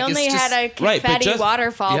twice. Like We only it's just, had a Right, but confetti just-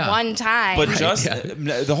 waterfall Yeah. one time. but just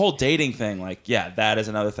yeah. the whole dating thing, like, yeah, that is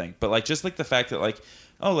another thing. But like, just like the fact that like,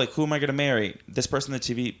 oh, like, who am I gonna marry? This person the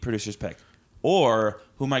TV producers pick. Or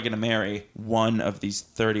who am I going to marry? One of these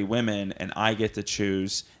 30 women, and I get to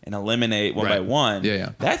choose and eliminate one by Right. one. Yeah.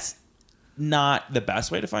 That's not the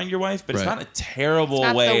best way to find your wife, but it's Right. not a terrible It's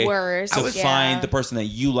not the way worst, to yeah. find the person that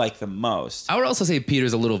you like the most. I would also say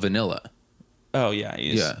Peter's a little vanilla. Oh, yeah.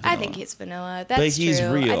 He's, Yeah. I think he's vanilla. That's he's true.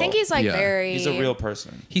 real. I think he's like Yeah. very. He's a real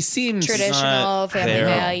person. He seems Traditional Not family there.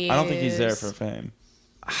 values. I don't think he's there for fame.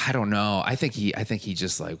 I don't know. I think he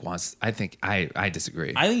just like wants. I think I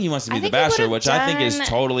disagree. I think he wants to be I the think he Bachelor, would've which I think is done-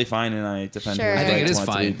 totally fine, and I defend Sure. his I think right it to is want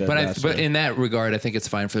to be fine, the but Bachelor. in that regard, I think it's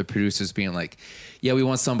fine for the producers being like, yeah, we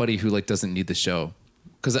want somebody who like doesn't need the show,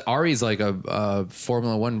 because Ari's like a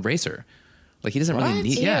Formula One racer, like he doesn't really What?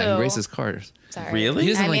 need. Yeah, Ew. he races cars. Sorry. Really? He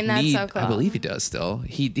doesn't I like mean, that's need. so cool. I believe he does still. But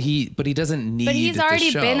he doesn't need. But he's the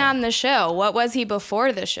already show. been on the show. What was he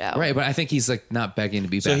before the show? Right, but I think he's like not begging to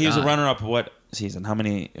be So back he was on. a runner-up. What season? How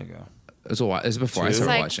many ago? It was a while. It was before I Two? It's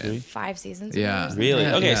started like watching it. 5 seasons. Yeah. ago. Really?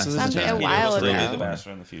 Yeah, Okay, yeah. so there's Something a chance a Peter while will still ago. be the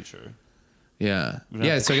Bachelor in the future. Yeah.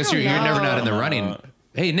 Yeah. So I guess you're don't never not in the know. running.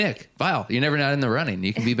 Hey Nick, Vile, you're never not in the running.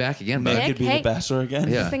 You can be back again, Nick bud. could be hey. the Bachelor again. Yeah.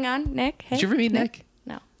 Is this thing on, Nick? Hey, Did you ever meet Nick?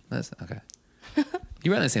 No. That's okay.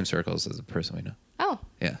 You run in the same circles as a person we know. Oh.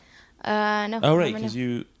 Yeah. No. Oh right, never because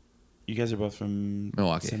knew. you guys are both from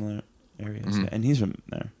Milwaukee. similar areas, Mhm. yeah. And he's from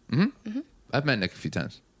there. I've met Nick a few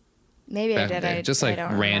times. Maybe Back I in did. the day. Just like I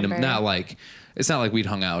don't random, remember. not like it's not like we'd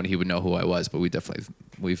hung out and he would know who I was, but we've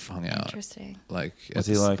hung out Interesting. like at What's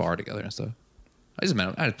he this like? bar together and stuff. I just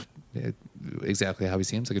met him. exactly how he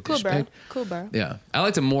seems, like a Cool, bro. douchebag. Cool, bro. Yeah, I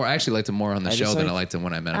actually liked him more on the I show just than I like- liked him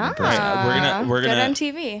when I met him in Ah, person. We're good gonna- on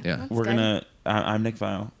TV. Yeah. That's We're good. gonna. I'm Nick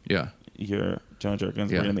Vile. Yeah. You're Jonah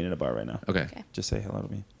Jerkins. Yeah. We're gonna meet at a bar right now. Okay. Okay. Just say hello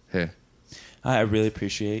to me. Hey. I really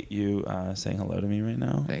appreciate you saying hello to me right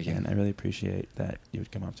now. Thank you. And I really appreciate that you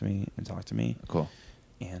would come up to me and talk to me. Cool.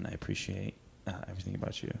 And I appreciate everything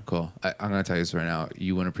about you. Cool. I'm gonna tell you this right now.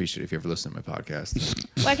 You wouldn't appreciate it if you ever listen to my podcast.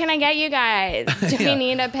 What can I get you guys? Do Yeah. we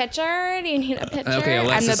need a pitcher? Do you need a pitcher? Okay,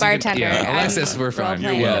 Alexis, I'm the you can- bartender. yeah, I'm Alexis, we're fine.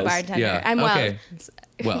 role-playing You're the Wells. bartender. Yeah. I'm Okay. Wells.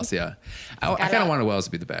 Wells, yeah. I Got kind it. of wanted Wells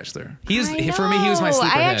to be the Bachelor. I For me, he was my know.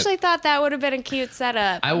 sleeper I hit. actually thought that would have been a cute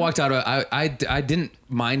setup. I walked out. I didn't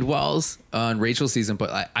mind Wells on Rachel's season,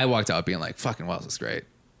 but I walked out being like, "Fucking Wells is great."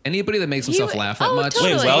 Anybody that makes himself laugh that much.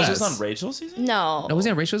 totally. Wait, Totally. Wells Yes. was on Rachel's season? no. No, was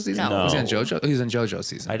he on Rachel's season? No. Was he on JoJo? He was on JoJo's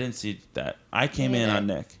season. I didn't see that. I came in neither. on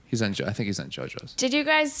Nick. He's on. I think he's on JoJo's. Did you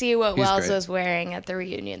guys see what He's Wells great. was wearing at the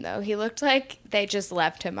reunion, though? He looked like they just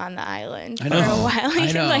left him on the island I for know. a while.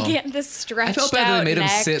 I know. Like he had this stretched I felt bad that out they made him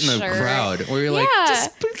neck sit in the shirt. crowd. Where you're like, Yeah.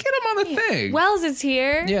 just get him on the thing. Wells is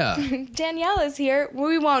here. Yeah. Danielle is here.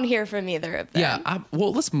 We won't hear from either of them. Yeah.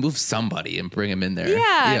 Well, let's move somebody and bring him in there.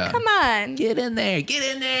 Yeah, come on. Get in there. Get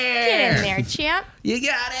in there. Get in there, champ. You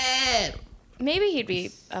got it. Maybe he'd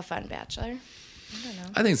be a fun bachelor. I don't know.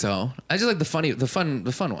 I think so. I just like the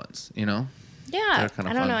fun ones. You know. Yeah. They're kinda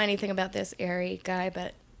I don't fun. know anything about this Airy guy,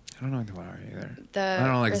 but I don't know anything about Ari either. the I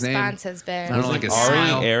don't like his name. response has been. I don't like his Ari,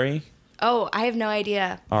 smile. Ari? Oh, I have no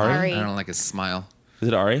idea. Ari? I don't like his smile. Is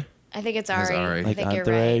it Ari? I think it's It's Ari. Ari. I Like think you're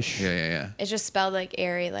right. Entourage? Yeah. It's just spelled like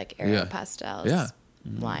Airy, like Aeropostale's Yeah.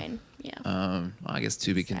 wine. Yeah. Well, I guess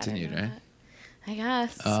to be Sad I continued, know right? that. I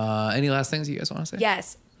guess. Any last things you guys want to say?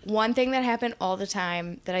 Yes. One thing that happened all the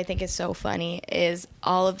time that I think is so funny is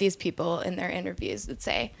all of these people in their interviews would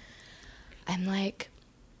say, I'm like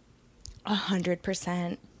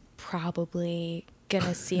 100% probably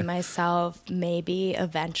gonna see myself maybe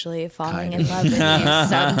eventually falling in love with you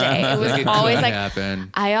someday. It was Like it always could like, happen.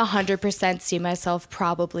 I 100% see myself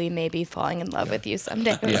probably maybe falling in love with you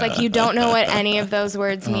someday. It was Yeah. like, you don't know what any of those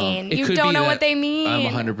words mean. It You could don't be know that what they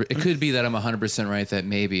mean. It could be that I'm 100% right that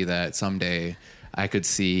maybe that someday I could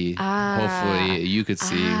see. Hopefully, you could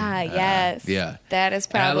see. Yes. Yeah. That is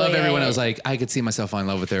And I probably love everyone. it. I was like, I could see myself falling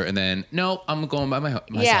in love with her, and then no, I'm going by myself.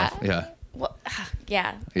 Yeah. Well,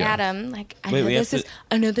 yeah. Yeah. Adam, like I Wait, know we have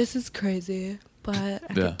I know this is crazy, but I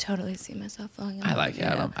Yeah. could totally see myself falling in love I like with you.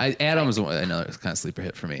 Adam. Adam was another kind of sleeper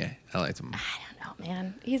hit for me. I liked him. I don't know,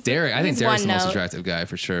 man. He's Derek, I think he's Derek's the one most note. attractive guy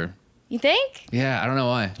for sure. You think? Yeah, I don't know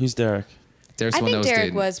why. Who's Derek? Derek's the I one that think was Derek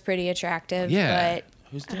dating. was pretty attractive. Yeah. But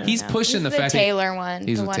Who's I don't He's know. pushing He's the fact that- Taylor one,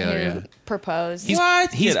 He's the with one Taylor, who yeah. proposed.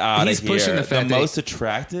 What? he's- Get out he's of here. pushing the fact that- most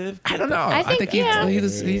attractive? I don't know. I think, he yeah.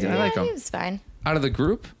 was, I like Yeah, him. he was fine. Out of the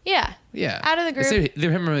group? Yeah. Yeah. Out of the group. It's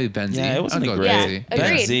either him or maybe Benzie. Yeah, it wasn't I'd go great. Yeah. Benzie. Agreed.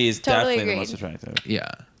 Ben Z is Totally definitely the agreed. most attractive.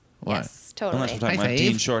 Yeah. What? Yes, totally. Unless we're talking High about five.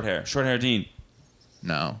 Dean Shorthair. Shorthair Dean.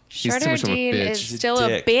 No. He's Short too hair much of a Dean bitch. is He's a still a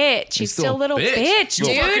dick. bitch. He's still a little bitch,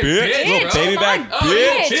 Little dude. fucking Bitch, bitch, little bro. baby back Oh,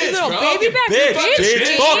 bitch. bitch, little bro. baby back Bitch, bitch, bitch,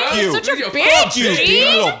 Dean. fuck you. Such a Fuck bitch, Fuck you, Dean.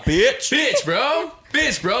 Dean, little bitch. Bitch, bro.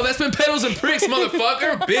 Bitch, bro. That's been pedals and pricks,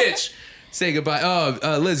 motherfucker. Bitch. say goodbye.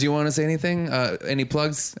 Oh, Liz, you want to say anything? Any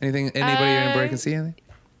plugs? Anything? Anybody can see anything?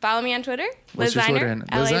 Follow me on Twitter. What's your Twitter handle?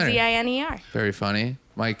 Liziner. Very funny.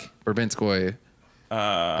 Mike Burbinskoy.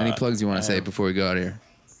 Any plugs you want to say before we go out of here?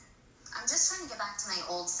 I'm just trying to get back to my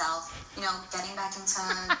old self. You know, getting back into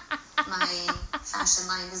my fashion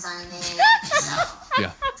line designing. So.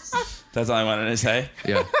 Yeah. That's all I wanted to say.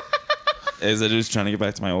 Yeah. Is I just trying to get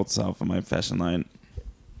back to my old self and my fashion line,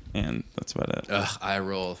 and that's about it. Ugh, I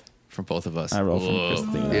roll from both of us. I roll from Whoa.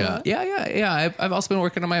 Christina. Yeah. I've also been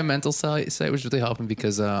working on my mental site, which is really helping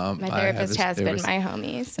because My therapist has been my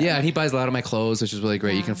homie. So. Yeah, and he buys a lot of my clothes, which is really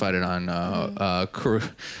great. You can find it on Corinne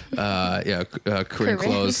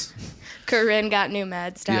Clothes.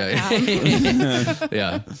 CorinneGotNewMeds.com.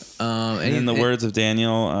 Yeah. And in the words of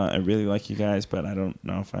Daniel, I really like you guys, but I don't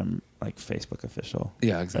know if I'm like Facebook official.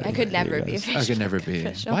 Yeah, exactly. I could never be. I could never be.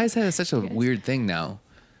 official. Why is that such a weird thing now?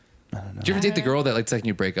 I don't know. Do you ever date the girl that like the second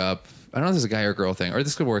you break up? I don't know if there's a guy or girl thing, or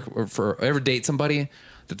this could work for ever date somebody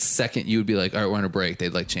that the second you would be like, all right, we're on a break,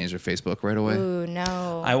 they'd like change their Facebook right away. Ooh,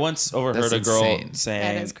 no. I once overheard That's a girl insane.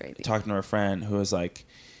 saying, That is crazy. talking to her friend who was like,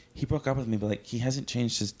 he broke up with me, but like he hasn't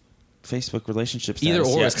changed his Facebook relationship status Either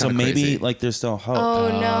or yet, is so kinda maybe crazy. like there's still hope. Oh,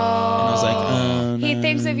 no. And I was like, oh, no. He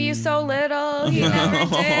thinks of you so little. He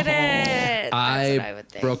never did it. That's what I I would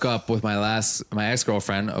think. broke up with my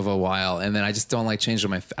ex-girlfriend of a while, and then I just don't like changing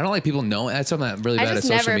my. I don't like people knowing. That's something I'm really I bad at just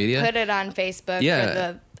social never media. put it on Facebook Yeah. for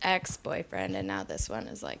the ex-boyfriend, and now this one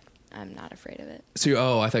is like, I'm not afraid of it.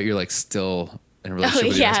 So I thought you were like still in a relationship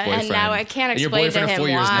with your yeah, ex-boyfriend. and now I can't your explain to boyfriend of him 4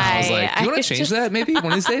 years now. I was why. like, do you want I to change just- that maybe one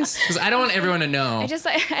of these days? Because I don't want everyone to know.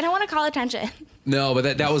 I don't want to call attention. No,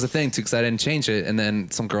 but that was the thing too, because I didn't change it. And then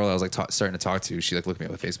some girl I was like starting to talk to, she like looked me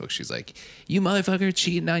up on Facebook. She's like, "You motherfucker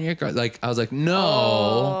cheating on your girl." Like I was like,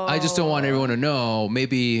 "No, I just don't want everyone to know."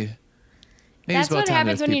 Maybe That's it's about what time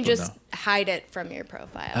happens that when you people just know. hide it from your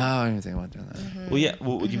profile. Oh, I didn't think about doing that. Well, yeah.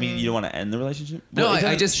 Well, you mean you don't want to end the relationship? No, Well, it I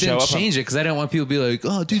doesn't just show didn't up on- change it because I didn't want people to be like,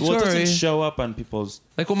 "Oh, dude, Well, it sorry." doesn't show up on people's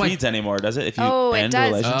Like, well, my- feeds anymore, does it? If you Oh, it end a does.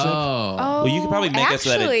 relationship. Oh, Well, you could probably make it so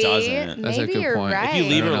that it actually, doesn't. That's a Maybe good you're point. If right. If you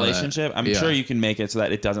leave I a don't know that. relationship, I'm Yeah. sure you can make it so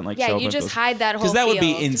that it doesn't like Yeah, show up. you just hide that whole Because that would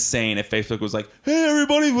be field. insane if Facebook was like, "Hey,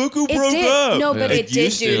 everybody, look who It broke did. up." No, but it did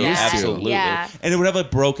used do to, that. Absolutely. Yeah. And it would have a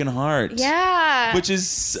broken heart. Yeah. Which is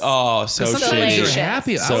so sometimes shitty. you're Salacious.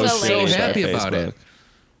 happy. I So was so shitty happy about Facebook. it.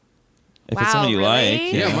 If Wow, it's someone you really?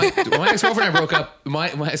 like, Yeah, my ex-girlfriend and I broke up. My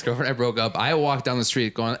ex-girlfriend and I broke up. I walked down the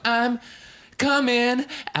street going, "I'm coming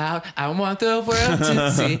out. I want the world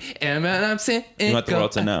to see." And when I'm sitting, You want the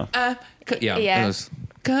world to know. Yeah. Yeah. It was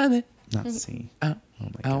coming. not see. out. Oh I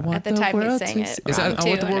my god. want At the time he world sang to it see. Is wrong, that I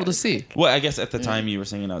want too, the world to and see? Well, I guess at the time you were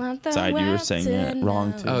singing Want the outside, you were world saying to it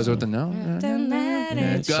wrong know. too. Oh, is it with the no? Don't let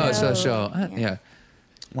it Go, show. show. Yeah.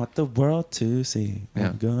 Want the world to see. Yeah.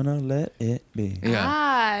 I'm gonna let it be. Yeah.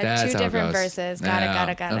 Ah, That's two how it different goes. verses. Got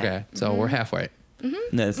it. Okay, so we're halfway.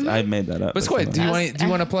 I made that up. But Squid, do you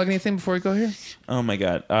want to plug anything before we go here? Oh my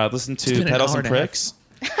god. Listen It's to been an Pedals hour and and a half. Pricks.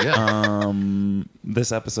 Yeah.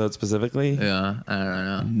 This episode specifically. Yeah. I don't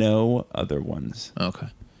know. No other ones. Okay.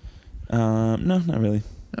 No, not really.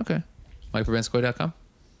 Okay. MikeProvenskoy.com?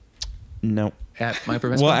 No. At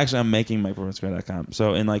MikeProvenskoy? Well, actually, I'm making MikeProvenskoy.com.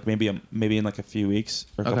 So in like maybe in like a few weeks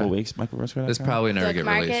or a couple Okay. weeks, MikeProvenskoy.com. This probably never Book get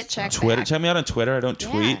market, released. check Twitter. back. Check me out on Twitter. I don't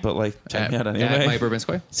tweet, Yeah. but like check me out At anyway. Mike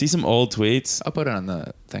Provenskoy? See some old tweets. I'll put it on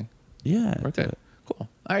the thing. Yeah. We're good. Cool.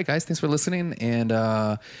 All right, guys. Thanks for listening.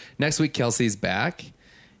 And next week, Kelsey's back.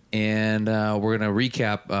 And we're going to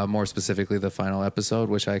recap more specifically the final episode,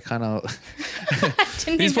 which I kind of...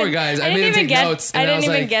 These poor guys. I made them take notes. I and didn't was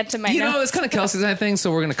even like, get to my You know, notes. it's kind of Kelsey's night thing,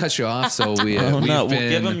 so we're going to cut you off. So we've no, we'll been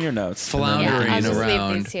give 'em your notes. floundering Yeah, I'll just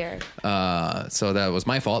around. leave these here. So that was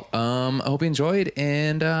my fault. I hope you enjoyed.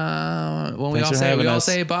 And when we Thanks all for say having we all us.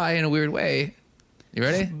 say bye in a weird way. You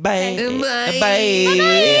ready? Bye. Bye.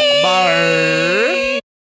 Bye. Bye.